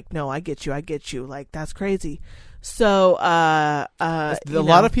 wow, like, no, I get you, like, that's crazy. So, a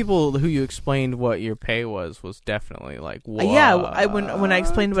lot of people who you explained what your pay was definitely like, what? Yeah, when I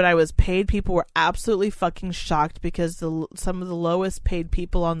explained what I was paid, people were absolutely fucking shocked because some of the lowest paid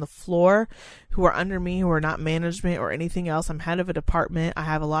people on the floor who are under me, who are not management or anything else. I'm head of a department. I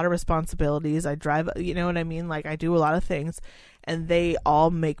have a lot of responsibilities. I drive, you know what I mean? Like, I do a lot of things, and they all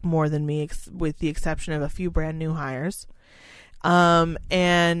make more than me with the exception of a few brand new hires.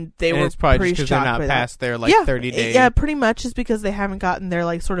 And they were it's probably pretty just because they're shocked not by that. past their 30 days. Yeah, pretty much is because they haven't gotten their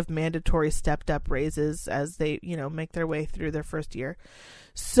like sort of mandatory stepped up raises as they, make their way through their first year.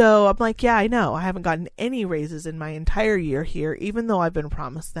 So I'm like, yeah, I know. I haven't gotten any raises in my entire year here, even though I've been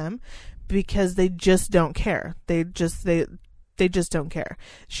promised them, because they just don't care. They just don't care.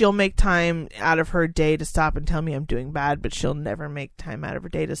 She'll make time out of her day to stop and tell me I'm doing bad, but she'll never make time out of her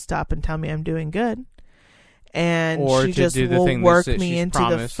day to stop and tell me I'm doing good. And or she just will work me into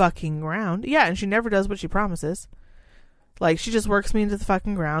the fucking ground. Yeah, and she never does what she promises. Like, she just works me into the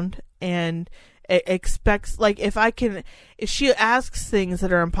fucking ground and expects, like, if she asks things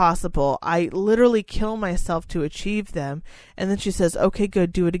that are impossible, I literally kill myself to achieve them, and then she says, okay,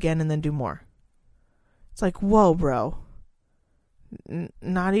 good, do it again, and then do more. It's like, whoa, bro.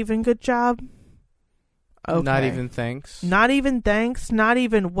 Not even good job? Okay. Not even thanks? Not even thanks? Not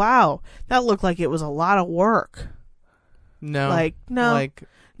even, wow, that looked like it was a lot of work. No. Like, no. Like,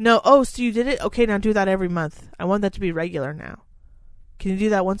 no, oh, so you did it? Okay, now do that every month. I want that to be regular now. Can you do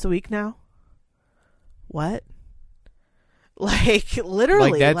that once a week now? What? Like,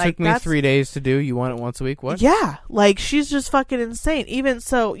 literally. Like, that took me 3 days to do. You want it once a week? What? Yeah. Like, she's just fucking insane. Even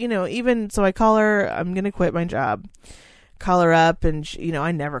so I call her, I'm going to quit my job. Call her up, and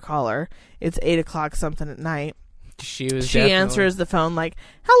I never call her. It's 8:00 something at night. She answers the phone like,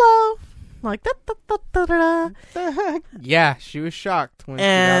 hello. Like, da, da, da, da, da. The heck? Yeah, she was shocked when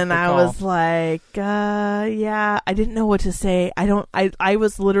and she got the I call. was like, yeah, I didn't know what to say. I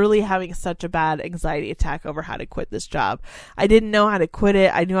was literally having such a bad anxiety attack over how to quit this job. I didn't know how to quit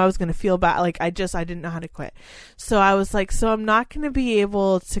it. I knew I was going to feel bad. Like, I didn't know how to quit. So I was like, so I'm not going to be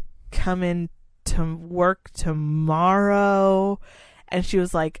able to come in to work tomorrow. And she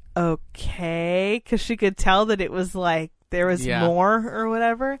was like, okay, because she could tell that it was like there was more or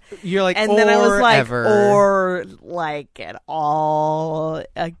whatever. You're like, and or then I was like, ever. or like at all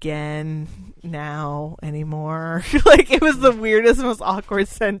again now anymore. Like, it was the weirdest, most awkward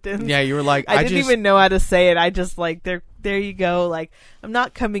sentence. Yeah, you were like, I didn't even know how to say it. I just like, there you go. Like, I'm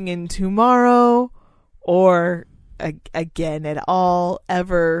not coming in tomorrow or again at all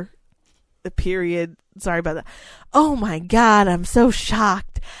ever. Period. Sorry about that. Oh my God, I'm so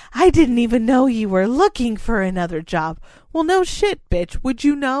shocked. I didn't even know you were looking for another job. Well, no shit, bitch. Would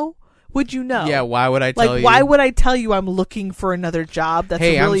you know? Yeah, why would I tell you? Like, why would I tell you I'm looking for another job? That's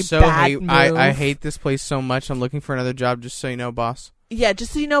a really bad move. I hate this place so much. I'm looking for another job, just so you know, boss. Yeah,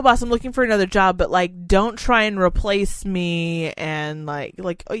 just so you know, boss, I'm looking for another job, but like, don't try and replace me. And like,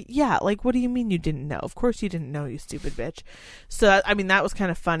 oh, yeah, like, what do you mean you didn't know? Of course you didn't know, you stupid bitch. So, I mean, that was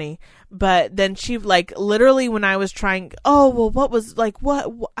kind of funny. But then she, like, literally when I was trying, oh, well, what was, like, what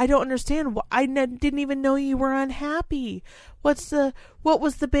I don't understand. I didn't even know you were unhappy. What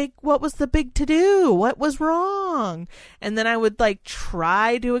was the big to do? What was wrong? And then I would like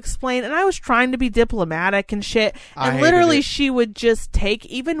try to explain, and I was trying to be diplomatic and shit. And literally she would just take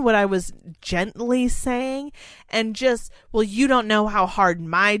even what I was gently saying and just, well, you don't know how hard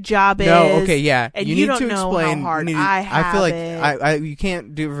my job is. No, okay, yeah. And you don't know explain, how hard I have I feel like it. you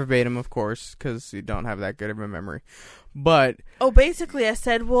can't do it verbatim, of course, because you don't have that good of a memory. But basically I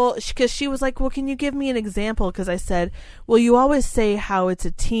said, well, because she was like, well, can you give me an example? Because I said, well, you always say how it's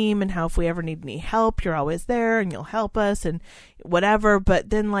a team and how if we ever need any help, you're always there and you'll help us and whatever. But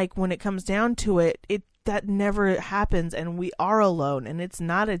then, like, when it comes down to it, that never happens, and we are alone, and it's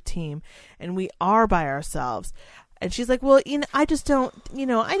not a team, and we are by ourselves. And she's like, well, I just don't,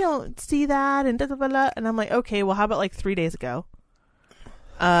 I don't see that, and da da da da. And I'm like, okay, well, how about like 3 days ago?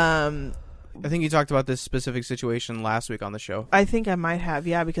 I think you talked about this specific situation last week on the show. I think I might have,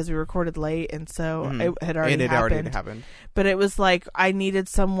 yeah, because we recorded late, and so it had already happened. But it was like I needed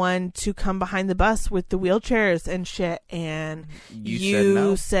someone to come behind the bus with the wheelchairs and shit, and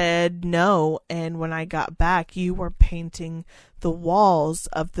you said no. And when I got back, you were painting the walls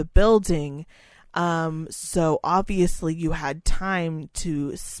of the building. So obviously you had time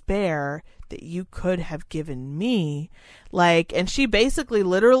to spare that you could have given me. Like, and she basically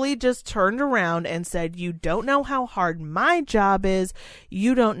literally just turned around and said, you don't know how hard my job is.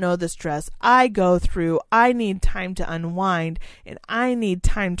 You don't know the stress I go through. I need time to unwind, and I need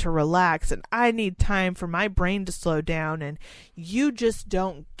time to relax, and I need time for my brain to slow down, and you just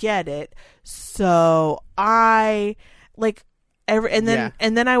don't get it. So I like, and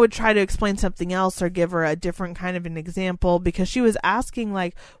then I would try to explain something else or give her a different kind of an example, because she was asking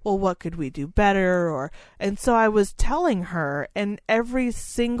like, well, what could we do better? And so I was telling her, and every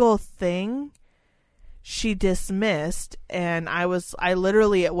single thing she dismissed, and I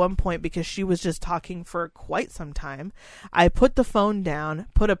literally at one point, because she was just talking for quite some time, I put the phone down,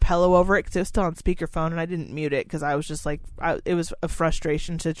 put a pillow over it because it was still on speakerphone, and I didn't mute it because I was just like, it was a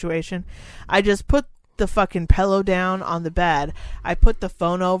frustration situation. I just put the fucking pillow down on the bed, I put the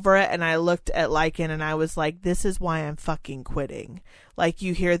phone over it, and I looked at Lycan, and I was like, this is why I'm fucking quitting. Like,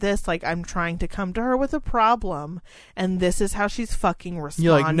 you hear this? Like, I'm trying to come to her with a problem, and this is how she's fucking responding.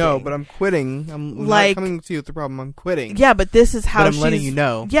 You're like, no, but I'm quitting. I'm like, not coming to you with the problem. I'm quitting. Yeah, but this is how I'm letting you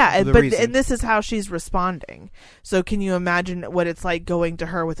know. Yeah, and this is how she's responding. So can you imagine what it's like going to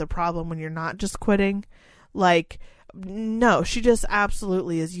her with a problem when you're not just quitting? Like, no, she just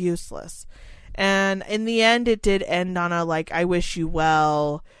absolutely is useless. And in the end, it did end on a, like, I wish you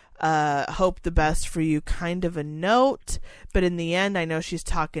well, hope the best for you kind of a note. But in the end, I know she's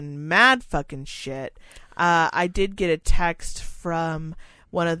talking mad fucking shit. I did get a text from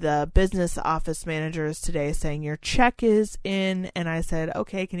one of the business office managers today saying your check is in. And I said,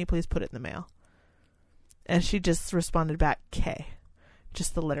 okay, can you please put it in the mail? And she just responded back, K.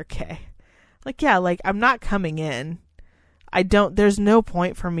 Just the letter K. Like, yeah, like, I'm not coming in. There's no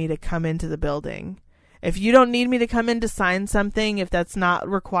point for me to come into the building. If you don't need me to come in to sign something, if that's not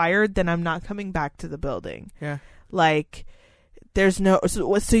required, then I'm not coming back to the building. Yeah. Like, there's no,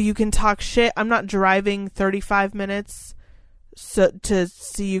 so you can talk shit. I'm not driving 35 minutes to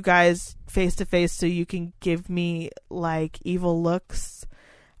see you guys face to face so you can give me, like, evil looks.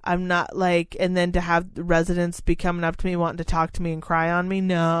 I'm not, like, and then to have the residents be coming up to me wanting to talk to me and cry on me.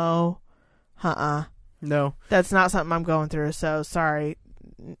 No. No. That's not something I'm going through, so sorry.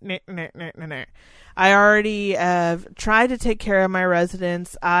 I already tried to take care of my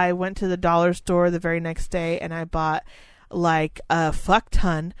residents. I went to the dollar store the very next day, and I bought, like, a fuck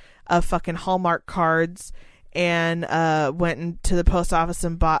ton of fucking Hallmark cards, and went into the post office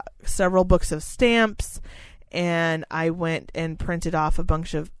and bought several books of stamps, and I went and printed off a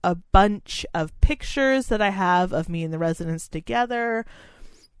bunch of pictures that I have of me and the residents together.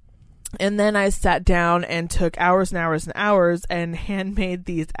 And then I sat down and took hours and hours and hours and handmade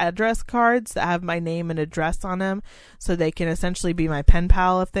these address cards that have my name and address on them, so they can essentially be my pen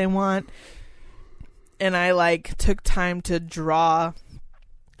pal if they want. And I, like, took time to draw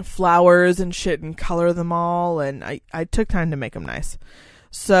flowers and shit and color them all, and I took time to make them nice.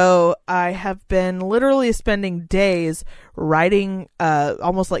 So I have been literally spending days writing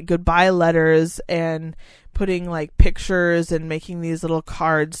almost like goodbye letters and putting, like, pictures and making these little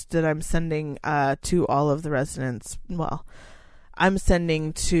cards that I'm sending to all of the residents. Well, I'm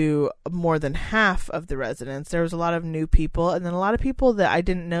sending to more than half of the residents. There was a lot of new people, and then a lot of people that I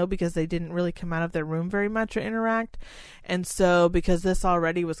didn't know because they didn't really come out of their room very much or interact. And so because this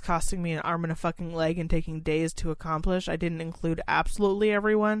already was costing me an arm and a fucking leg and taking days to accomplish, I didn't include absolutely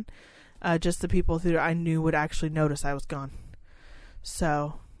everyone, just the people who I knew would actually notice I was gone.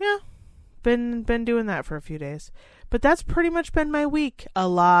 So, yeah. Been doing that for a few days, but that's pretty much been my week. A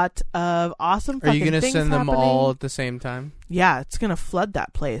lot of awesome fucking things. Are you gonna send them happening. all at the same time? Yeah, it's gonna flood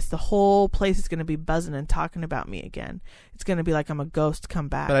that place. The whole place is gonna be buzzing and talking about me again. It's gonna be like I'm a ghost come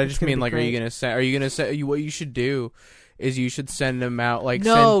back. But I just mean, like, great. Are you gonna send? What you should do is you should send them out, like,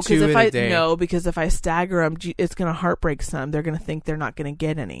 no, send 2 in a day. No, because if I stagger them, it's gonna heartbreak some. They're gonna think they're not gonna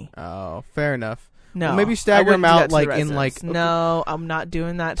get any. Oh, fair enough. No, well, maybe stagger them out, like, in, like... No, I'm not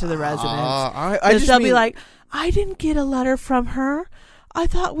doing that to the residents. I just they'll be like, I didn't get a letter from her. I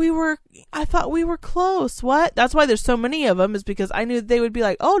thought we were close. What? That's why there's so many of them, is because I knew they would be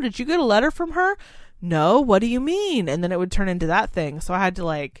like, oh, did you get a letter from her? No, what do you mean? And then it would turn into that thing. So I had to,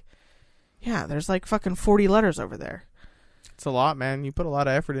 like, yeah, there's like fucking 40 letters over there. It's a lot, man. You put a lot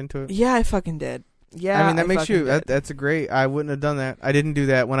of effort into it. Yeah, I fucking did. Yeah, I mean, that makes you, that's a great, I wouldn't have done that. I didn't do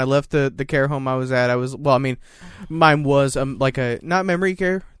that. When I left the care home I was at, mine was like a, not memory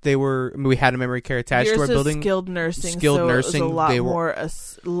care. we had a memory care attached Yours to our building. Skilled nursing. Skilled nursing. It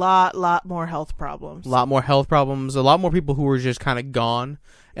was a lot more health problems. A lot more health problems. A lot more people who were just kind of gone.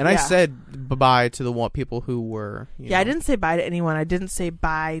 And I said bye-bye to the people who were, you know. I didn't say bye to anyone. I didn't say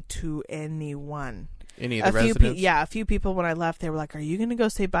bye to anyone. Any of the residents? A few people when I left, they were like, are you going to go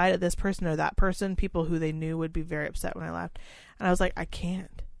say bye to this person or that person? People who they knew would be very upset when I left. And I was like, I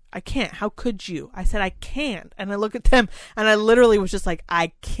can't. How could you? I said, I can't. And I look at them, and I literally was just like,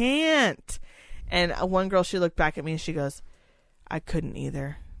 I can't. And one girl, she looked back at me, and she goes, I couldn't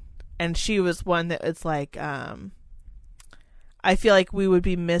either. And she was one that it's like, I feel like we would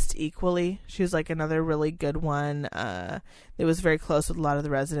be missed equally. She was like another really good one. It was very close with a lot of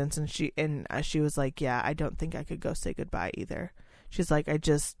the residents, and she was like, yeah, I don't think I could go say goodbye either. She's like,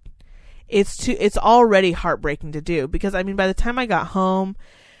 it's already heartbreaking to do, because I mean, by the time I got home,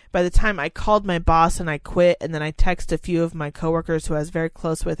 by the time I called my boss and I quit, and then I texted a few of my coworkers who I was very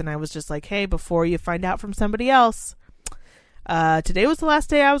close with, and I was just like, hey, before you find out from somebody else, today was the last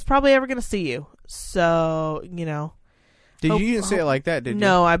day I was probably ever going to see you. So, you know. You didn't say it like that, did you?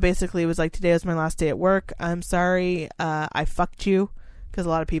 No, I basically was like, today was my last day at work. I'm sorry. I fucked you. Because a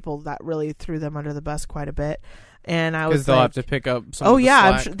lot of people, that really threw them under the bus quite a bit. And I was because they'll have to pick up some oh, of the yeah,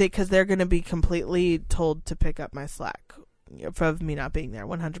 slack. I'm sure because they're going to be completely told to pick up my slack of me not being there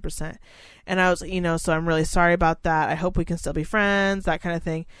 100%. And I was, you know, so I'm really sorry about that. I hope we can still be friends, that kind of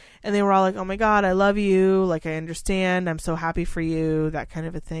thing. And they were all like, oh my God, I love you. Like, I understand. I'm so happy for you, that kind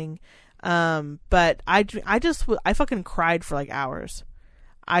of a thing. But I fucking cried for like hours.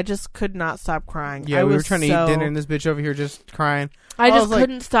 I just could not stop crying. Yeah, we were trying to eat dinner and this bitch over here just crying. I just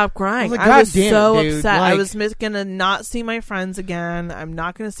couldn't stop crying. I was so upset. I was going to not see my friends again. I'm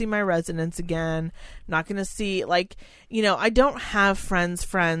not going to see my residents again. I'm not going to see, like, you know, I don't have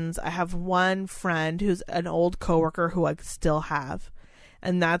friends. I have one friend who's an old coworker who I still have.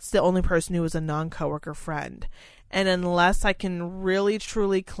 And that's the only person who was a non-coworker friend. And unless I can really,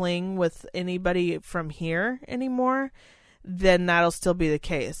 truly cling with anybody from here anymore, then that'll still be the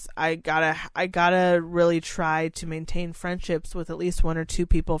case. I gotta really try to maintain friendships with at least one or two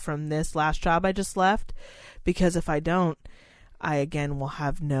people from this last job I just left, because if I don't, I again will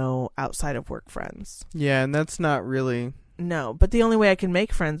have no outside of work friends. Yeah, and that's not really... No, but the only way I can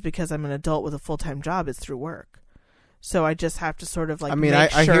make friends, because I'm an adult with a full-time job, is through work. So I just have to sort of like make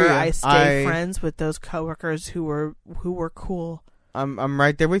sure I stay friends with those coworkers who were cool. I'm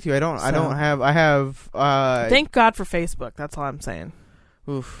right there with you. I have. Thank God for Facebook. That's all I'm saying.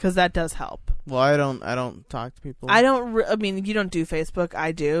 Oof. Because that does help. Well, I don't talk to people. I mean, you don't do Facebook.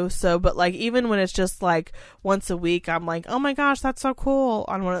 I do. So, but like, even when it's just like once a week, I'm like, oh my gosh, that's so cool.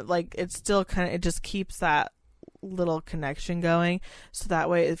 On one, like, it's still kind of, it just keeps that little connection going. So that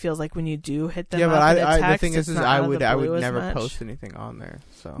way it feels like when you do hit them up in a text, the thing is I would never much. post anything on there.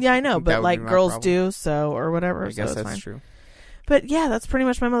 So yeah, I know, but like girls do, so, or whatever. I guess so that's fine. true. But yeah, that's pretty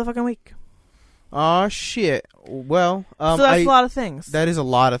much my motherfucking week. Oh shit. Well, so that's a lot of things. That is a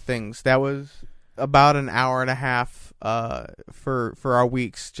lot of things. That was about an hour and a half for our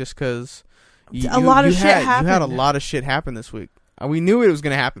weeks, just because a lot of shit happened. You had a lot of shit happen this week. We knew it was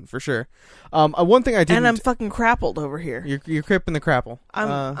going to happen for sure. One thing I didn't. And I'm fucking crappled over here. You're cripping the crapple.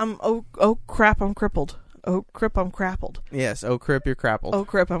 Oh crap, I'm crippled. Oh crip, I'm crappled. Yes. Oh crip, you're crappled. Oh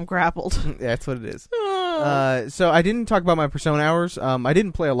crip, I'm grappled. Yeah, that's what it is. So I didn't talk about my Persona hours. I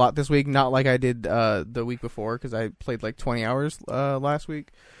didn't play a lot this week, not like I did the week before, because I played like 20 hours last week.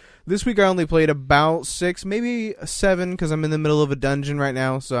 This week I only played about 6, maybe 7, because I'm in the middle of a dungeon right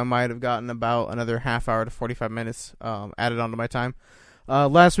now, so I might have gotten about another half hour to 45 minutes added onto my time.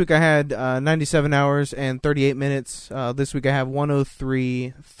 Last week I had 97 hours and 38 minutes. This week I have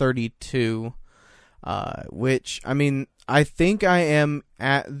 103.32, which, I mean, I think I am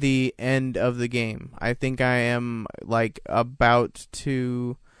at the end of the game. I think I am like about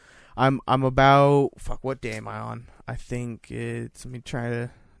to. I'm about. Fuck, what day am I on? I think it's. Let me try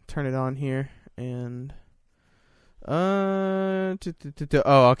to turn it on here and. Oh,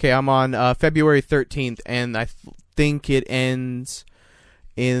 okay. I'm on February 13th, and I think it ends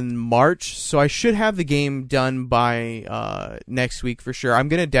in March, so I should have the game done by next week for sure. I'm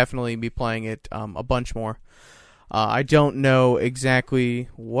gonna definitely be playing it a bunch more. I don't know exactly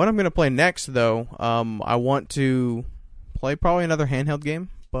what I'm gonna play next, though. I want to play probably another handheld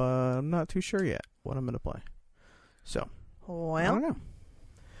game, but I'm not too sure yet what I'm gonna play. So, well, I don't know.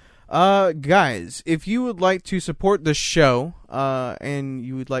 Guys, if you would like to support the show, and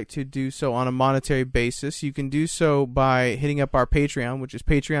you would like to do so on a monetary basis, you can do so by hitting up our Patreon, which is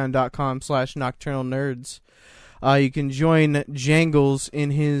patreon.com/nocturnalnerds. You can join Jangles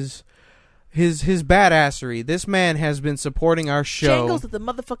in his badassery. This man has been supporting our show. Jangles is the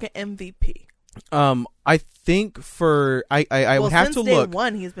motherfucking MVP. I think I would have to look. Since day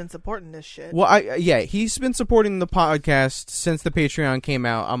one, he's been supporting this shit. Well, he's been supporting the podcast since the Patreon came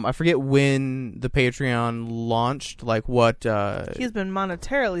out. I forget when the Patreon launched. Like what? He's been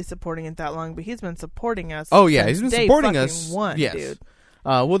monetarily supporting it that long, but he's been supporting us. Oh yeah, he's been supporting us. Yes. Dude.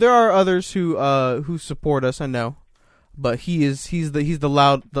 Well, there are others who support us. I know, but he's the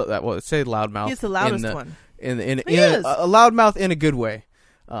loud. Say loudmouth. He's the loudest one. A loudmouth in a good way.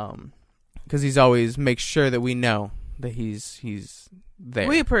 Because he's always makes sure that we know that he's there.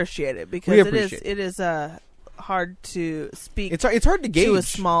 We appreciate it because it is hard to speak. It's hard to gauge to a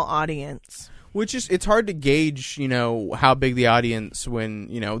small audience. Which is, it's hard to gauge, how big the audience when,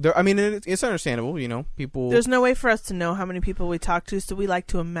 it's understandable, people. There's no way for us to know how many people we talk to, so we like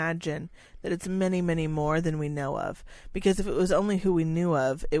to imagine that it's many, many more than we know of. Because if it was only who we knew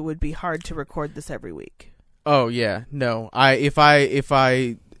of, it would be hard to record this every week. Oh yeah, no. If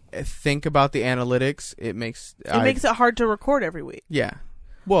I think about the analytics, it makes it hard to record every week. Yeah.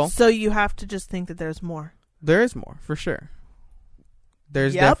 Well, so you have to just think that there's more. There is more, for sure.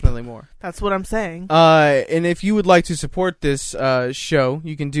 There's definitely more. That's what I'm saying. And if you would like to support this show,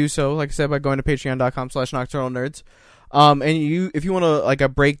 you can do so, like I said, by going to patreon.com/nocturnalnerds. And if you want a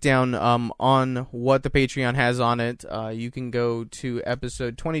breakdown on what the Patreon has on it, you can go to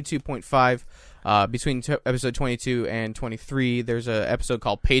episode 22.5. Between episode 22 and 23, there's an episode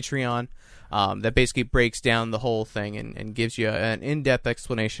called Patreon that basically breaks down the whole thing and gives you an in-depth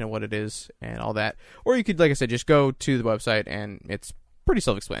explanation of what it is and all that. Or you could, like I said, just go to the website and it's pretty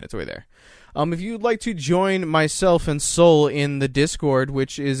self-explanatory there. If you'd like to join myself and Soul in the Discord,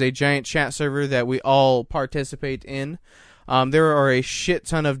 which is a giant chat server that we all participate in, there are a shit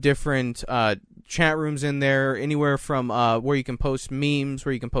ton of different chat rooms in there, anywhere from where you can post memes,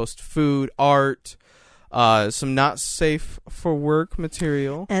 where you can post food, art, some not safe for work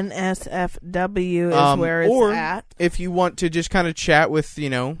material. NSFW is where it's at. If you want to just kind of chat with,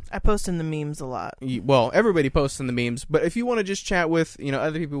 I post in the memes a lot. Well, everybody posts in the memes, but if you want to just chat with,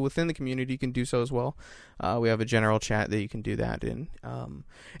 other people within the community, you can do so as well. We have a general chat that you can do that in. And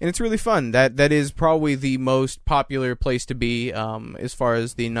it's really fun. That is probably the most popular place to be as far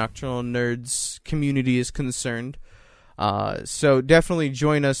as the Nocturnal Nerds community is concerned. So definitely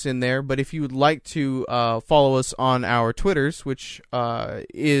join us in there. But if you would like to follow us on our Twitters, which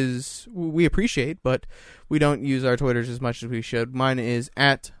we appreciate, but we don't use our Twitters as much as we should. Mine is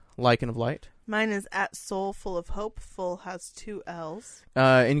at Lycan of Light. Mine is at Soul Full of Hope. Full has 2 L's.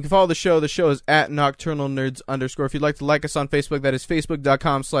 And you can follow the show. The show is at Nocturnal Nerds _. If you'd like to like us on Facebook, that is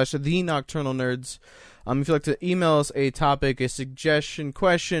facebook.com/thenocturnalnerds. If you'd like to email us a topic, a suggestion,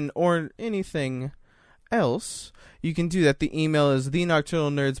 question, or anything else, you can do that. The email is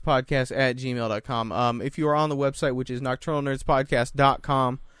thenocturnalnerdspodcast@gmail.com. If you are on the website, which is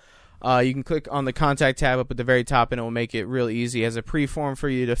nocturnalnerdspodcast.com, you can click on the contact tab up at the very top, and it will make it real easy as a pre-form for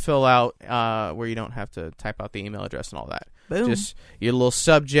you to fill out, where you don't have to type out the email address and all that. Boom. Just your little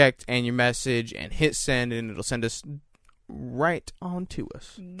subject and your message, and hit send, and it'll send us right on to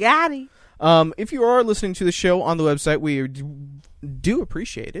us. Got it. If you are listening to the show on the website, we do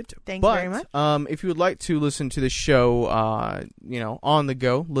appreciate it. Thank you very much. If you would like to listen to the show, on the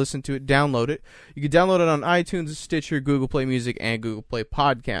go, listen to it, download it. You can download it on iTunes, Stitcher, Google Play Music, and Google Play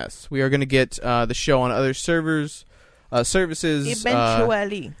Podcasts. We are going to get the show on other services.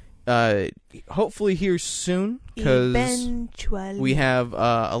 Eventually. Hopefully here soon, because we have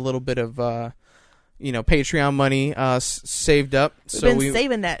a little bit of Patreon money saved up. We've been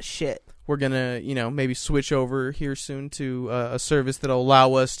saving that shit. We're going to, maybe switch over here soon to a service that'll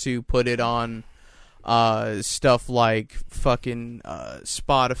allow us to put it on stuff like fucking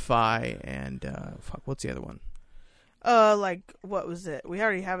Spotify and what's the other one? What was it? We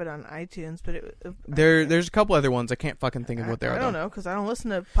already have it on iTunes, but there's a couple other ones. I can't fucking think of what they are. I don't know, because I don't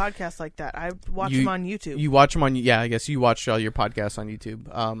listen to podcasts like that. I watch them on YouTube. You watch them on, I guess you watch all your podcasts on YouTube.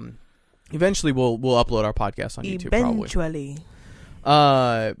 Eventually we'll upload our podcast on YouTube. Eventually.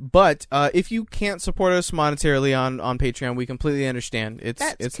 But if you can't support us monetarily on Patreon, we completely understand.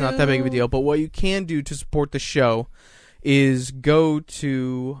 It's not that big of a deal. But what you can do to support the show is go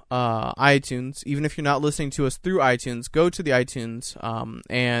to iTunes. Even if you're not listening to us through iTunes, go to the iTunes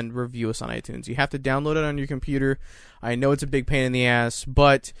and review us on iTunes. You have to download it on your computer. I know it's a big pain in the ass,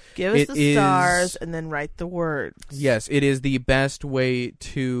 but give us the stars and then write the words. Yes, it is the best way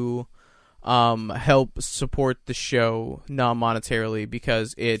to help support the show non-monetarily,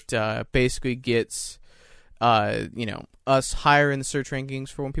 because it basically gets us higher in the search rankings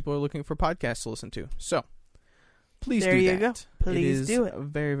for when people are looking for podcasts to listen to. So please do that. There you go. Please do it.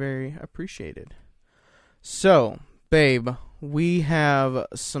 Very, very appreciated. So, babe, we have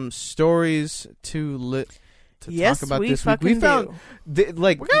some stories to talk about this week. We found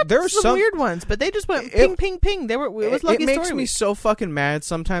there are some weird ones, but they just went ping, ping, ping. It was Lucky Story. It makes me so fucking mad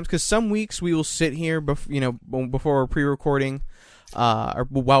sometimes, because some weeks we will sit here, before we're pre-recording, or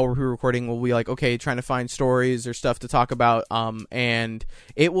while we're pre-recording, we'll be like, okay, trying to find stories or stuff to talk about, and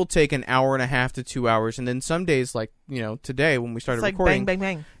it will take an hour and a half to 2 hours, and then some days, like today when we started recording, bang,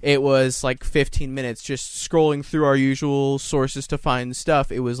 bang, bang. It was like 15 minutes just scrolling through our usual sources to find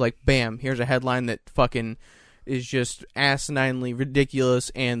stuff. It was like, bam, here's a headline that fucking is just asininely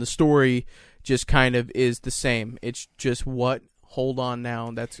ridiculous, and the story just kind of is the same. It's just, what Hold on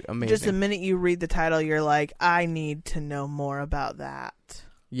now. That's amazing. Just the minute you read the title, you're like, I need to know more about that.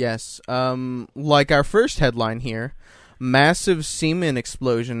 Yes. Like our first headline here, massive semen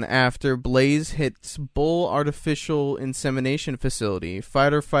explosion after blaze hits bull artificial insemination facility.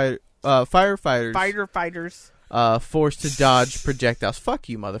 Firefighters forced to dodge projectiles. Fuck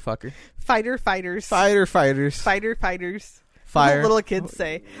you, motherfucker. Fighters. Firefighters. Fire. Little kids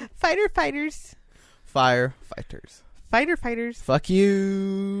say, fighters. Fighters. Fuck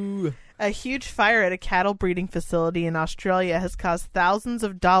you. A huge fire at a cattle breeding facility in Australia has caused thousands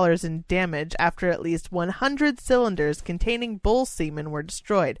of dollars in damage after at least 100 cylinders containing bull semen were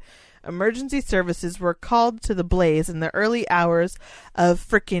destroyed. Emergency services were called to the blaze in the early hours of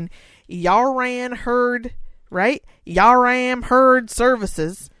frickin' Yaram herd, right? Yaram herd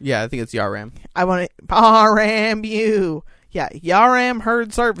services. Yeah, I think it's Yaram. I want to Yaram you. Yeah, Yaram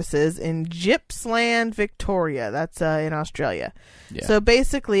herd services in Gippsland, Victoria. That's in Australia. Yeah. So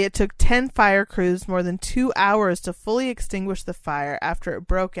basically, it took 10 fire crews more than 2 hours to fully extinguish the fire after it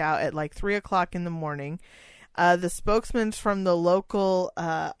broke out at like 3 o'clock in the morning. The spokesman from the local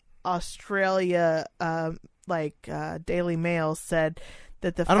Australia Daily Mail said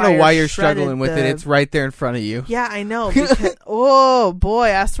that the I don't fire know why you're shredded struggling with it. It's right there in front of you. Yeah, I know. Because, oh,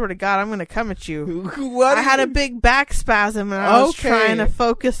 boy, I swear to God, I'm going to come at you. I had a big back spasm, and I was trying to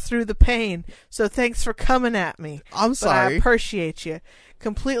focus through the pain. So thanks for coming at me. I'm sorry. I appreciate you.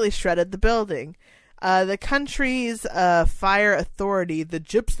 Completely shredded the building. The country's fire authority, the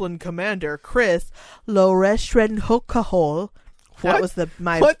Gippsland commander, Chris Loreshenhokahol. That was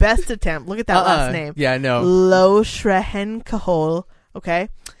my best attempt. Look at that last name. Yeah, I know. Loreshenhokahol. Okay,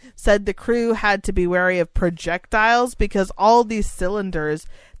 said the crew had to be wary of projectiles because all these cylinders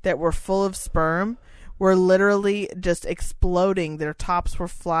that were full of sperm were literally just exploding. Their tops were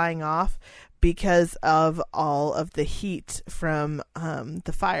flying off because of all of the heat from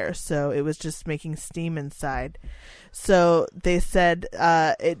the fire. So it was just making steam inside. So they said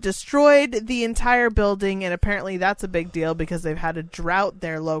it destroyed the entire building, and apparently that's a big deal because they've had a drought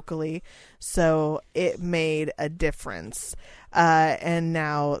there locally. So it made a difference. And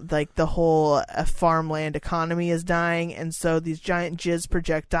now, like, the whole farmland economy is dying, and so these giant jizz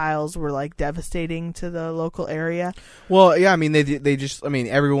projectiles were, like, devastating to the local area. Well, yeah, I mean, they just, I mean,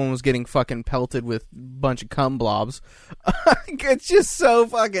 everyone was getting fucking pelted with a bunch of cum blobs. It's just so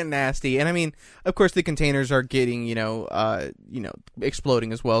fucking nasty. And, I mean, of course, the containers are getting,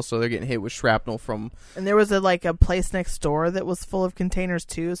 exploding as well, so they're getting hit with shrapnel from... And there was, a place next door that was full of containers,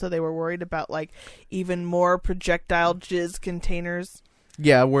 too, so they were worried about, like, even more projectile jizz containers.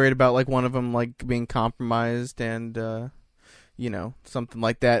 Yeah, worried about like one of them like being compromised and something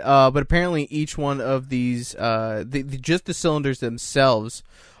like that. But apparently each one of these just the cylinders themselves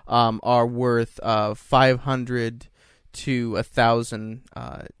are worth 500 to 1,000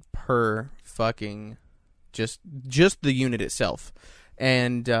 per fucking just the unit itself.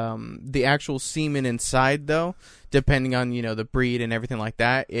 And the actual semen inside, though, depending on the breed and everything like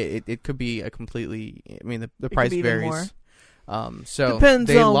that, it could be a completely. I mean, the price varies. More. So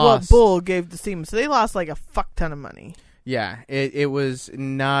depends on what bull gave the semen. So they lost like a fuck ton of money. Yeah, it was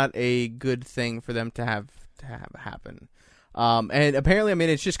not a good thing for them to have happen. And apparently, I mean,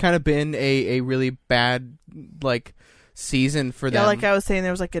 it's just kind of been a really bad like season for them. Yeah, like I was saying,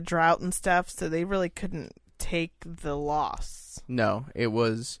 there was like a drought and stuff, so they really couldn't take the loss. No, it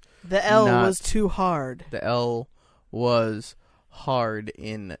was the L was too hard. The L was hard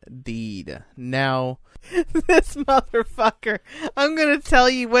indeed. Now. This motherfucker. I'm gonna tell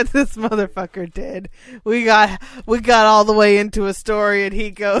you what this motherfucker did. We got all the way into a story and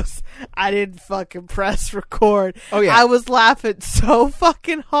he goes, I didn't fucking press record. Oh yeah. I was laughing so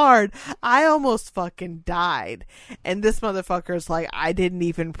fucking hard. I almost fucking died. And this motherfucker's like, I didn't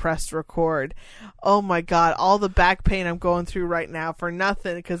even press record. Oh my God. All the back pain I'm going through right now for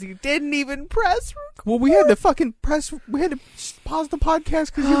nothing because you didn't even press record. Well, we had to fucking we had to pause the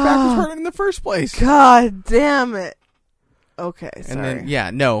podcast because your back was hurting in the first place. God damn it. Okay, sorry. And then, yeah,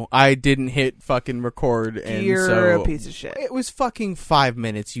 no, I didn't hit fucking record. And You're a piece of shit. It was fucking 5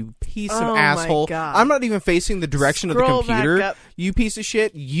 minutes, you piece of Oh asshole. my God. I'm not even facing the direction of the Scroll back computer. up. You piece of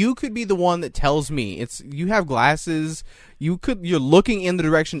shit. You could be the one that tells me. You have glasses. You're looking in the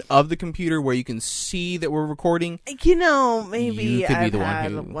direction of the computer where you can see that we're recording. Maybe You could be I've the one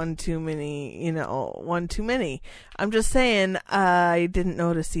had who- one too many. I'm just saying, I didn't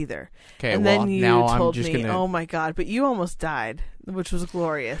notice either. Okay, And well, then you now told I'm just me, gonna. oh my God, but you almost died, which was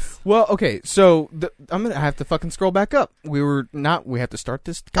glorious. Well, okay, so I'm gonna have to fucking scroll back up. We have to start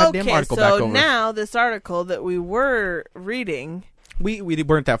this goddamn article back over. So now this article that we were reading We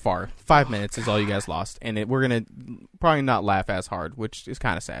weren't that far. 5 minutes is all you guys lost, and we're gonna probably not laugh as hard, which is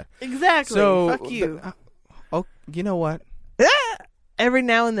kind of sad. Exactly. So fuck you. Oh, you know what? Every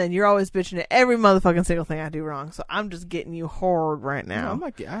now and then, you're always bitching at every motherfucking single thing I do wrong. So I'm just getting you hard right now.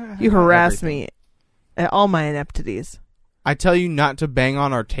 No, you harass me at all my ineptities. I tell you not to bang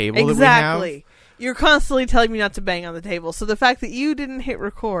on our table. Exactly. That we have. You're constantly telling me not to bang on the table. So the fact that you didn't hit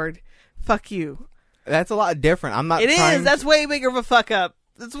record, fuck you. That's a lot different. I'm not. It is. That's way bigger of a fuck up.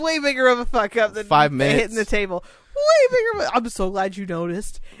 That's way bigger of a fuck up than 5 minutes hitting the table. Way bigger. I'm so glad you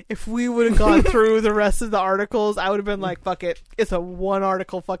noticed. If we would have gone through the rest of the articles, I would have been like, fuck it. It's a one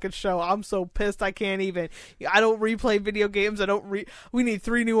article fucking show. I'm so pissed I can't even. I don't replay video games. We need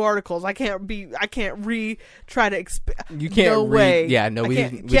 3 new articles. I can't try to You can't no way. Yeah, no, we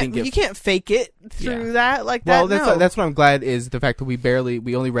didn't get. You can't fake it through that like well, that. Well, that's what I'm glad is the fact that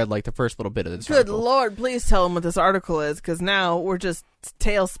we only read like the first little bit of this. Good article. Lord, please tell him what this article is, because now we're just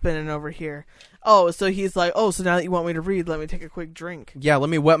tail spinning over here. Oh, so he's like, oh, so now that you want me to read, let me take a quick drink. Yeah,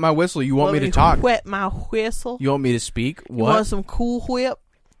 let me wet my whistle. You want me to talk? Wet my whistle. You want me to speak? What? You want some Cool Whip?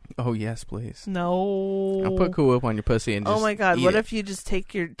 Oh yes, please. No. I'll put Cool Whip on your pussy and just. Oh my God! Eat what it. if you just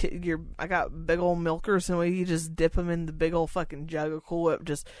take your? I got big old milkers, and you just dip them in the big old fucking jug of Cool Whip.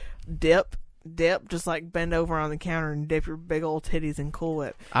 Just dip, just like bend over on the counter and dip your big old titties in Cool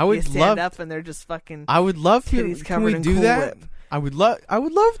Whip. I would you stand up and they're just fucking. I would love to. Titties Can covered we in do Cool that? Whip. I would love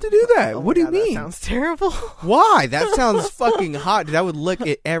to do that. Oh What do you God, mean? That sounds terrible. Why? That sounds fucking hot. Dude, I would lick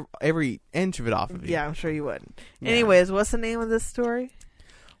it every inch of it off of you. Yeah, I'm sure you would. Yeah. Anyways, what's the name of this story?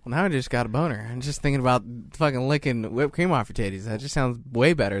 Well, now I just got a boner. I'm just thinking about fucking licking whipped cream off your titties. That just sounds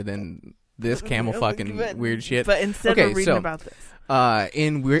way better than this camel fucking weird shit. But instead of reading about this.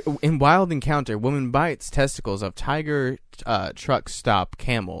 In Wild Encounter, woman bites testicles of tiger truck stop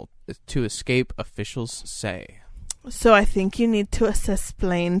camel to escape, officials say. So I think you need to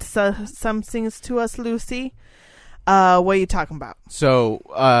explain some things to us, Lucy. What are you talking about? So,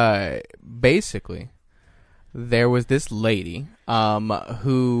 basically, there was this lady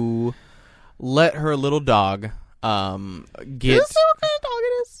who let her little dog get... Does it say what kind of dog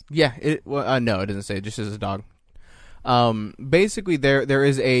it is? Yeah, no, it doesn't say. It just says a dog. Basically, there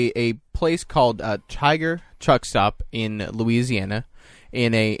is a place called Tiger Truck Stop in Louisiana,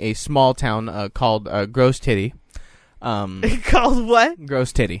 in a small town called Gross Titty. Called what?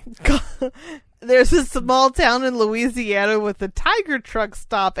 Gross Titty. There's a small town in Louisiana with a Tiger Truck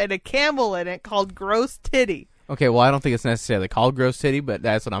Stop and a camel in it called Gross Titty. Okay, well, I don't think it's necessarily called Gross Titty, but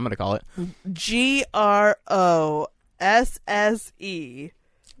that's what I'm going to call it. GROSSETTE.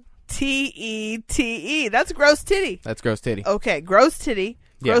 That's Gross Titty. That's Gross Titty. Okay, Gross Titty.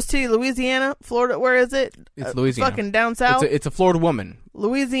 Gross Titty, Louisiana, Florida. Where is it? It's Louisiana. Fucking down south. It's a Florida woman.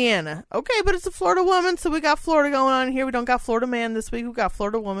 Louisiana. Okay, but it's a Florida woman, so we got Florida going on here. We don't got Florida man this week. We got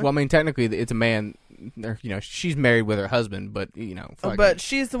Florida woman. Well, I mean, technically, it's a man. She's married with her husband, but But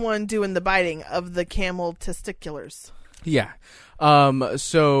she's the one doing the biting of the camel testiculars. Yeah.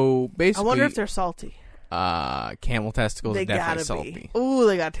 So basically, I wonder if they're salty. Camel testicles They are definitely gotta salty. be. Ooh,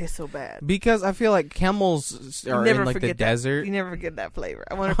 they gotta taste so bad. Because I feel like camels are in like the desert. You never forget that flavor.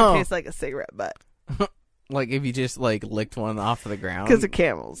 I wonder if it tastes like a cigarette butt. Like if you just like licked one off of the ground. Because of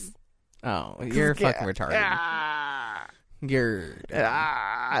camels. Oh, you're fucking retarded. You're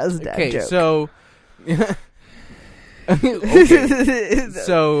that's a dad okay. joke. So, okay.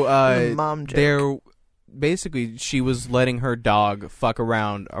 So mom joke. there. Basically, she was letting her dog fuck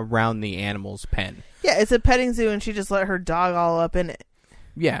around the animal's pen. Yeah, it's a petting zoo, and she just let her dog all up in it.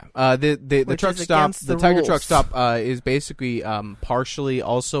 Yeah, the truck stop, the Tiger Truck Stop, is basically partially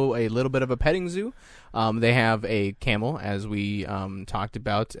also a little bit of a petting zoo. They have a camel, as we talked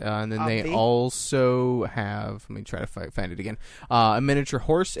about, and then they also have. Let me try to find it again. A miniature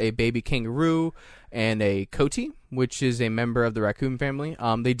horse, a baby kangaroo, and a coati, which is a member of the raccoon family.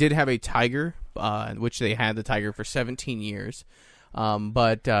 They did have a tiger, which they had the tiger for 17 years,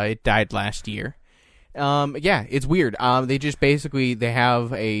 but it died last year. Yeah, it's weird. They just basically they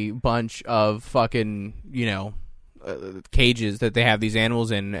have a bunch of fucking cages that they have these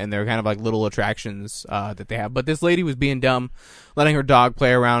animals in, and they're kind of like little attractions that they have. But this lady was being dumb, letting her dog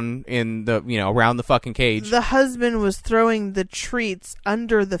play around in the around the fucking cage. The husband was throwing the treats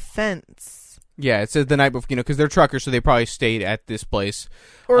under the fence. Yeah, it says the night before, because they're truckers, so they probably stayed at this place,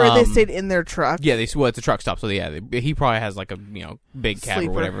 or they stayed in their truck. Yeah, it's a truck stop, so he probably has like a big cab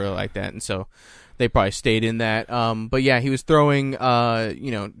Sleeper. or whatever like that, and so they probably stayed in that. But yeah, he was throwing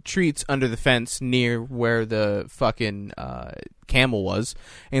treats under the fence near where the fucking camel was,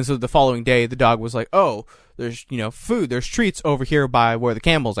 and so the following day the dog was like, oh, there's food, there's treats over here by where the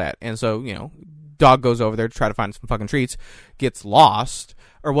camel's at, and so dog goes over there to try to find some fucking treats, gets lost.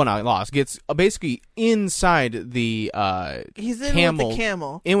 Or, well, not lost. Gets basically inside the he's in camel. with the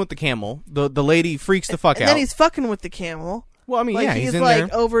camel. In with the camel. The lady freaks the fuck out. And then he's fucking with the camel. Well, I mean, like, yeah, he's in like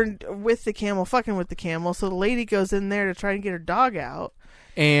there. over with the camel, fucking with the camel. So the lady goes in there to try and get her dog out.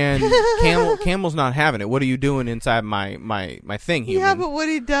 And Camel's not having it. What are you doing inside my thing, human? Yeah, but what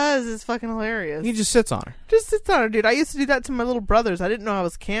he does is fucking hilarious. He just sits on her. Just sits on her, dude. I used to do that to my little brothers. I didn't know I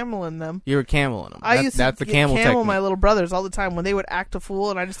was cameling them. You were cameling them. I used that's to the camel technique. my little brothers all the time when they would act a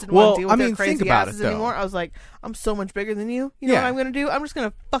fool, and I just didn't want to deal with their think crazy about asses it, though. anymore. I was like, I'm so much bigger than you. You know Yeah. what I'm going to do? I'm just going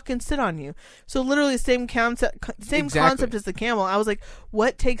to fucking sit on you. So literally same concept as the camel. I was like,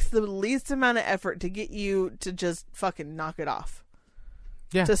 what takes the least amount of effort to get you to just fucking knock it off?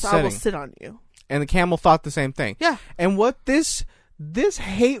 Yeah, Just I will sit on you. And the camel thought the same thing. Yeah. And what this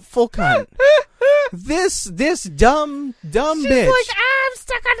hateful cunt, this dumb She's bitch. like, I'm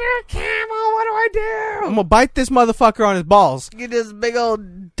stuck under a camel. What do I do? I'm gonna bite this motherfucker on his balls. Get this big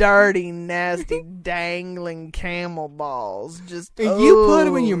old dirty, nasty, dangling camel balls. Just You put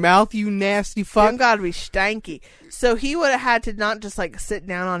them in your mouth, you nasty fuck. Them gotta be stanky. So he would have had to not just like sit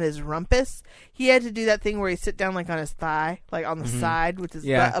down on his rumpus. He had to do that thing where he sit down like on his thigh, like on the side with his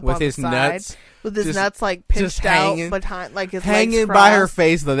butt up with on his the side, nuts, with his just- nuts like pinched out hanging- behind, like his hanging legs by her crossed.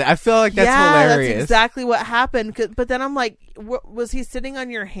 face. Though I feel like that's yeah, hilarious. that's exactly what happened. But then I'm like, was he sitting on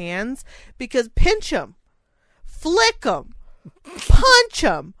your hands? Because pinch him, flick him, punch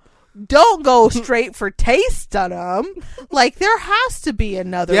him. Don't go straight for taste on them. Like, there has to be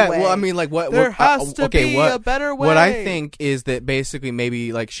another way. Well, I mean, like what? There has to be a better way. What I think is that basically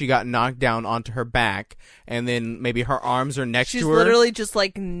maybe like she got knocked down onto her back, and then maybe her arms are next She's to her. literally just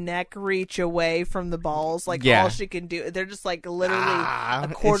like neck reach away from the balls. Like Yeah. all she can do, they're just like literally a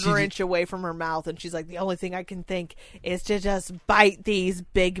and quarter she's- inch away from her mouth, and she's like, the only thing I can think is to just bite these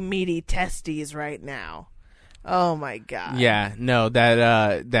big meaty testes right now. Oh my god. Yeah, no,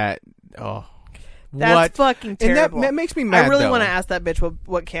 that's That's what? fucking terrible. And that makes me mad. I really though. want to ask that bitch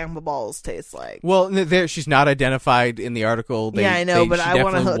what camel balls taste like. Well, there she's not identified in the article. Yeah, I know, but she I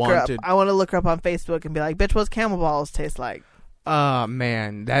want to definitely look her up. wanted- I want to look her up on Facebook and be like, bitch, what's camel balls taste like?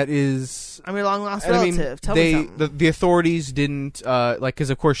 Man, that is. I'm your long lost I mean, relative. Tell me something. the authorities didn't like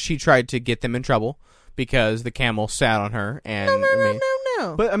because of course she tried to get them in trouble because the camel sat on her and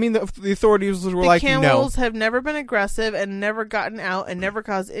No. But I mean the authorities were The like camels have never been aggressive and never gotten out and never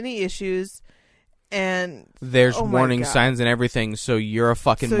caused any issues. And there's oh my warning God. signs and everything, so you're a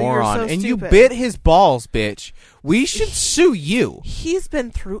fucking So you're moron so and you stupid. bit his balls, bitch. We should sue you. he's been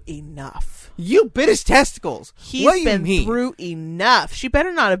through enough. You bit his testicles. He's what do you been mean? through enough. She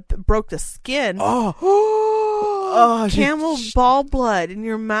better not have broke the skin. Oh, Camel ball blood in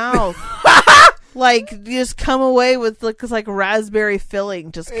your mouth. Like, you just come away with like raspberry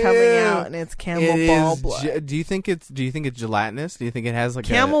filling just coming Ew. out, and it's camel ball blood. Do you think it's gelatinous? Do you think it has like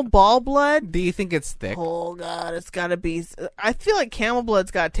Camel ball blood? Do you think it's thick? Oh god, it's gotta be. I feel like camel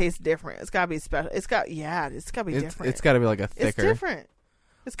blood's gotta taste different. It's gotta be special. It's gotta be different. It's got to be like a thicker. It's different.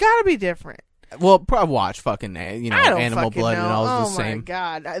 It's gotta be different. Well, probably watch fucking I don't animal fucking blood know. and all oh is the same. my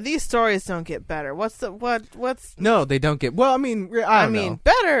god, these stories don't get better. What's No, they don't get. Well, I mean, I mean,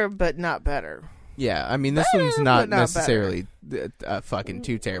 better, but not better. yeah. I mean, this better, one's but not not necessarily fucking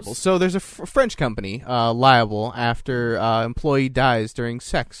too terrible. So there's a French company liable after employee dies during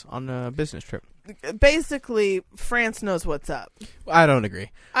sex on a business trip. Basically, France knows what's up. I don't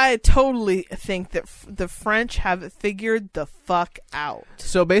agree. I totally think that the French have it figured the fuck out.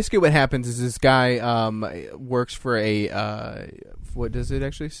 So basically, what happens is this guy works for a. What does it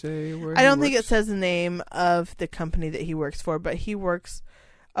actually say? Where I he don't think it works? says the name of the company that he works for, but he works.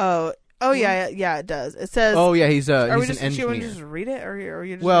 Oh yeah, it does. It says. Oh yeah, he's are we an just? Do you engineer. want to just read it, or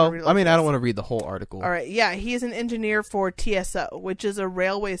you just? Well, read it I mean, I don't this? want to read the whole article. All right, yeah, he's an engineer for TSO, which is a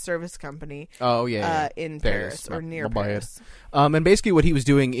railway service company. Oh yeah, in Paris or near Paris. And basically, what he was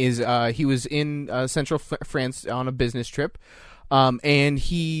doing is he was in central France on a business trip, and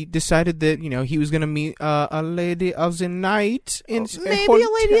he decided that he was going to meet a lady of the night in Maybe a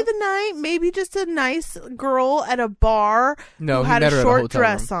lady of the night, maybe just a nice girl at a bar No, who he had met a her at a short hotel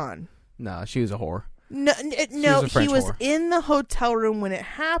dress room. on. No, she was a whore. No, a he French was whore. in the hotel room when it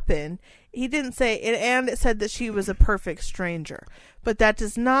happened. He didn't say it, and it said that she was a perfect stranger. But that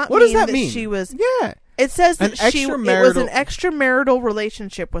does not What mean does that mean? she was. Yeah. It says that it was an extramarital- extramarital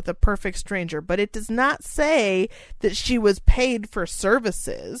relationship with a perfect stranger, but it does not say that she was paid for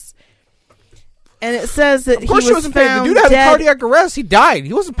services. And it says that Of course, he she was wasn't paying. The found dude had dead, cardiac arrest. He died.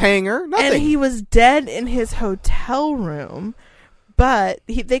 He wasn't paying her. Nothing. and he was dead in his hotel room. But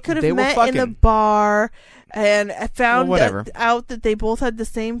they could They have were met in a fucking. bar. And I found whatever. out that they both had the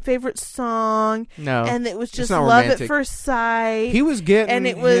same favorite song. No, and it was it's just not love romantic. at first sight. He was getting and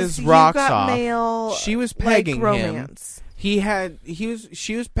it was his rocks you got off. Mail, She was pegging like him. romance. She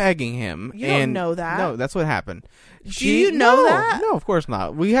was pegging him. You and don't know that. No, that's what happened. Do you know that? No, of course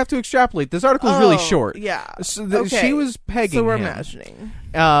not. We have to extrapolate. This article is really short. Yeah. So Okay. She was pegging So we're him.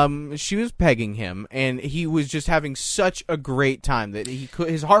 imagining. She was pegging him, and he was just having such a great time that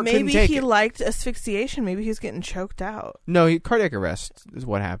his heart couldn't Maybe take he it. liked asphyxiation. Maybe he was getting choked out. No, cardiac arrest is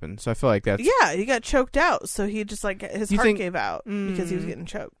what happened. So I feel like that's. Yeah, he got choked out, so he just like his You heart think- gave out because he was getting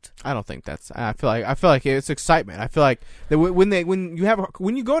choked. I don't think that's. I feel like it's excitement. I feel like that when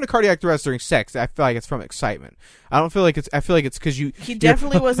you go into cardiac arrest during sex, I feel like it's from excitement. I don't feel like it's. I feel like it's because you. He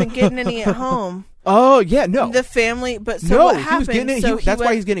definitely wasn't getting any at home. Oh yeah, no. The family, but so no, what he happened? was getting it. So That's why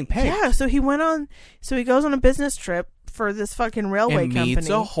went- he's getting paid. Yeah, so he went on. So he goes on a business trip for this fucking railway and company meets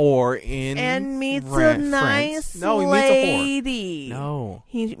a whore in and meets a France. nice No, he meets a whore. lady. No,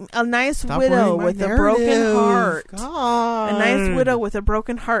 a nice Stop widow ruining my with a narrative. broken heart. God. A nice widow with a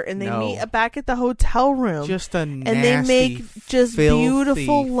broken heart, and they No. meet back at the hotel room, Just a and they make just filthy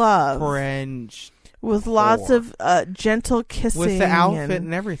beautiful love French with lots whore. of gentle kissing with the outfit and,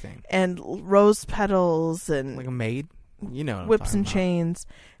 and everything, and rose petals and like a maid. You know, what I'm whips talking and about. chains,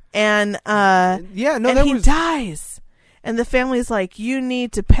 and Yeah, no, and that he was. dies, and the family's like, "You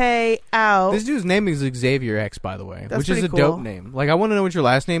need to pay out." This dude's name is Xavier X, by the way, That's which is a pretty dope cool. name. Like, I want to know what your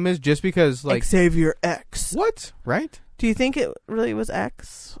last name is, just because, like, Xavier X. what? Right? Do you think it really was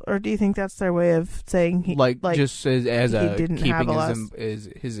X, or do you think that's their way of saying he just as he a didn't keeping have a last- his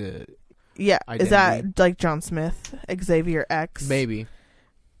yeah? identity? Is that like John Smith, Xavier X? maybe.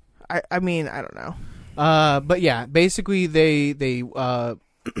 I mean, I don't know. But yeah, basically they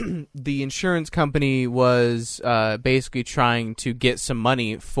the insurance company was basically trying to get some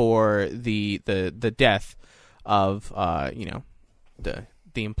money for the death of the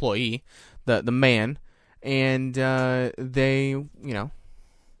employee, the man, and they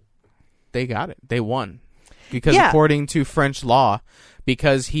got it. They won because according to French law,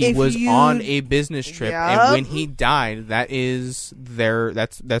 because he If was you- on a business trip, Yup. and when he died, that's their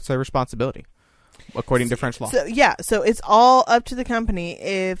responsibility. According to French law. So it's all up to the company.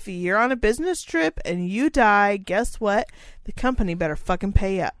 If you're on a business trip and you die, guess what? The company better fucking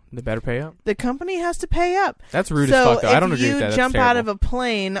pay up. They better pay up. The company has to pay up. That's rude So as fuck, though. I don't agree with that. if That's you jump out of terrible. a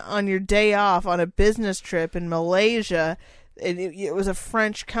plane on your day off on a business trip in Malaysia, it was a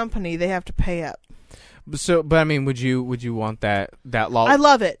French company, they have to pay up. But I mean, would you want that law? I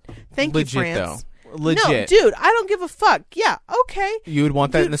love it. Thank legit, you, France. though. Legit. No, dude, I don't give a fuck. Yeah, okay. You would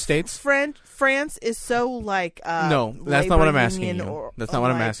want that Dude, in the States? France is so like No, that's not what I'm labor asking union you. or- That's not what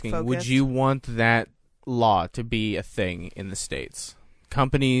I'm like, asking. Would focused. you want that law to be a thing in the States?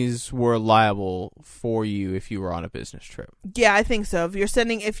 Companies were liable for you if you were on a business trip. Yeah, I think so.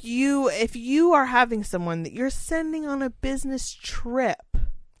 If you are having someone that you're sending on a business trip,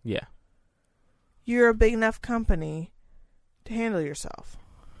 Yeah. you're a big enough company to handle yourself,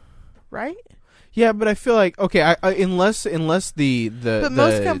 right? Yeah, but I feel like okay, unless the But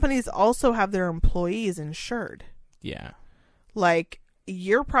most companies also have their employees insured. yeah. Like,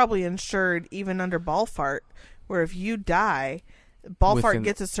 you're probably insured even under Balfart, where if you die, Balfart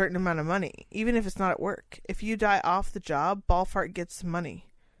gets a certain amount of money, even if it's not at work. If you die off the job, Balfart gets some money.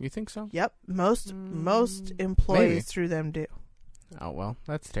 You think so? Yep, most employees maybe. through them do. Oh well,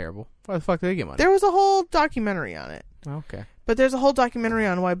 that's terrible. Why the fuck do they get money? There was a whole documentary on it. Okay. But there's a whole documentary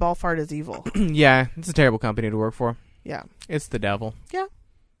on why Balfart is evil. Yeah, it's a terrible company to work for. Yeah. It's the devil. Yeah.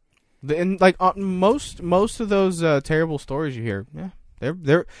 And like most of those terrible stories you hear, yeah,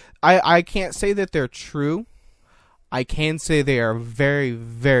 they're. I can't say that they're true. I can say they are very,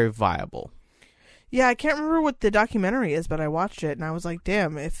 very viable. Yeah, I can't remember what the documentary is, but I watched it and I was like,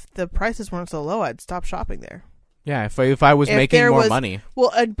 damn, if the prices weren't so low, I'd stop shopping there. Yeah, if I was If making there more was- money.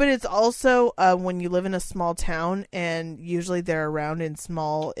 Well, but it's also when you live in a small town, and usually they're around in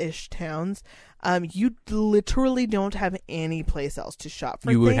small-ish towns, you literally don't have any place else to shop for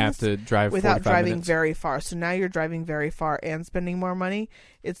You would things have to drive without 45 driving minutes. very far. So now you're driving very far and spending more money.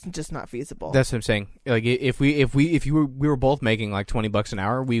 It's just not feasible. That's what I'm saying. Like if we were both making like $20 an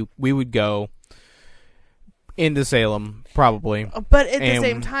hour, we would go into Salem probably. But at the And-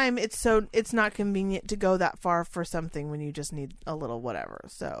 same time, it's not convenient to go that far for something when you just need a little whatever.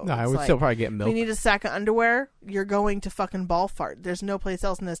 So No, I it's would like, still probably get milk. if you need a sack of underwear, you're going to fucking Balfart. There's no place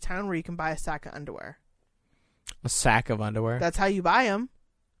else in this town where you can buy a sack of underwear. A sack of underwear. That's how you buy them.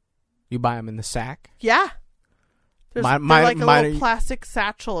 You buy them in the sack. Yeah. They're like a my- little plastic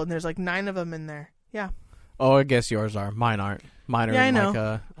satchel, and there's like 9 of them in there. Yeah. Oh, I guess yours are. Mine aren't. Mine are Yeah, I in know. like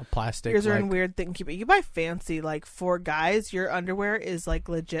a plastic. Yours are in like- weird thing. But you buy fancy. Like for guys, your underwear is like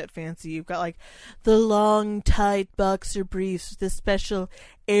legit fancy. You've got like the long, tight boxer briefs with the special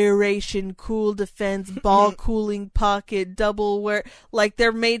aeration, cool defense, ball cooling pocket, double wear. Like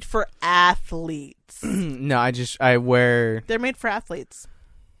they're made for athletes. No, I wear. They're made for athletes,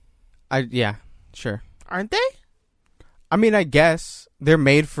 Yeah, sure. aren't they? I mean, I guess they're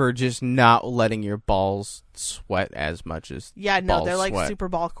made for just not letting your balls sweat as much as Yeah, no, balls they're like sweat. super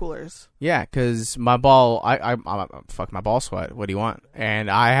ball coolers. Yeah, because my ball, fuck my ball sweat. What do you want? And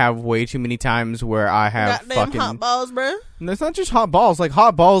I have way too many times where I have Goddamn fucking hot balls, bro. And it's not just hot balls. Like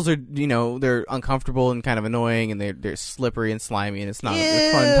hot balls are, they're uncomfortable and kind of annoying, and they're slippery and slimy, and it's not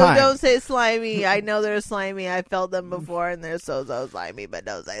a fun time. Don't say slimy. I know they're slimy. I felt them before, and they're so slimy. But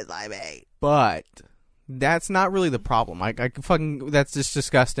don't say slimy. But that's not really the problem. I fucking that's just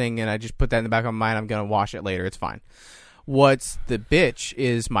disgusting, and I just put that in the back of my mind. I'm gonna wash it later. It's fine. What's the bitch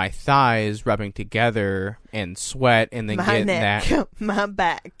is my thighs rubbing together and sweat, and then My getting neck, that. my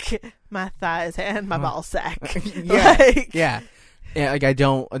back, my thighs, and my ball sack. Yeah, Like- yeah. Yeah, like I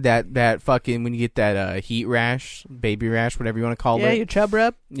don't that fucking when you get that heat rash, baby rash, whatever you want to call Yeah, it. your chub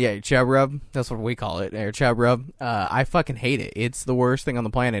rub. Yeah, your chub rub. That's what we call it. Or chub rub. I fucking hate it. It's the worst thing on the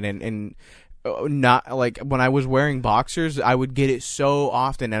planet. And not like when I was wearing boxers, I would get it so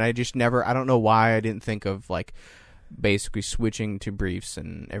often, and I just never. I don't know why I didn't think of like basically switching to briefs,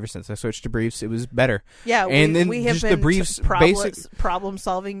 and ever since I switched to briefs, it was better. Yeah, And then we have just been the briefs, problem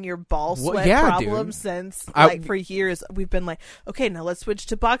solving your ball Well, sweat yeah, problem dude. since I- like for years. We've been like, okay, now let's switch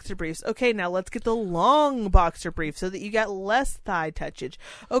to boxer briefs. Okay, now let's get the long boxer brief so that you got less thigh touchage.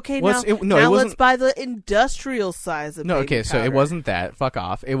 Okay, Well, now, it- no, it now let's wasn't- buy the industrial size of No, baby okay, so it powder. wasn't that. Fuck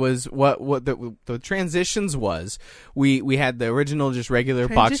off. It was what the transitions was. We had the original just regular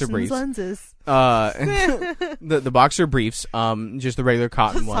boxer Transitions briefs. lenses. The boxer briefs, just the regular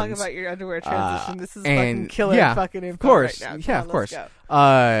cotton Let's ones. talk about your underwear transition. This is and- fucking killer yeah, fucking info of course, right now. yeah, Come of on, course. let's go.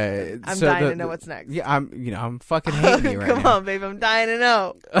 I'm dying to know what's next. Yeah, I'm fucking hating you right Come now. on, babe, I'm dying to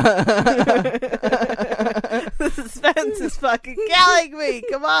know. The suspense is fucking killing me.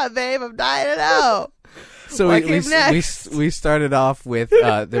 Come on, babe, I'm dying to know. So What we came next? we started off with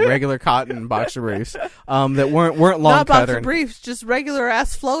the regular cotton boxer briefs that weren't long Not cut boxer or briefs, just regular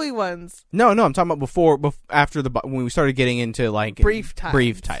ass flowy ones. no, I'm talking about after when we started getting into like Brief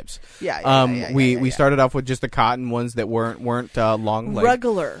types. Yeah. We started off with just the cotton ones that weren't long, like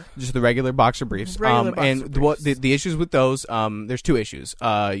regular. just the regular boxer briefs. Regular boxer and what briefs. the issues with those? There's two issues.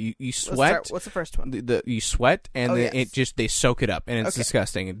 You sweat. What's the first one? You sweat, and Oh, then yes. they soak it up, and it's Okay.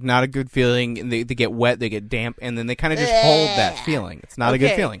 disgusting. It's not a good feeling. And they get wet, they get damp, and then they kind of just hold that feeling. It's not a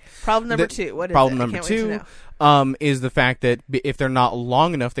good Okay. feeling. Problem number The- two. What is Problem it? I number can't wait to two know. is the fact that if they're not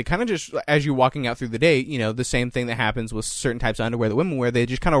long enough, they kind of just, as you're walking out through the day, the same thing that happens with certain types of underwear that women wear, they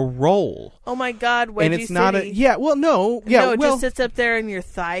just kind of roll. Oh my God, Wedgie And it's not City. no, it well, just sits up there in your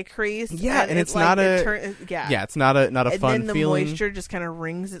thigh crease. Yeah, and it's like, not yeah. it's not a And fun then the feeling. moisture just kind of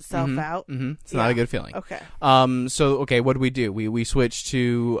wrings itself out. It's not Yeah. a good feeling. Okay. So what do? We switched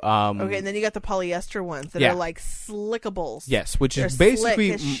to Okay, and then you got the polyester ones that Yeah. are like slickables. yes, which is They're basically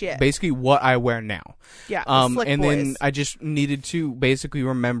slick as shit. basically what I wear now. Yeah. The slick And boys. then I just needed to basically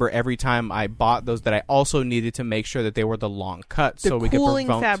remember every time I bought those that I also needed to make sure that they were the long cut, the so we cooling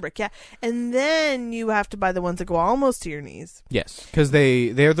could prevent. fabric, yeah. And then you have to buy the ones that go almost to your knees Yes, because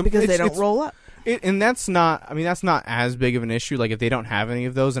they're the because they it's- don't roll up. and that's not. I mean, that's not as big of an issue. Like if they don't have any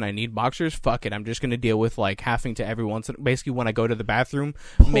of those and I need boxers, fuck it. I'm just gonna deal with like having to every once. Basically, when I go to the bathroom,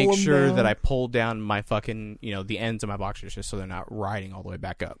 make 'em sure down. that I pull down my fucking the ends of my boxers just so they're not riding all the way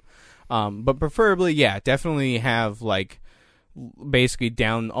back up. But preferably, yeah, definitely have like basically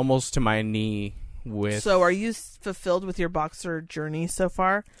down almost to my knee with. So, are you fulfilled with your boxer journey so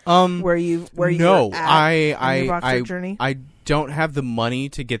far? no, Where you I at in your boxer journey? I don't have the money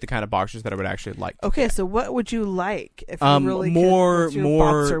to get the kind of boxers that I would actually like. Okay, so what would you like if you really more could, what's your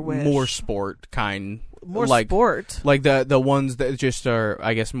boxer wish? more sport kind. More like, sport. Like the ones that just are,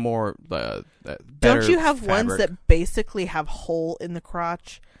 I guess, more better. Don't you have fabric. ones that basically have hole in the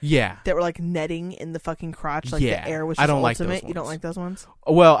crotch Yeah. that were like netting in the fucking crotch, like Yeah. the air was I just don't like those ultimate? You don't ones. like those ones?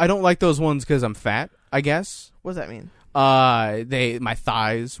 Well, I don't like those ones because I'm fat, I guess. What does that mean? My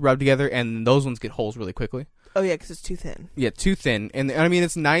thighs rub together, and those ones get holes really quickly. Oh yeah, because it's too thin. Yeah, too thin. And I mean,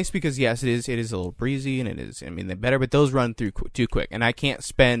 it's nice because yes, it is a little breezy, and it is. I mean, they're better, but those run through too quick, and I can't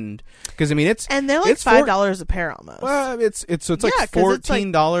spend because I mean and they're like $5 a pair almost. Well, it's like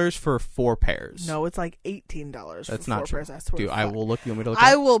 $14 for 4 pairs. No, it's like $18. That's for not 4 true. pairs. I swear. Dude, I will look. You want me to look?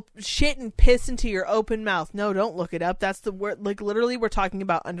 I will shit and piss into your open mouth. No, don't look it up. That's the word. Like literally, we're talking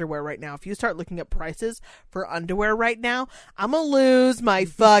about underwear right now. If you start looking up prices for underwear right now, I'm gonna lose my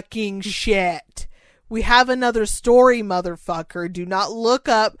fucking shit. We have another story, motherfucker. Do not look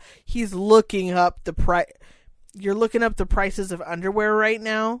up. He's looking up the price. You're looking up the prices of underwear right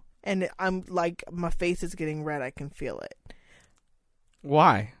now, and I'm like, my face is getting red. I can feel it.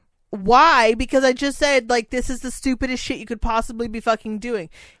 Why? Why? Because I just said, like, this is the stupidest shit you could possibly be fucking doing.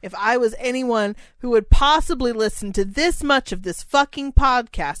 If I was anyone who would possibly listen to this much of this fucking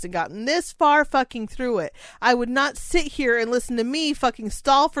podcast and gotten this far fucking through it, I would not sit here and listen to me fucking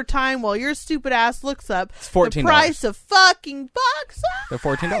stall for time while your stupid ass looks up $14. the price of fucking boxers. They're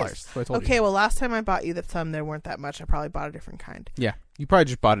 $14. That's what I told you. Okay, well, last time I bought you some, there weren't that much. I probably bought a different kind. Yeah, you probably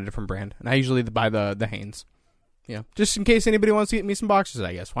just bought a different brand, and I usually buy the Hanes. Yeah, just in case anybody wants to get me some boxers,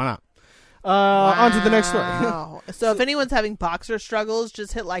 I guess. Why not? On to the next story. So if anyone's having boxer struggles,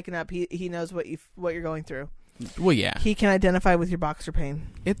 just hit like and up. He knows what you're going through. Well, yeah, he can identify with your boxer pain.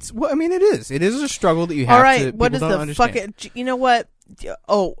 It's I mean, it is a struggle that you have. All right, to, what is the understand. fucking? You know what?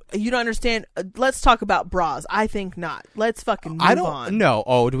 Oh, you don't understand. Let's talk about bras. I think not. Let's fucking move on. No.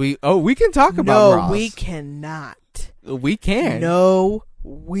 Oh, do we? Oh, we can talk about bras. No, we cannot. We can. No,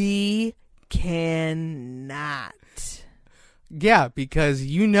 we cannot. Yeah, because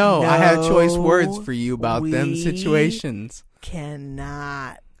I have choice words for you about them situations.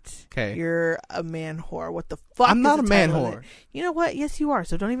 Cannot. Okay. You're a man whore. What the fuck? I'm not a man whore. You know what? Yes, you are.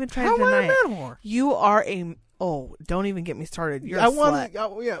 So don't even try How to deny am I a man whore? You are a. Oh, don't even get me started. You're a slut.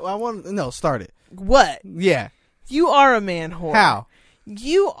 I want. No, start it. What? Yeah. You are a man whore. How?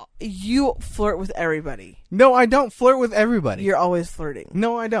 You flirt with everybody. No, I don't flirt with everybody. You're always flirting.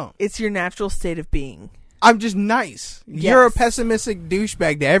 No, I don't. It's your natural state of being. I'm just nice. Yes. You're a pessimistic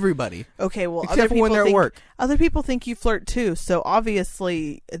douchebag to everybody. Okay, well, except for when they're at work. Other people think you flirt too. So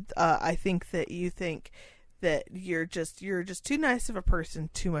obviously, I think that you think that you're just too nice of a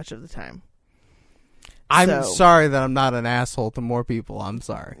person too much of the time. I'm sorry that I'm not an asshole to more people. I'm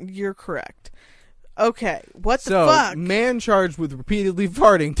sorry. You're correct. Okay, what the fuck? Man charged with repeatedly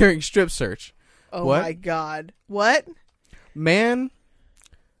farting during strip search. Oh my god. What? Man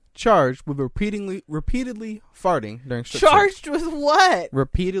charged with repeatedly farting during strip Charged search. with what?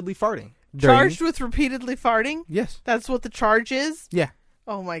 Repeatedly farting. Charged with repeatedly farting? Yes. That's what the charge is? Yeah.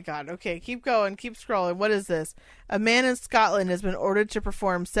 Oh my god. Okay, keep going. Keep scrolling. What is this? A man in Scotland has been ordered to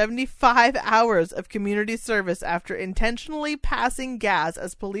perform 75 hours of community service after intentionally passing gas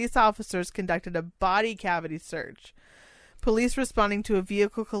as police officers conducted a body cavity search. Police responding to a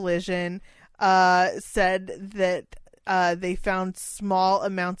vehicle collision said that they found small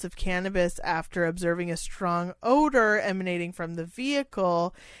amounts of cannabis after observing a strong odor emanating from the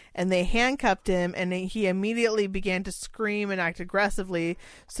vehicle, and they handcuffed him, and he immediately began to scream and act aggressively,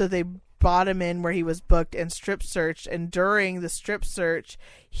 so they brought him in where he was booked and strip searched, and during the strip search,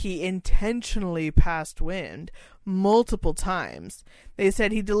 he intentionally passed wind multiple times. They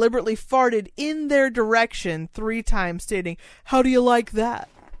said he deliberately farted in their direction 3 times, stating, "How do you like that?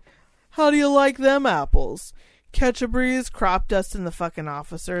 How do you like them apples?" Catch a breeze, crop dust in the fucking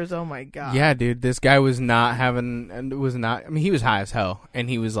officers. Oh my god. Yeah, dude, this guy was not having, and was not. I mean, he was high as hell, and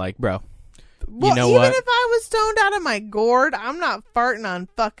he was like, "Bro, well, you know even what? if I was stoned out of my gourd, I'm not farting on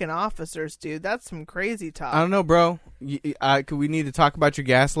fucking officers, dude. That's some crazy talk." I don't know, bro. We need to talk about your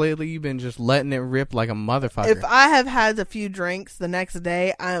gas lately. You've been just letting it rip like a motherfucker. If I have had a few drinks the next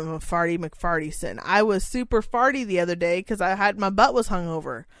day, I'm a farty McFartyson. I was super farty the other day because my butt was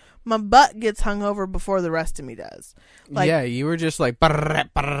hungover. My butt gets hungover before the rest of me does. Like, yeah, you were just like, oh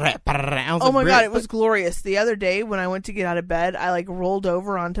my god, it was glorious. The other day when I went to get out of bed, I like rolled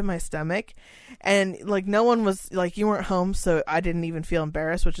over onto my stomach, and like no one was like, you weren't home, so I didn't even feel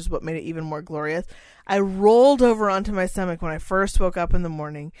embarrassed, which is what made it even more glorious. I rolled over onto my stomach when I first woke up in the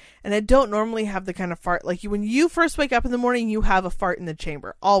morning, and I don't normally have the kind of fart like when you first wake up in the morning, you have a fart in the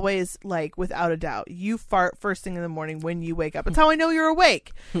chamber, always, like without a doubt. You fart first thing in the morning when you wake up. It's how I know you're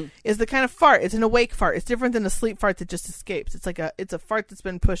awake. Is the kind of fart. It's an awake fart. It's different than a sleep fart that just escapes. It's a fart that's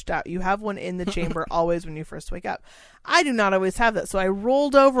been pushed out. You have one in the chamber always when you first wake up. I do not always have that, so I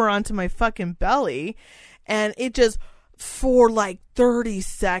rolled over onto my fucking belly, and it just, for like 30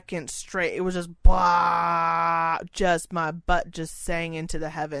 seconds straight, it was just blah, just my butt just sang into the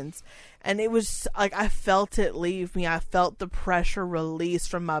heavens. And it was like I felt it leave me. I felt the pressure release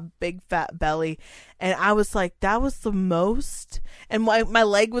from my big fat belly. And I was like, that was the most. And my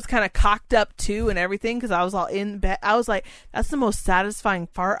leg was kind of cocked up too and everything because I was all in bed. I was like, that's the most satisfying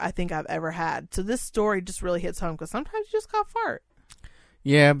fart I think I've ever had. So this story just really hits home because sometimes you just got fart.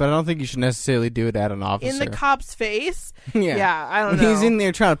 Yeah, but I don't think you should necessarily do it at an officer. In the cop's face? Yeah. Yeah, I don't know. He's in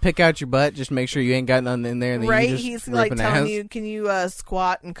there trying to pick out your butt, just make sure you ain't got nothing in there. And then right? you just He's like telling you, can you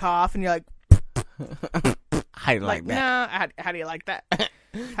squat and cough? And you're like, how do you like that? Nah, how do you like that?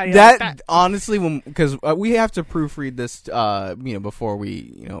 How do you like that? Honestly, because we have to proofread this, before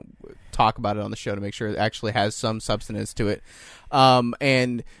we, talk about it on the show to make sure it actually has some substance to it.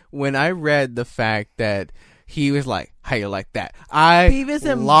 And when I read the fact that he was like, how you like that? I Beavis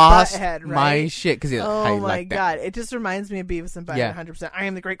and lost Butthead, right? my shit because he's like, how Oh you my like that? god! It just reminds me of Beavis and Butthead. Yeah. 100%. I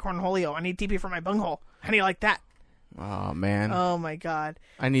am the great cornholio. I need TP for my bunghole. How do you like that? Oh man! Oh my god!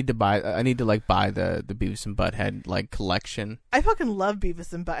 I need to buy the Beavis and Butthead like collection. I fucking love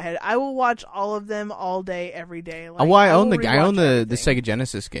Beavis and Butthead. I will watch all of them all day, every day. Like, I own will the rewatch the everything. Sega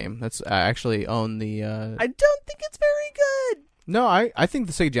Genesis game. That's I actually own the. I don't think it's very good. No, I think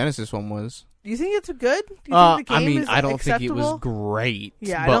the Sega Genesis one was. Do you think it's good? Do you think the game is I don't acceptable? think it was great.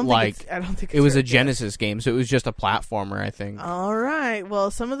 Yeah, but I don't think it's it was very a good. Genesis game, so it was just a platformer. I think. All right.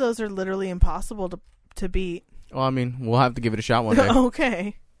 Well, some of those are literally impossible to beat. Well, I mean, we'll have to give it a shot one day.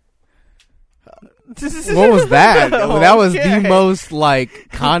 Okay. What was that? That was the Okay. most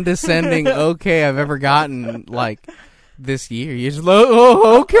like condescending okay I've ever gotten like this year. You just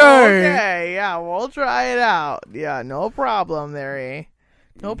okay. Okay, yeah, we'll try it out. Yeah, no problem there, eh?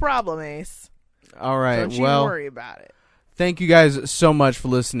 No problem, Ace. All right. Don't you Well, worry about it. thank you guys so much for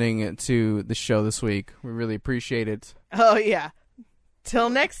listening to the show this week. We really appreciate it. Oh, yeah. Till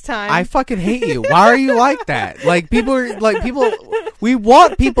next time. I fucking hate you. Why are you like that? Like people. We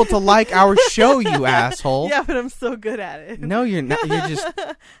want people to like our show, you asshole. Yeah, but I'm so good at it. No, you're not. You're just.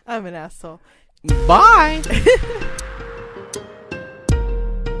 I'm an asshole. Bye.